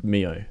GBs with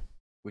Mio,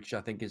 which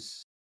I think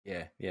is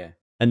yeah.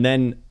 And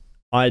then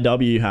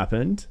IW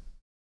happened.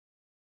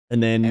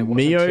 And then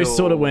Mio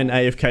sort of went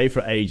AFK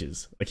for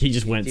ages. Like he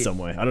just went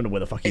somewhere. I don't know where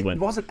the fuck he went.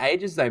 It wasn't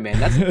ages though, man.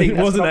 That's the thing. It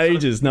wasn't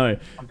ages, no.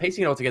 I'm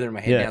piecing it all together in my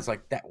head now. It's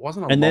like that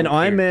wasn't a long And then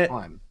I met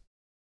time.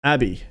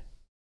 Abby.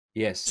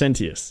 Yes.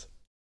 Sentius.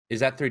 Is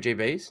that through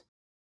GBs?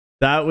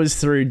 That was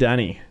through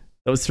Danny.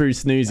 That was through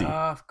Snoozy.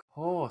 Of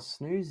course,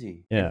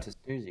 Snoozy. Yeah.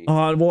 Snoozy.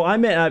 Well, I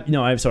met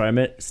I'm sorry. I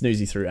met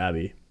Snoozy through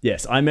Abby.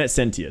 Yes, I met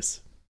Sentius.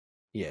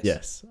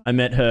 Yes. I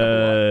met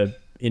her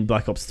in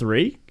Black Ops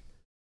 3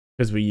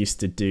 because we used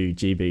to do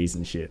GBs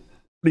and shit.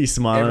 What are you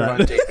smiling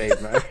at?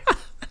 GBs, bro.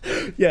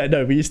 Yeah,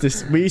 no, we used to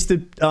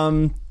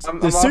I'm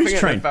laughing at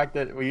train. the fact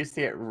that we used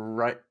to get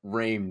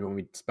reamed when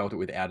we spelled it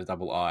without a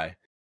double I.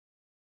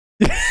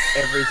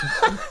 Every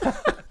time.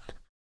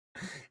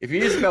 If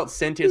you just spelled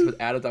Sentius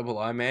without a double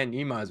I, man,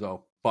 you might as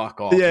well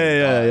fuck off.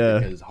 Yeah.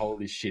 Because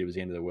holy shit, it was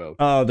the end of the world.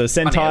 Oh, the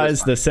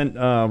Sentais,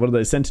 what are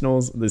those?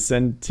 Sentinels, the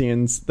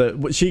Sentians.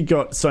 She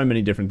got so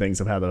many different things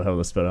of how the hell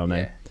to spell her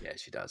name. Yeah,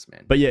 she does,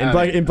 man. But yeah,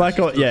 in Black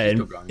Ops,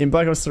 in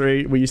Black Ops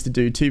 3, we used to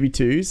do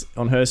 2v2s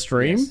on her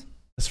stream. Yes.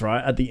 That's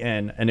right, at the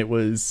end, and it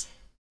was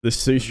the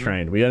Seuss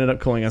train. We ended up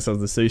calling ourselves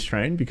the Seuss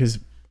train because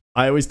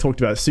I always talked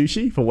about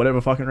sushi for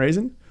whatever fucking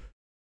reason.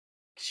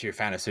 Because you're a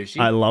fan of sushi?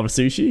 I love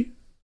sushi.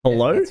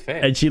 Hello? Yeah, that's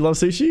fair. And she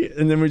loves sushi.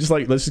 And then we're just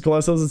like, let's just call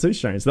ourselves the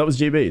Sushi Train. So that was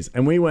GBs.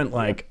 And we went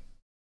like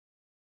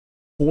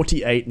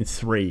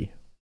 48-3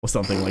 or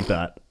something like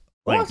that.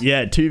 Like,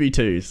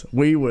 2v2s.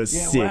 We were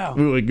sick. Wow.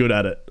 We were good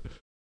at it.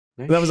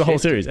 That was a whole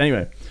series.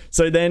 Anyway,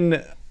 so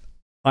then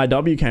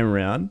IW came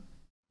around.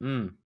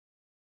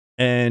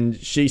 and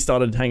she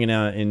started hanging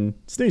out in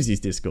Snoozy's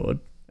Discord.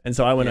 And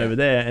so I went over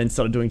there and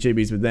started doing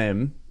GBs with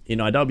them in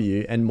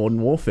IW and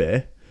Modern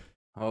Warfare.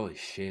 Holy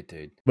shit,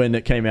 dude. When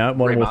it came out,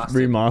 Modern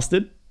Warfare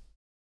Remastered.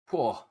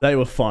 Poor. They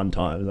were fun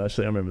times,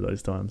 actually. I remember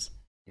those times.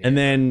 Yeah. And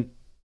then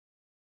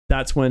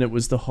that's when it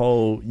was the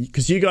whole...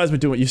 Because you guys were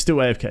doing... You're still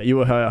AFK. You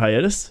were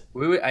hiatus?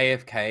 We were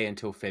AFK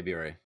until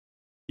February.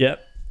 Yep.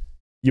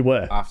 You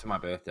were. After my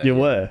birthday. You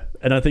were.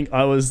 And I think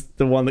I was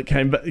the one that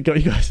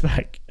got you guys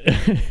back.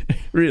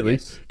 Really?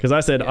 Because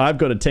I said, I've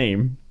got a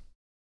team.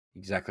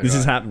 Exactly This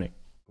is happening.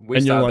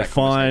 And you're like,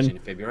 fine. In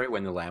February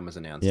when the LAN was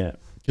announced. Yeah.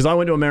 Because I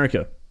went to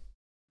America.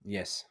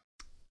 Yes.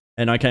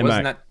 And I came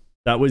back.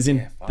 That was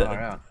in...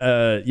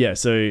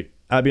 so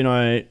Abby and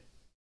I,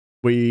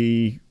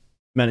 we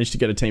managed to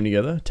get a team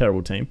together.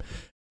 Terrible team.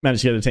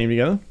 Managed to get a team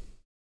together.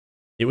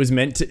 It was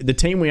meant to... The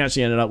team we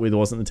actually ended up with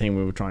wasn't the team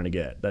we were trying to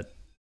get.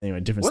 Anyway,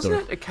 different story.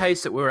 Wasn't it a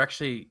case that we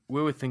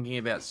were thinking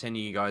about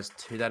sending you guys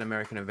to that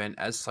American event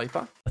as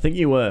Sleeper? I think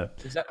you were.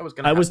 Is that what was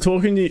going to happen?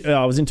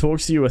 I was in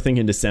talks to you, I think,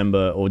 in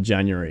December or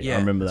January. Yeah, I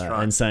remember that.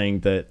 Right. And saying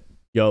that,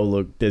 yo,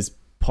 look, there's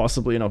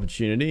possibly an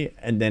opportunity.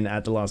 And then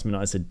at the last minute,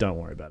 I said, don't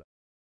worry about it.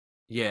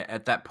 Yeah,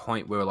 at that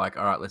point, we were like,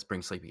 all right, let's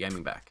bring Sleepy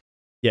Gaming back.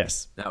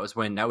 Yes. That was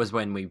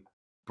when we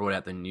brought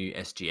out the new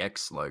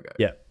SGX logo.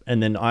 Yeah,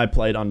 and then I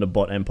played under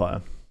Bot Empire.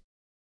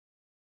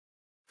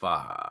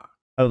 Fuck.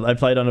 I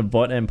played under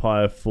Bot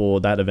Empire for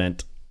that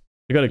event.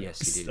 I got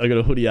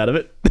a hoodie out of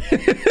it.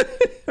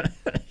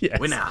 Yes.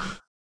 Winner.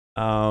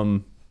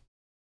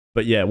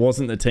 But yeah, it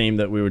wasn't the team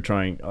that we were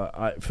trying.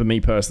 For me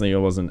personally, it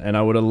wasn't, and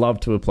I would have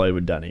loved to have played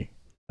with Danny.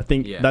 I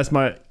think that's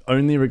my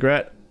only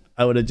regret.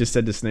 I would have just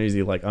said to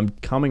Snoozy, like, I'm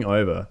coming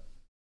over.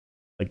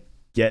 Like,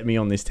 get me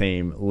on this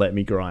team. Let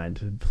me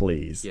grind,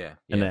 please. Yeah,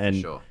 for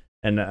sure.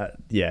 And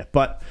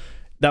but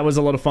that was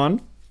a lot of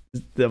fun.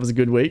 That was a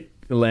good week.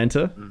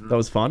 Atlanta. Mm-hmm. That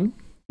was fun.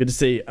 Good to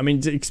see. I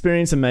mean, to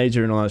experience a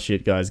major and all that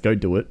shit, guys, go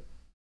do it.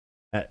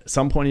 At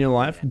some point in your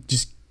life,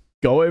 just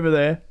go over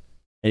there.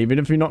 And even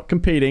if you're not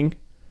competing,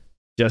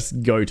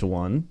 just go to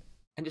one.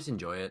 And just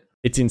enjoy it.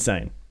 It's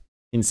insane.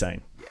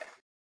 Insane.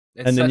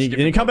 Yeah. And then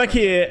you come back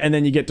here and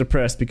then you get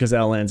depressed because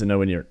our lands are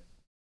nowhere near it.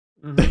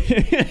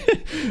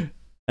 Mm-hmm.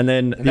 and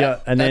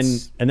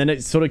then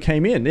it sort of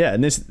came in. Yeah.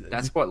 And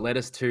that's what led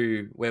us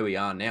to where we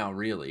are now,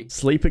 really.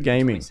 Sleeper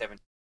Gaming.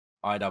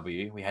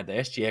 IW. We had the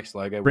SGX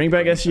logo. Bring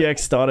Back SGX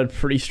started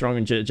pretty strong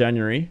in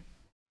January.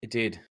 It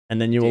did.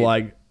 And then you were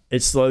like,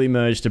 it slowly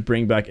merged to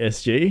Bring Back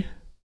SG.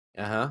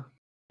 Uh-huh.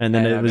 And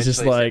then it was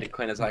just like,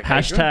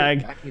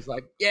 hashtag. Hey, he's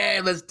like,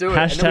 yeah, let's do it.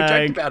 Hashtag, and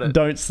then we joked about it.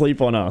 Don't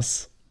sleep on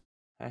us.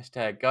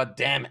 Hashtag, god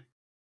damn it.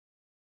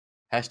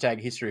 Hashtag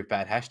history of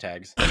bad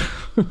hashtags.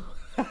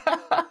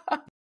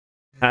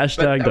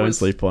 Hashtag don't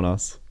sleep on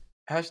us.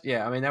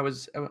 Yeah, I mean, that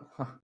was...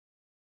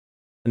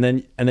 And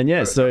then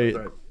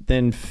so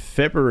then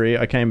February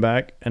I came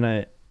back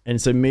and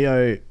so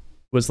Mio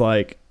was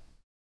like,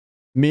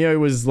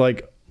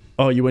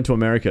 oh, you went to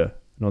America?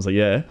 And I was like,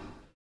 yeah.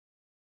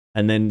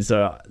 And then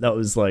so that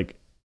was like,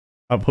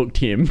 I've hooked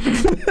him.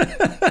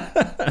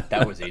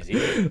 That was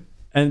easy.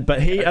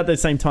 But he at the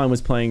same time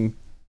was playing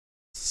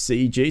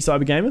CG,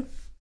 Cyber Gamer.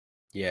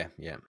 Yeah.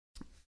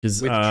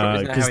 Isn't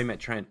that how he met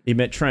Trent? He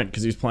met Trent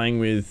because he was playing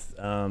with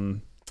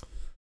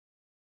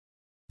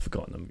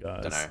forgotten them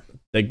guys. Don't know.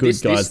 They're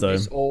good guys though.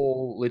 This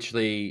all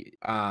literally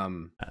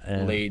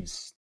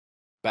leads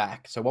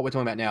back. So what we're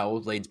talking about now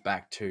all leads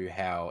back to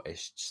how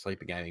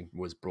Sleeper Gaming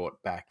was brought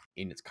back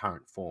in its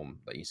current form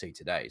that you see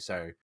today.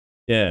 So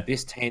yeah,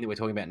 this team that we're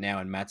talking about now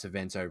and Matt's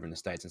events over in the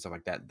States and stuff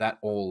like that, that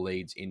all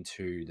leads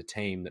into the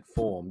team that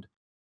formed.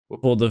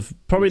 Well,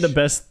 probably the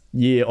best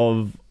year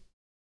of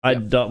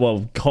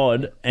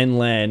COD and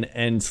LAN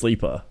and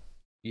Sleeper.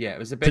 Yeah, it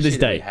was the best year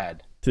that we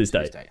had. To this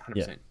day, 100%.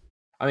 Yeah.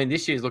 I mean,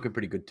 this year's looking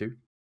pretty good too.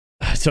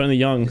 It's only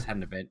young. Just had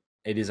an event.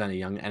 It is only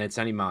young, and it's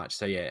only March,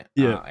 so yeah.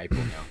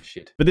 April now.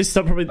 Shit. But this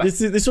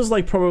was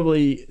like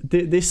probably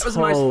this. That was the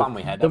most fun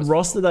we had. The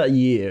roster that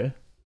year,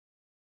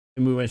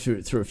 and we went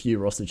through a few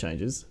roster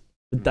changes.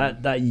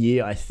 But that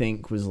year, I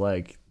think, was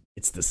like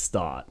it's the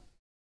start.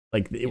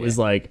 Like it was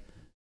like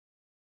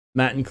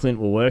Matt and Clint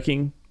were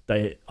working.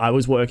 I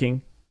was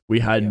working. We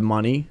had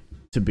money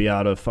to be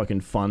able to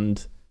fucking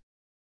fund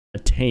a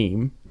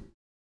team.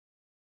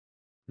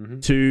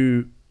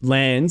 To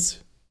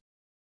lands,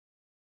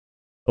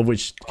 of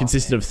which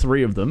consisted of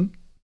 3 of them.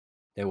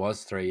 There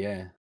was 3,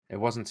 yeah. It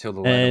wasn't until the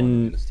later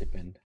one that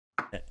stipend.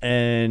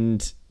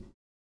 And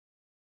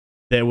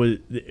there was,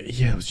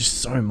 it was just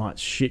so much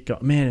shit.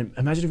 Man,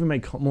 imagine if we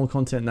made more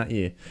content that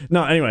year.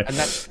 No, anyway. And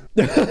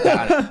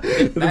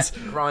that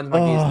grinds my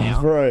gears now.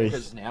 Bro.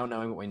 Because now,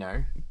 knowing what we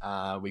know,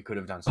 we could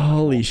have done something.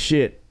 Holy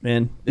shit,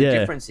 man. The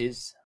difference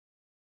is,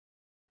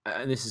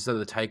 and this is sort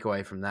of the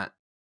takeaway from that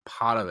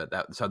part of it,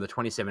 so the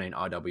 2017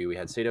 IW, we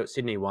had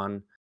Sydney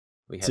 1,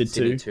 we had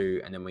Sydney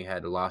 2, and then we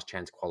had a last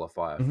chance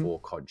qualifier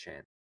for COD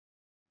Champ.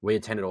 We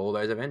attended all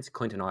those events.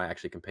 Clint and I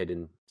actually competed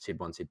in Sid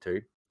 1, Sid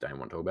 2. Don't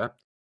want to talk about.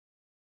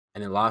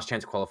 And then last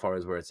chance qualifier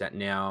is where it's at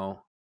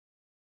now.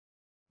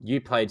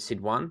 You played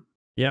Sid 1.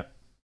 Yep.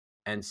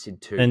 And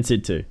Sid 2. And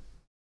Sid 2.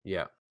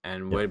 Yeah.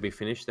 And where did we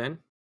finish then?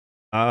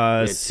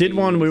 Sid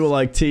 1, we were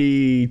like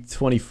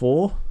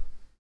T24.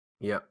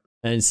 Yep.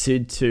 And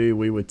Sid 2,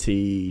 we were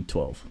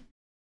T12.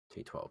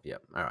 T12,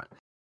 yep. All right.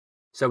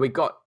 So we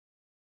got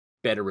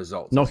better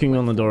results. Knocking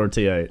on the door of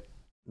T8.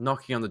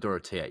 Knocking on the door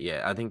of T8,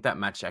 yeah. I think that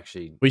match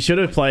actually... We should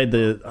have played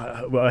the...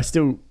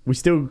 we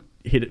still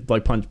hit it,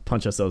 like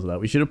punch ourselves with that.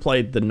 We should have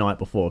played the night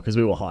before because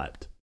we were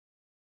hyped.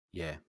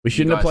 Yeah. We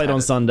shouldn't have played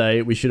on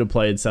Sunday. We should have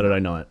played Saturday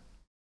night.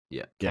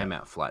 Yeah. Came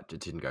out flat.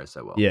 It didn't go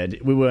so well. Yeah,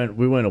 we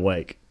weren't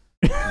awake.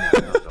 No, not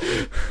at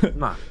all.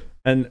 No.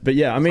 But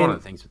yeah, I mean... one of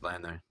the things with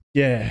LAN though.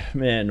 Yeah,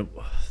 man.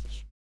 Yeah,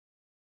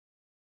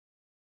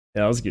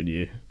 that was a good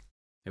year.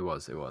 It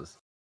was.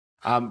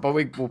 But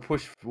we'll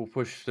push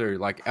through.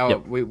 Like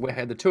we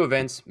had the 2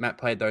 events. Matt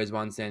played those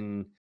ones.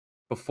 Then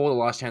before the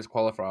last chance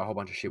qualifier, a whole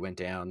bunch of shit went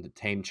down. The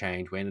team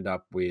changed. We ended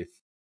up with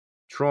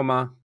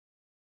Trauma,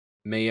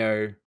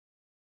 Mio,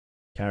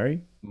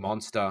 Carry,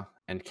 Monster,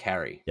 and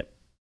Carry. Yep.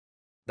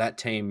 That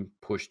team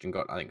pushed and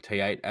got, I think,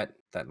 T8 at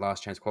that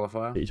last chance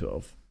qualifier.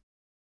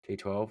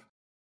 T12.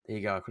 There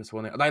you go. I could have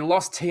sworn that. They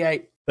lost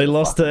T8. They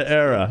lost to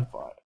Era.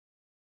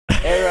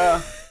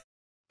 Era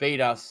beat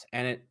us,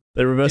 and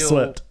they reverse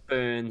swept.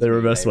 They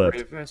reverse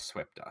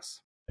swept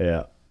us.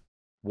 Yeah.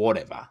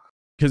 Whatever.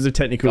 Because of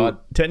technical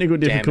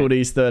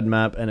difficulties, third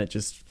map, and it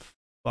just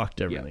fucked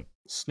everything.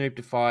 Yep.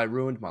 Snooptify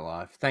ruined my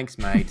life. Thanks,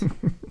 mate.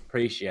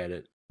 Appreciate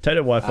it.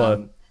 Tainted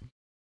Wi-Fi.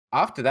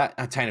 After that,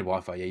 tainted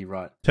Wi-Fi. Yeah, you're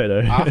right.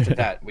 Potato. After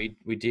that, we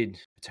did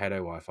potato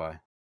Wi-Fi.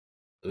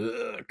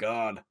 Ugh,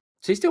 God.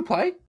 Does he still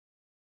play?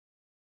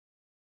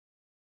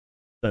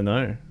 Don't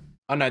know.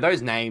 Oh no,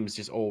 those names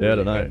just all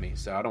really burn me.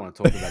 So I don't want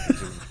to talk about them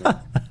too much.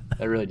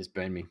 They really just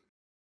burn me.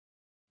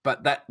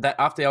 But that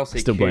after LCQ,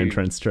 still blame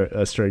trend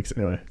streaks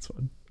anyway. It's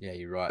fine. Yeah,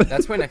 you're right.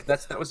 That's when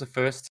that was the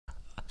first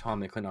time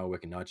that Clint and I were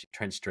working night shift.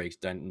 Trend streaks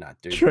don't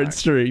do trend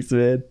streaks,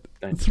 man.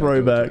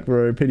 Throwback,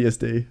 bro.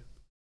 PTSD.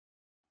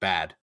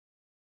 Bad.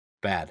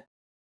 How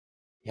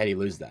do you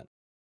lose that?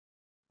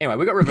 Anyway,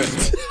 we got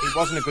reversed. It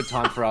wasn't a good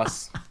time for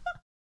us.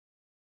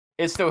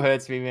 It still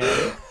hurts me, man.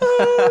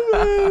 Oh,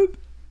 man.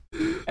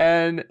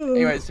 And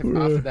anyway, so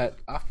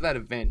after that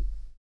event,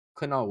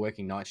 Clint and I were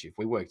working night shift.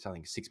 We worked, I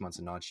think, 6 months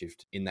of night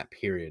shift in that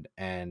period.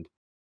 And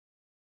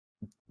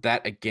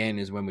that, again,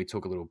 is when we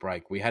took a little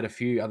break. We had a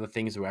few other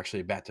things we were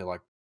actually about to,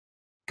 like,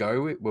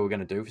 go with, what we were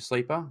going to do for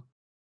Sleeper.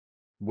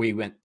 We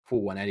went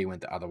full 180,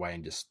 went the other way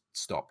and just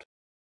stopped.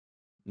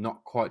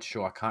 Not quite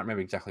sure. I can't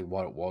remember exactly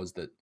what it was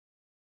that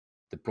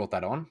brought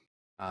that on.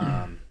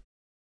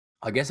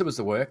 I guess it was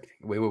the work.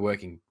 We were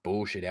working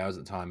bullshit hours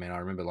at the time, man. I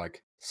remember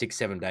like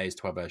 6-7 days,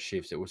 12-hour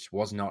shifts. It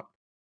was not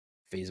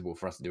feasible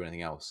for us to do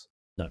anything else.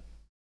 No.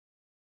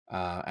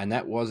 And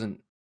that was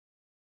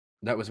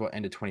what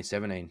ended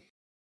 2017.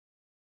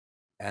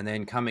 And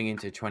then coming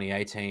into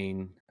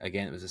 2018,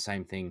 again, it was the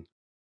same thing.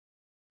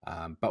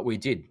 But we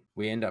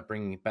ended up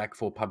bringing it back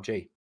for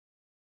PUBG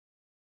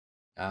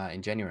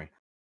in January.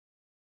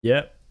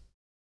 Yep.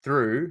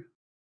 Through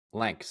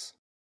Lanks.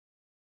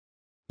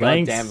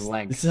 Lanks.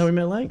 This is how we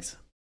met Lanks?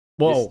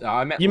 Well,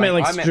 you met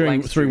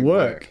Lanks through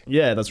work.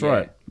 Yeah, that's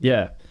right.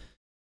 Yeah.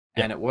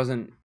 And it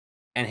wasn't...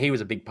 And he was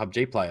a big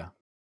PUBG player.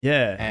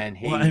 Yeah. And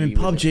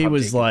PUBG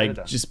was like...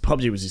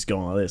 PUBG was just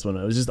going like this, wasn't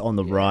it? It was just on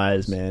the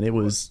rise, man. It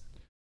was...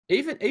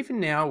 Even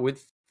now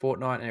with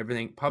Fortnite and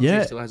everything,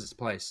 PUBG still has its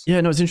place.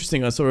 Yeah, no, it's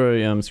interesting. I saw a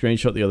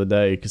screenshot the other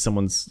day because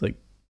someone's like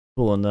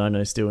full on, I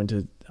know, still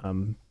into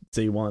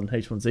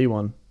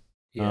H1Z1.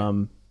 Yeah.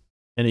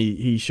 And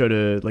he showed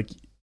a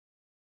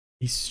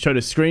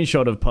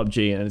screenshot of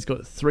PUBG and it's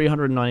got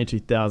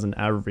 392,000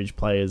 average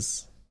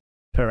players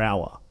per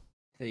hour.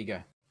 There you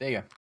go.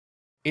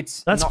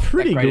 That's not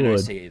pretty that great good.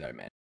 OCE though,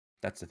 man.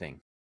 That's the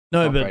thing.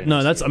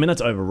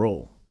 That's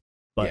overall.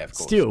 But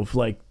still,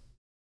 like,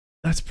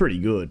 that's pretty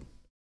good.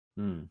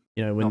 You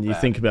know, when you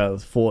think about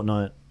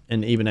Fortnite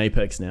and even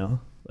Apex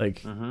now,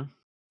 like,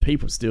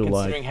 people still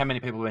considering how many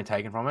people have been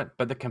taken from it.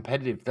 But the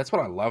competitive, that's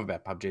what I love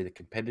about PUBG. The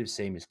competitive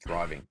scene is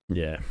thriving.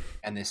 Yeah.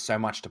 And there's so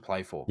much to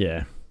play for.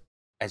 Yeah.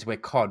 As we're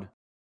COD,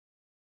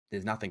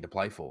 there's nothing to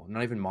play for.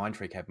 Not even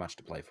Mindfreak have much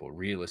to play for,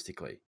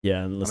 realistically.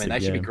 Yeah. They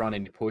should be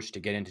grinding to push to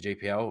get into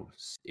GPL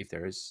if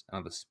there is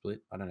another split.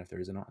 I don't know if there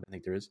is or not. I don't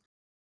think there is.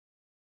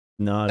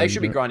 No. They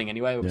should be grinding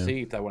anyway,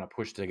 obviously, if they want to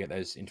push to get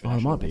those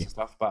international events and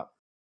stuff. But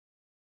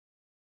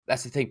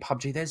that's the thing,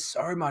 PUBG, there's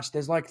so much.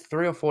 There's like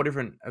 3 or 4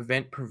 different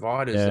event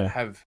providers that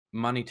have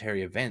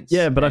monetary events.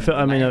 Yeah, but this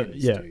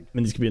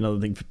could be another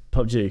thing for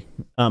PUBG.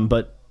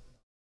 But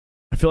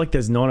I feel like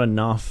there's not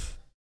enough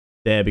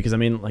there because,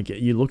 like,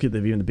 you look at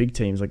even the big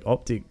teams, like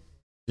Optic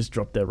just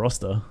dropped their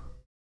roster.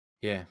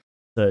 Yeah.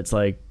 So it's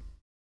like,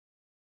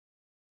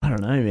 I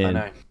don't know,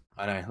 man.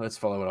 I know. Let's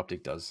follow what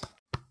Optic does.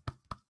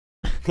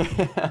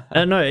 I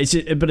don't know. It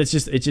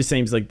just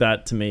seems like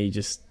that to me.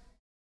 Just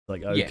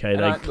like, okay,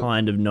 they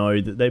kind of know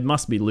that they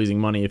must be losing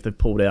money if they've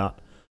pulled out.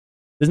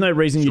 There's no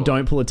reason you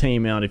don't pull a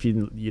team out if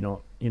you're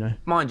not,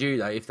 Mind you,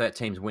 though, if that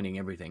team's winning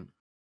everything,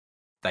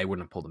 they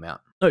wouldn't have pulled them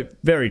out. No,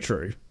 very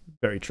true.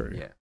 Very true.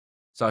 Yeah.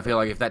 So I feel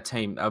like if that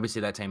team,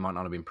 obviously that team might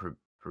not have been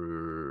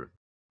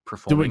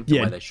performing the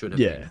way they should have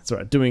been. That's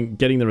right.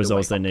 Getting the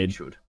results they need.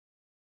 Should.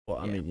 Well,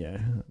 I mean, yeah.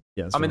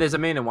 I mean, there's a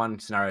million and one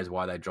scenarios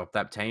why they dropped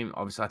that team.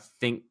 Obviously, I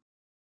think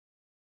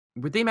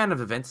with the amount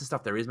of events and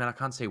stuff there is, man, I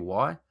can't see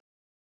why.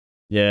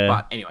 Yeah.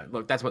 But anyway,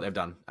 look, that's what they've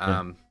done.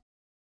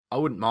 I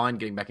wouldn't mind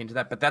getting back into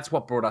that, but that's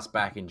what brought us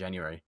back in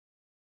January.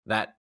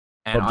 And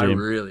PUBG. I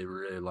really,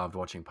 really loved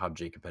watching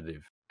PUBG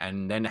competitive.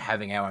 And then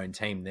having our own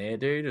team there,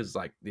 dude, was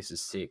like, this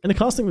is sick. And the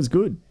casting was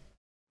good.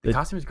 The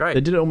casting was great.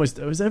 They did it almost.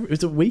 Was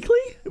it weekly?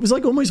 It was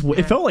like almost. Yeah.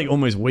 It felt like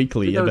almost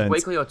weekly events. It was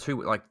weekly or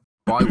two, like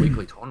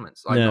bi-weekly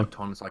tournaments, like not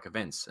tournaments, like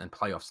events and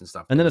playoffs and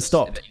stuff. And then it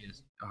stopped.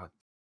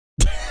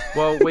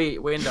 Well, we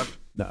ended up.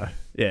 No.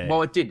 Yeah.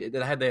 Well, it did. They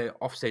had their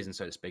off season,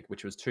 so to speak,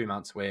 which was 2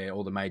 months where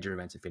all the major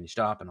events had finished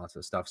up and all that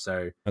sort of stuff.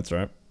 So that's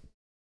right.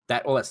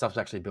 All that stuff's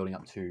actually building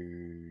up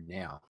to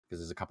now because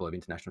there's a couple of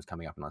internationals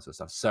coming up and that sort of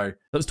stuff. So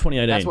that was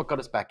 2018. That's what got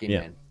us back in,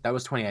 man. That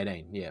was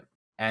 2018. Yeah.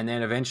 And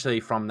then eventually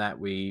from that,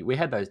 we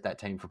had that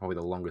team for probably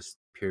the longest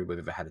period we've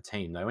ever had a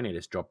team. They only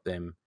just dropped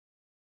them,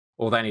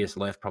 or they only just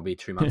left probably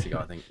 2 months ago,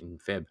 I think, in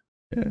Feb.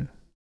 Yeah.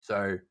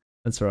 So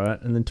that's right.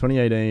 And then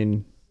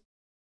 2018.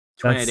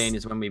 2018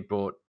 is when we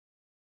brought.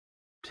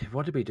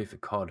 What did we do for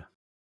COD?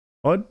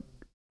 I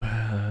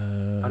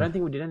don't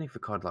think we did anything for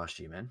COD last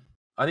year, man.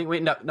 I think we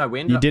ended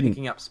up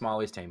picking up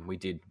Smiley's team. We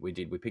did. We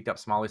picked up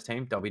Smiley's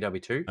team,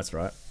 WW2. That's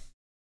right.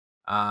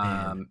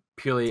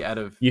 Purely out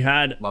of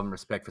love and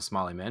respect for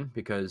Smiley, man,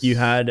 because you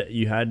had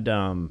we had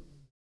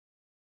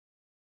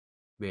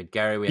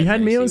Gary, you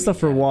had me and stuff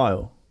for a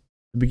while,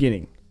 the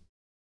beginning.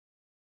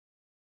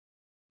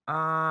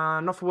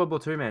 Not for World War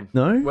II, man.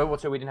 No, World War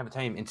II we didn't have a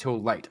team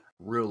until late,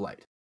 real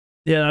late.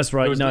 Yeah, that's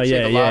right. No,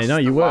 no,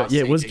 you were.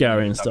 Yeah, it was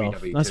Gary and stuff.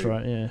 WW2. That's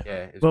right. Yeah.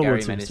 Yeah, it was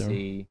Gary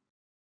Menacey.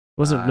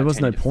 There was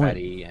no point.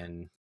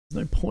 And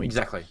no point.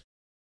 Exactly.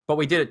 But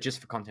we did it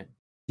just for content.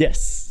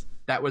 Yes.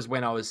 That was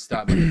when I was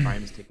starting the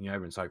frames ticking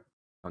over, and so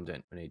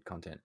content. We need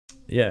content.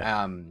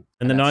 Yeah. And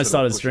then I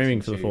started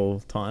streaming for the full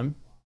time.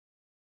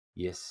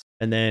 Yes.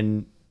 And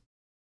then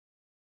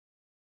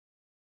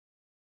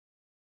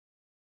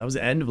that was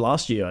the end of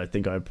last year. I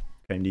think I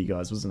came to you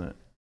guys, wasn't it?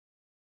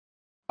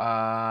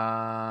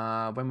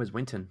 When was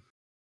Winton?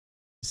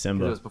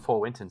 December. It was before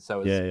Winton,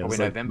 so it was probably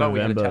November. We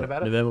had a chat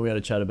about it. November, we had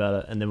a chat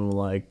about it, and then we were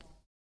like,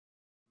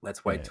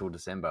 "Let's wait till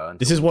December."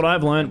 This is what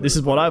I've learned. This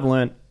is what I've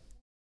learned.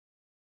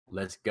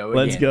 Let's go again.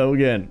 Let's go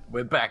again.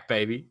 We're back,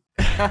 baby.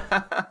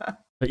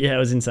 But yeah, it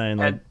was insane.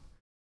 Like,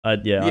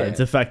 it's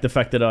the fact that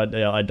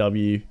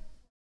IW.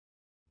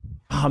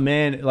 Oh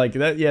man, like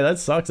that. Yeah, that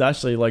sucks.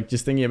 Actually, like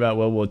just thinking about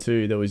World War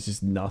II, there was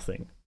just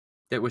nothing.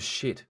 It was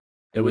shit.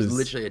 It was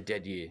literally a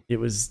dead year. It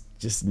was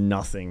just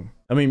nothing.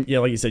 I mean, yeah,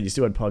 like you said, you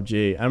still had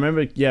PUBG. I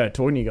remember,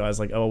 talking to you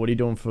guys like, oh, what are you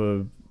doing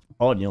for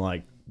COD? And you're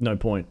like, no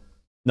point.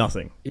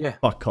 Nothing. Yeah.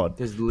 Fuck COD.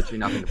 There's literally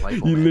nothing to play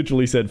for. You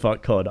literally said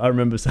fuck COD. I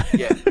remember saying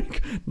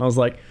and I was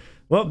like,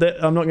 well,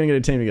 I'm not going to get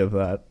a team together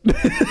for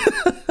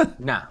that.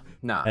 Nah.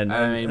 And,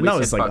 I mean, and that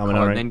was like,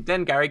 and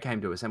then Gary came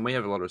to us, and we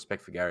have a lot of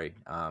respect for Gary.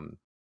 A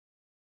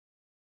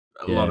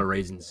lot of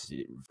reasons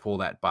for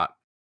that, but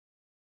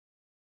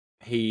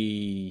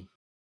he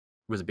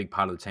was a big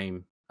part of the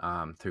team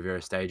through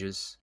various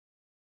stages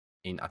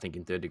I think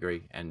in Third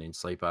Degree and in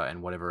Sleeper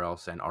and whatever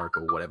else and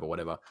Oracle,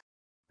 whatever.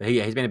 But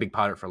he's been a big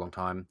part of it for a long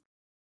time.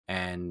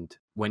 And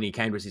when he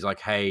came to us, he's like,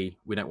 hey,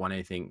 we don't want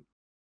anything.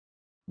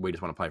 We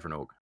just want to play for an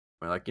org.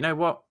 We're like, you know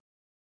what?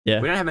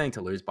 Yeah. We don't have anything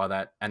to lose by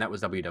that. And that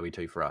was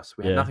WW2 for us.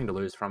 We had nothing to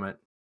lose from it.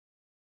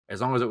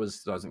 As long as it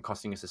wasn't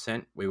costing us a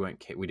cent, we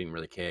didn't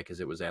really care because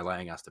it was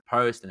allowing us to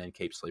post and then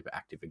keep Sleeper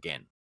active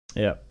again.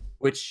 Yeah.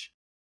 Which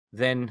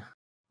then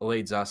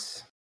leads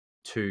us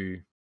to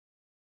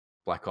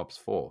Black Ops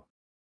 4.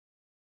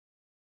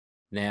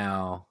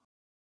 Now,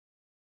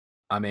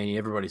 I mean,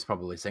 everybody's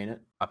probably seen it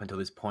up until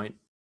this point.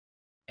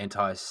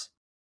 Entice,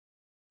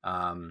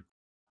 I'd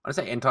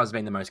say Entice has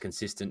been the most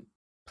consistent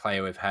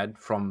player we've had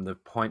from the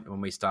point when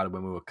we started,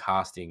 when we were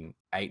casting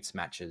 8s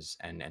matches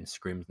and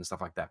scrims and stuff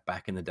like that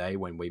back in the day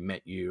when we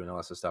met you and all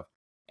that sort of stuff.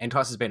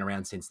 Entice has been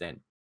around since then.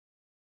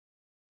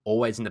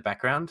 Always in the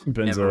background.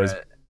 Ben's always,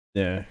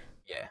 yeah.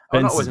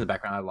 Not always in the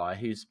background, I lie.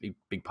 He's a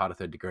big part of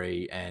Third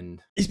Degree,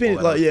 and he's been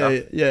like,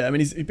 I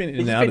mean, he's been in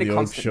and out of the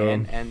org, sure.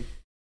 And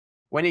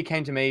when he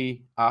came to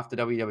me after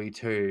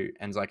WW2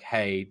 and was like,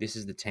 hey, this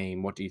is the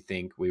team, what do you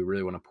think? We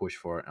really want to push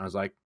for it. And I was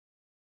like,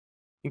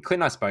 and Clint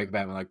and I spoke about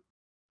it, and we're like,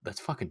 let's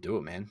fucking do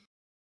it, man.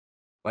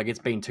 Like, it's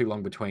been too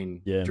long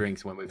between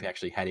drinks when we've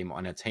actually had him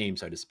on our team,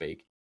 so to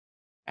speak.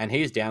 And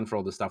he's down for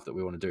all the stuff that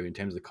we want to do in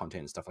terms of the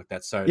content and stuff like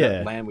that. So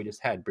that LAN we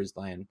just had, Briz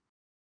LAN,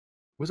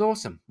 was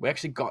awesome. We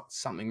actually got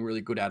something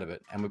really good out of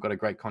it, and we've got a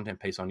great content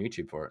piece on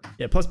YouTube for it.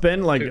 Yeah, plus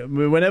Ben, like,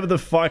 whenever the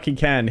fuck he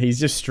can, he's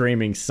just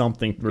streaming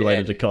something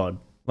related to COD.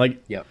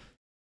 Like,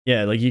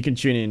 yeah, like you can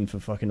tune in for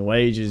fucking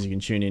wages, you can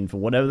tune in for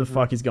whatever the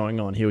fuck is going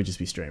on. He would just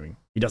be streaming.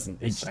 He doesn't.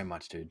 It's so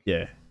much, dude.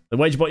 Yeah, the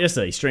wage bot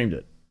yesterday, he streamed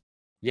it.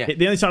 Yeah.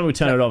 The only time we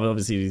turn it off,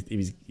 obviously,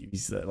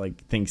 he's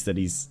like thinks that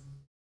his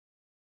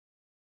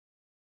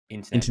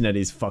internet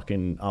is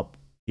fucking up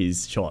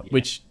his shot,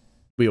 which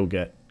we all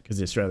get because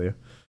it's Australia.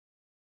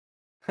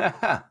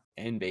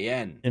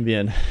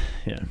 NBN,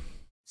 yeah,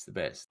 it's the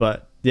best.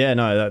 But yeah,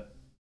 no,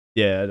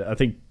 I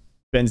think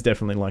Ben's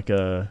definitely like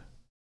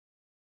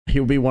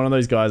he'll be one of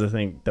those guys I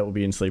think that will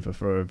be in sleeper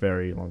for a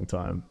very long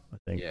time. I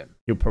think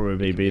he'll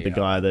probably be the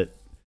guy that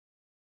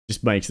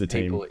just makes the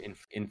team.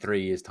 In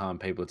 3 years' time,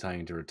 people are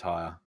telling him to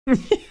retire.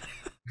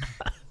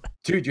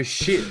 Dude, you're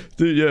shit.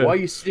 Dude, yeah. Why are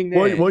you sitting there?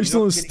 Why are you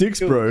still on the sticks,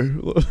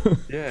 bro?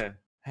 Yeah.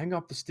 Hang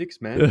up the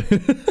sticks, man.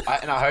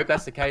 And I hope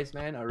that's the case,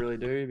 man. I really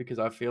do, because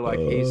I feel like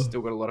he's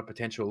still got a lot of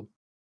potential.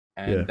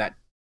 And that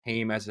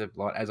team, as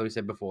we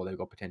said before, they've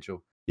got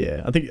potential.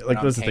 Yeah, I think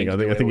that's the thing. I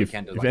think if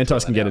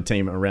Antos can get a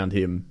team around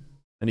him,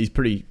 and he's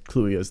pretty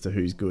cluey as to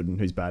who's good and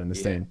who's bad in the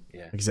team.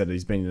 Yeah. Like I said,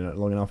 he's been in it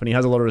long enough, and he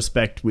has a lot of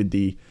respect with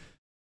the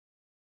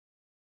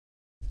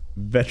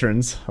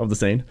veterans of the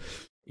scene.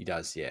 He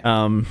does, yeah.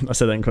 I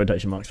said that in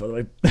quotation marks, by the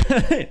way.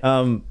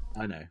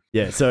 I know.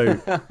 Yeah. So,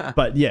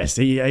 but yes,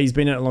 he's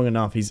been in it long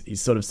enough.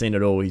 He's sort of seen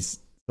it all. He's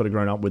sort of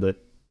grown up with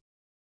it.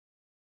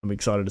 I'm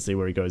excited to see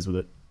where he goes with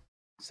it.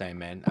 Same,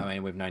 man. I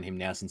mean, we've known him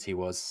now since he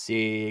was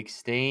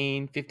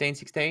 15,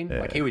 16.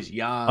 Yeah. Like, he was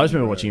young. I just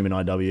remember watching him in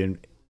IW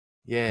and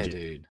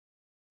dude,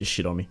 just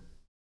shit on me.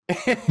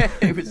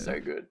 He was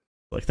so good.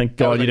 Like, thank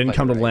God you didn't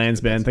come to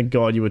Lands, man. Thank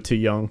God you were too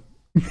young.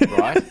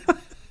 Right?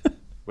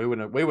 We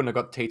wouldn't have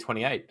got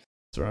T28.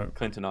 That's right.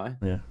 Clint and I.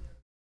 Yeah.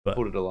 But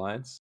Bullet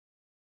Alliance.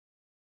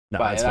 No,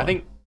 but I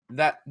think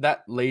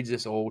that leads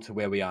us all to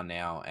where we are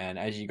now. And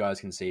as you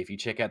guys can see, if you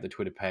check out the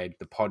Twitter page,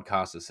 the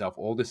podcast itself,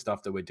 all this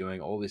stuff that we're doing,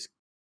 all these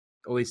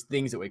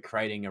things that we're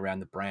creating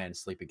around the brand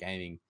Sleeper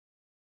Gaming,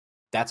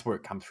 that's where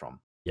it comes from.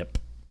 Yep.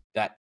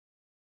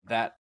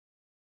 That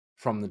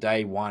from the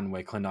day one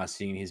where Clint and I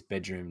sitting in his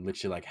bedroom,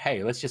 literally like,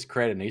 hey, let's just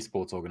create an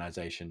esports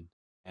organization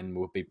and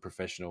we'll be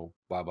professional,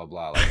 blah, blah,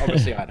 blah. Like,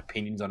 obviously I had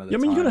opinions on it at the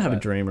time. You gotta have a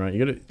dream, right?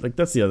 You gotta, like,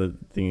 that's the other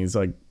thing is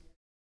like,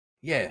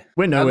 yeah,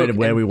 we're nowhere to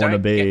where we want to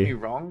be. Don't get me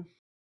wrong.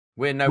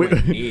 We're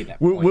nowhere near that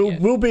point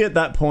we'll be at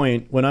that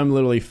point when I'm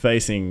literally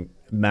facing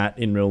Matt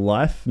in real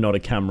life, not a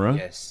camera.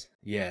 Yes.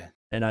 Yeah.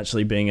 And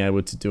actually being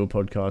able to do a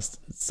podcast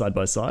side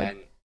by side.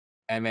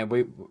 And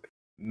man,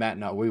 Matt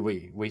and I,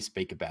 we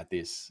speak about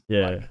this.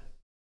 Yeah. Like,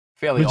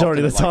 fairly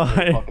majority often of the time. Like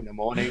 3 o'clock in the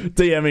morning.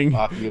 DMing.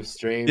 After you've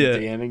streamed,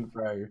 DMing,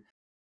 bro.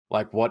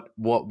 Like what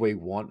we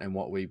want and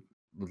what we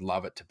would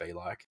love it to be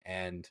like.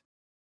 And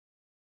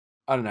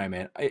I don't know,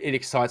 man. It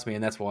excites me,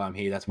 and that's why I'm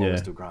here. That's why we're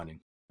still grinding.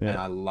 Yeah. And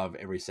I love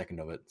every second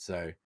of it.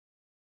 So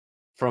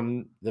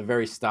from the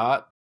very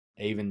start,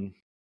 even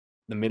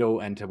the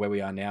middle and to where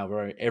we are now,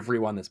 bro,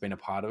 everyone that's been a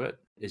part of it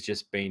has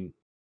just been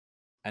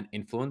an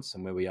influence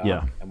on where we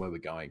are and where we're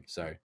going.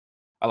 So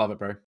I love it,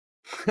 bro.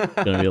 It's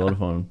going to be a lot of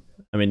fun.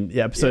 I mean,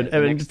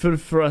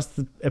 for us,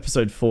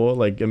 episode 4,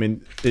 like, I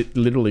mean, it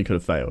literally could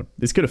have failed.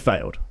 This could have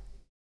failed.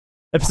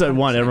 Episode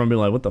 1, everyone would be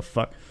like, what the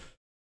fuck?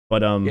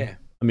 But, I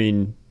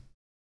mean,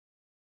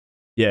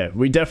 yeah,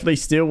 we definitely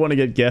still want to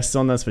get guests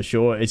on, that's for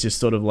sure. It's just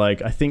sort of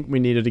like, I think we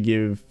needed to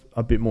give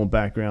a bit more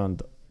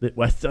background. I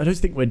don't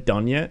think we're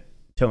done yet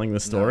telling the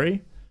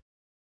story.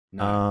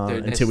 No.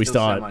 Until we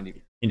start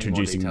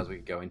introducing more details we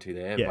could go into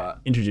there. Yeah, but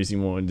introducing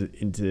more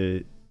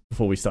into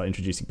before we start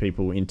introducing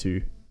people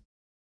into.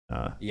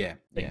 Yeah.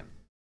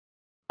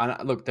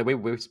 And look,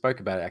 we spoke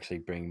about actually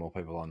bringing more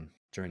people on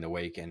during the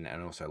week and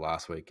also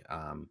last week.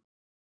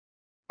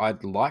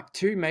 I'd like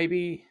to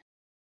maybe,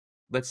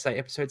 let's say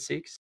episode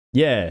 6.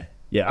 Yeah.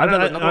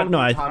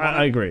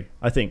 I agree.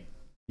 I think,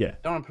 don't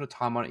want to put a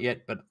time on it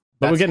yet, but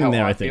we're getting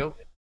there. I think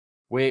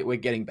we're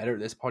getting better at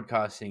this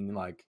podcasting.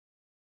 Like,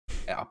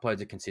 our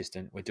uploads are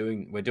consistent. We're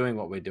doing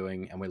what we're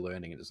doing, and we're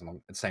learning at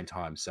the same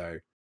time. So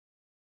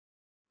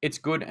it's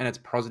good and it's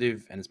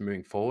positive and it's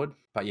moving forward.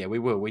 But yeah,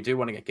 we do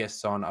want to get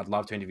guests on. I'd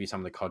love to interview some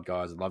of the COD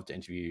guys. I'd love to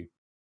interview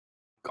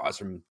guys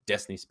from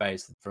Destiny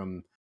Space,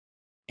 from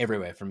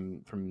everywhere,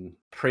 from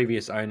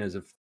previous owners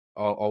of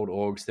old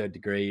orgs, Third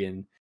Degree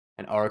and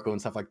Oracle and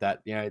stuff like that.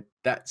 You know,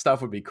 that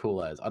stuff would be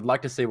cool. I'd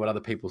like to see what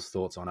other people's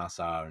thoughts on us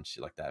are and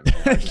shit like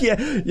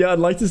that. Yeah, I'd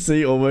like to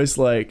see almost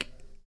like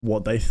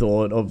what they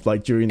thought of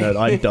like during that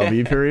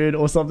IW period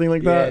or something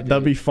like that.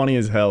 That'd be funny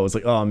as hell. It's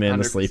like, oh man, 100%.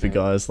 The sleeper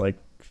guys, like,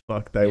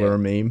 fuck, they were a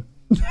meme.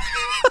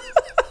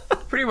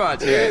 Pretty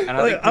much, yeah. And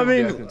I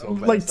mean,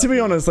 like, to be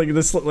honest, like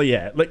this,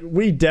 like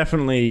we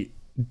definitely,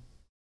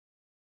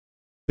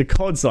 the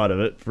COD side of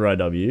it for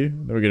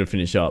IW, we're gonna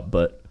finish up,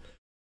 but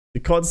the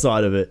COD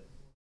side of it,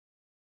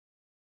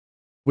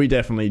 we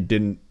definitely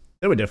didn't.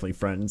 They were definitely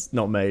friends,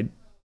 not made.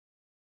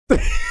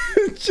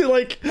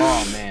 Like,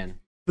 oh man,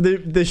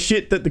 the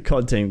shit that the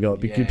COD team got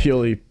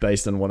purely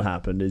based on what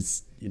happened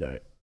is, you know,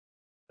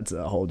 it's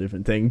a whole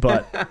different thing.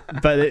 But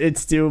it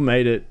still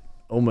made it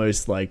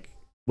almost like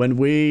when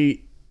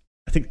I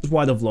think that's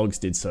why the vlogs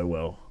did so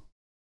well.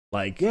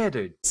 Like, yeah,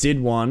 dude,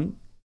 Sid 1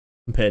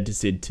 compared to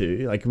Sid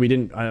 2. Like,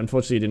 I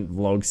unfortunately didn't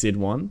vlog Sid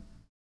 1.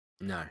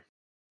 No.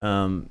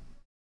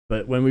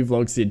 But when we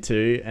vlogged Sid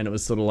 2, and it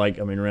was sort of like,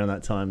 I mean, around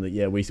that time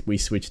that, we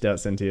switched out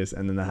Sentius,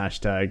 and then the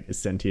hashtag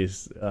is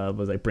Sentius,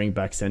 was like, bring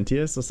back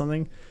Sentius or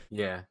something.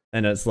 Yeah.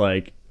 And it's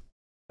like,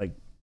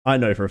 I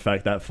know for a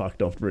fact that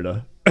fucked off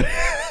Britta.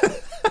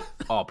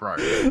 Oh, bro.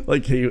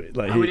 Like he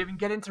would even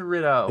get into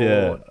Ritter.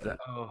 Yeah.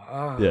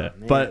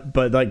 Man.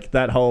 But like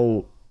that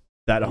whole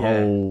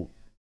time,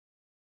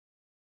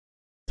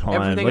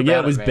 Everything like, yeah, it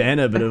about was man.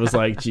 banner, but it was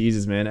like,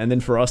 Jesus, man. And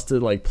then for us to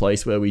like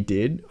place where we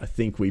did, I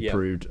think we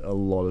proved a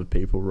lot of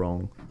people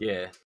wrong.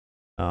 Yeah.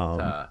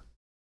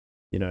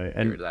 You know, Get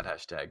and rid of that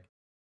hashtag.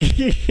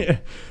 yeah.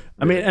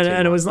 I mean,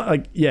 and it was not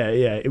like,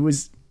 it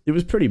was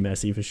pretty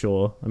messy for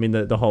sure. I mean,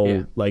 the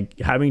whole like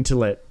having to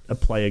let a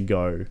player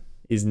go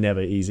is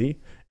never easy.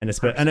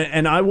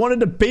 And I wanted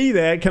to be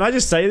there. Can I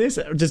just say this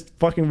just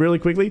fucking really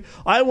quickly?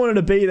 I wanted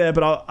to be there,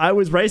 but I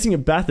was racing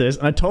at Bathurst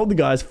and I told the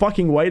guys,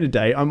 fucking wait a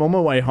day. I'm on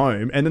my way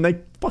home. And then they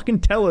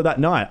fucking tell her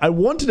that night. I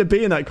wanted to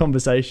be in that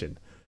conversation.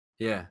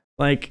 Yeah.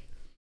 Like,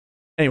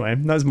 anyway,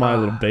 that was my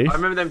little beef. I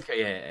remember them.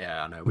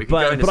 Yeah, I know.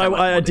 But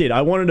I did.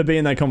 I wanted to be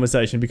in that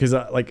conversation because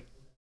it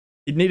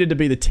needed to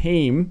be the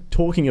team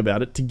talking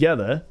about it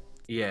together.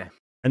 Yeah.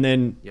 And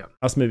then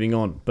us moving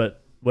on.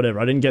 But whatever.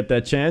 I didn't get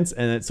that chance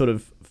and it sort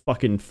of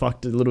fucking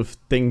fucked a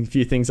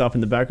few things up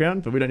in the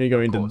background, but we don't need to go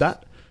into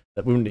that.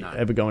 We wouldn't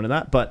ever go into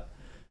that. But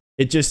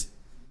it just,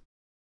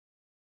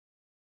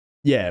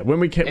 when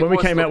we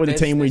came out with the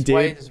team, we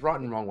did. There's right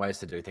and wrong ways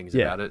to do things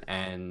about it,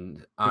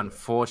 and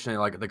unfortunately,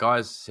 like the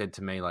guys said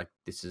to me, like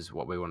this is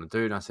what we want to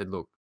do, and I said,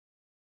 look,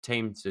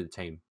 team to the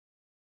team.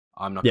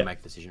 I'm not gonna make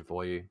a decision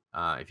for you.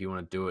 If you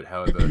want to do it,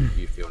 however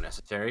you feel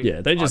necessary.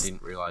 Yeah, they just. I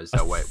didn't realize. I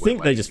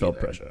think they just felt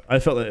pressure. I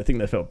think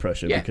they felt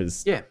pressure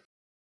because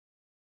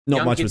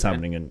not much was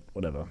happening and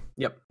whatever.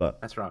 Yep,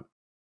 but that's right.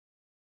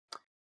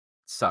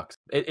 Sucks.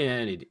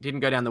 It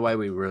didn't go down the way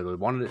we really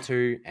wanted it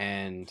to,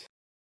 and.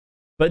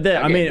 But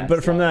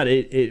from that,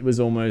 it was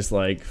almost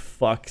like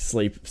fuck.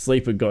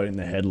 Sleeper got in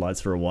the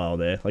headlights for a while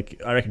there.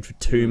 Like I reckon for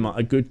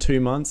a good 2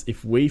 months,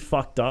 if we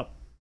fucked up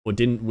or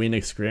didn't win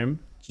a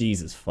scrim,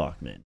 Jesus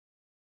fuck, man.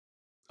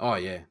 Oh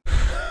yeah,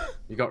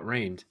 you got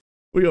reamed.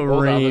 We got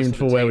reamed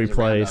for where we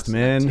placed,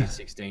 man.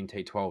 T16,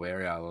 T12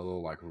 area, a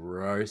little like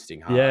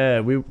roasting hard. Yeah,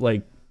 we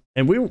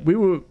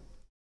were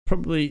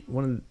probably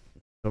one of the, I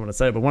don't want to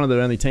say it, but one of the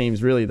only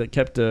teams really that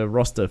kept a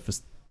roster for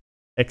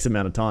X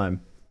amount of time.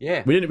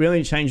 Yeah. We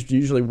only changed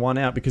usually one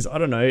out because I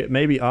don't know,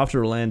 maybe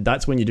after a land,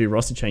 that's when you do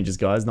roster changes,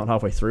 guys, not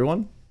halfway through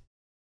one.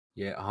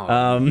 Yeah.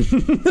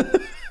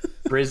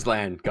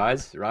 Brisland,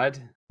 guys, right?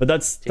 But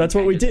that's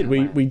what we did.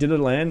 We did a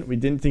land. We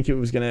didn't think it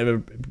was going to ever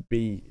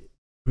be.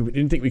 We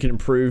didn't think we could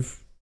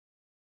improve.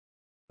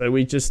 So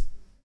we just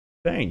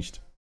changed.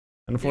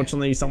 And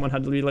unfortunately, someone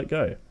had to be let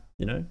go.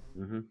 You know.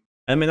 Mm-hmm.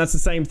 I mean, that's the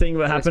same thing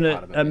that happened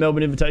at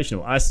Melbourne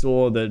Invitational. I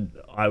saw that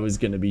I was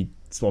going to be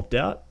swapped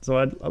out, so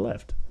I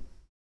left.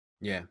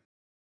 Yeah.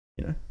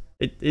 You know,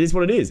 it is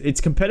what it is. It's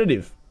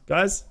competitive,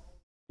 guys.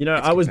 You know,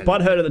 I was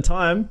butthurt at the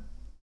time.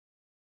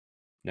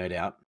 No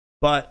doubt.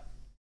 But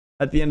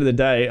at the end of the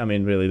day, I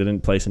mean, really, they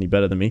didn't place any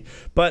better than me.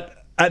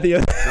 But at the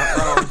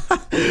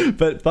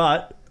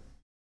but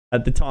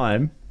at the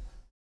time,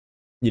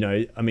 you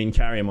know, I mean,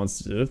 Carrier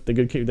Monster,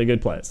 they're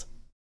good players.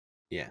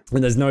 Yeah.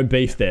 And there's no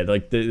beef there.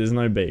 Like, there's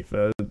no beef.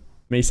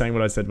 Me saying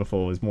what I said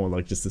before was more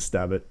like just a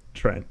stab at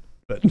Trent.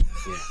 But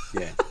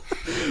yeah.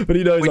 But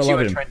he knows I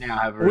love him. Trent now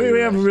have we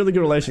have a really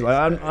good relationship.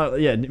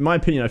 In my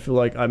opinion, I feel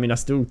like, I mean, I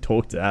still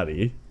talk to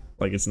Abby.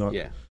 Like, it's not.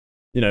 Yeah.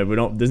 You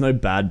know, there's no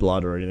bad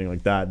blood or anything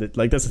like that.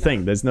 Like, that's the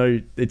thing. There's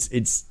no,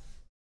 it's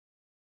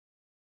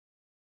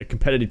a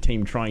competitive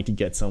team trying to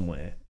get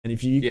somewhere. And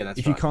if you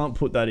can't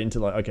put that into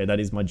like, okay, that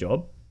is my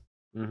job,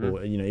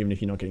 or, you know, even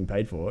if you're not getting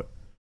paid for it,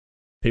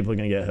 people are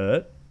going to get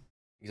hurt.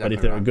 Exactly. But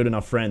if they're a good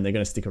enough friend, they're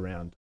going to stick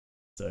around.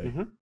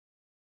 So,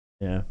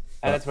 yeah.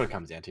 And that's what it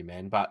comes down to,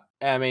 man. But,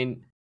 I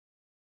mean,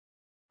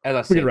 as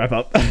I said, we can wrap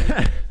up.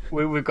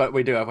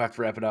 we do have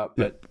to wrap it up.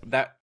 But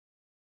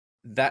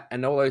that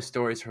and all those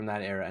stories from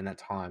that era and that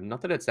time,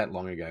 not that it's that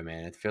long ago,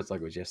 man. It feels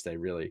like it was yesterday,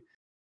 really.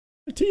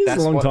 2 years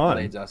is a long time.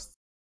 Leads us.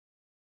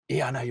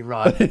 Yeah, I know, you're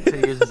right. 2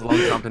 years is a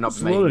long time to not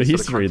be making a lot of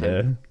history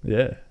there.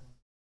 Yeah.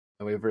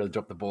 And we've really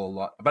dropped the ball a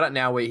lot. But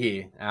now we're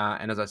here.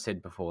 And as I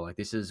said before, like,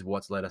 this is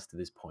what's led us to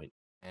this point.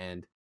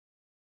 And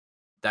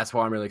that's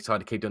why I'm really excited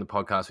to keep doing the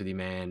podcast with you,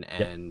 man.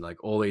 And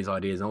like all these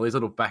ideas and all these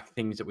little back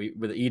things that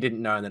you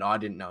didn't know and that I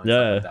didn't know. And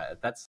stuff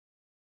like that.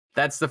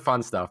 That's the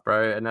fun stuff,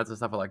 bro. And that's the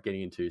stuff I like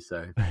getting into.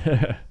 So,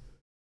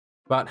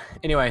 but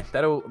anyway,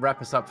 that'll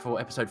wrap us up for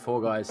episode 4,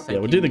 guys.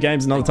 We'll do the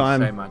games another time.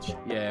 So much.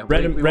 Yeah.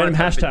 Random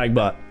hashtag,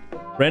 but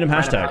random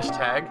hashtag.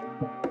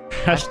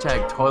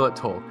 Hashtag toilet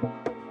talk.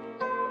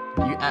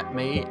 You at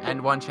me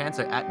and One Chance,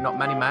 so at not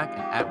Manny Mac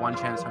and at One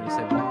Chance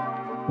 27.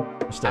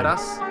 At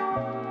us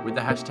with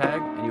the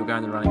hashtag, and you'll go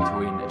in the running to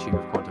win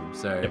Achievement Quantum.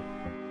 So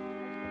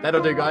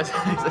that'll do, guys.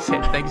 As I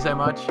said, thank you so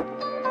much.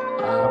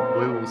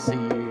 We will see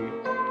you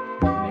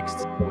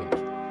next week.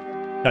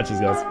 Catch you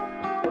guys.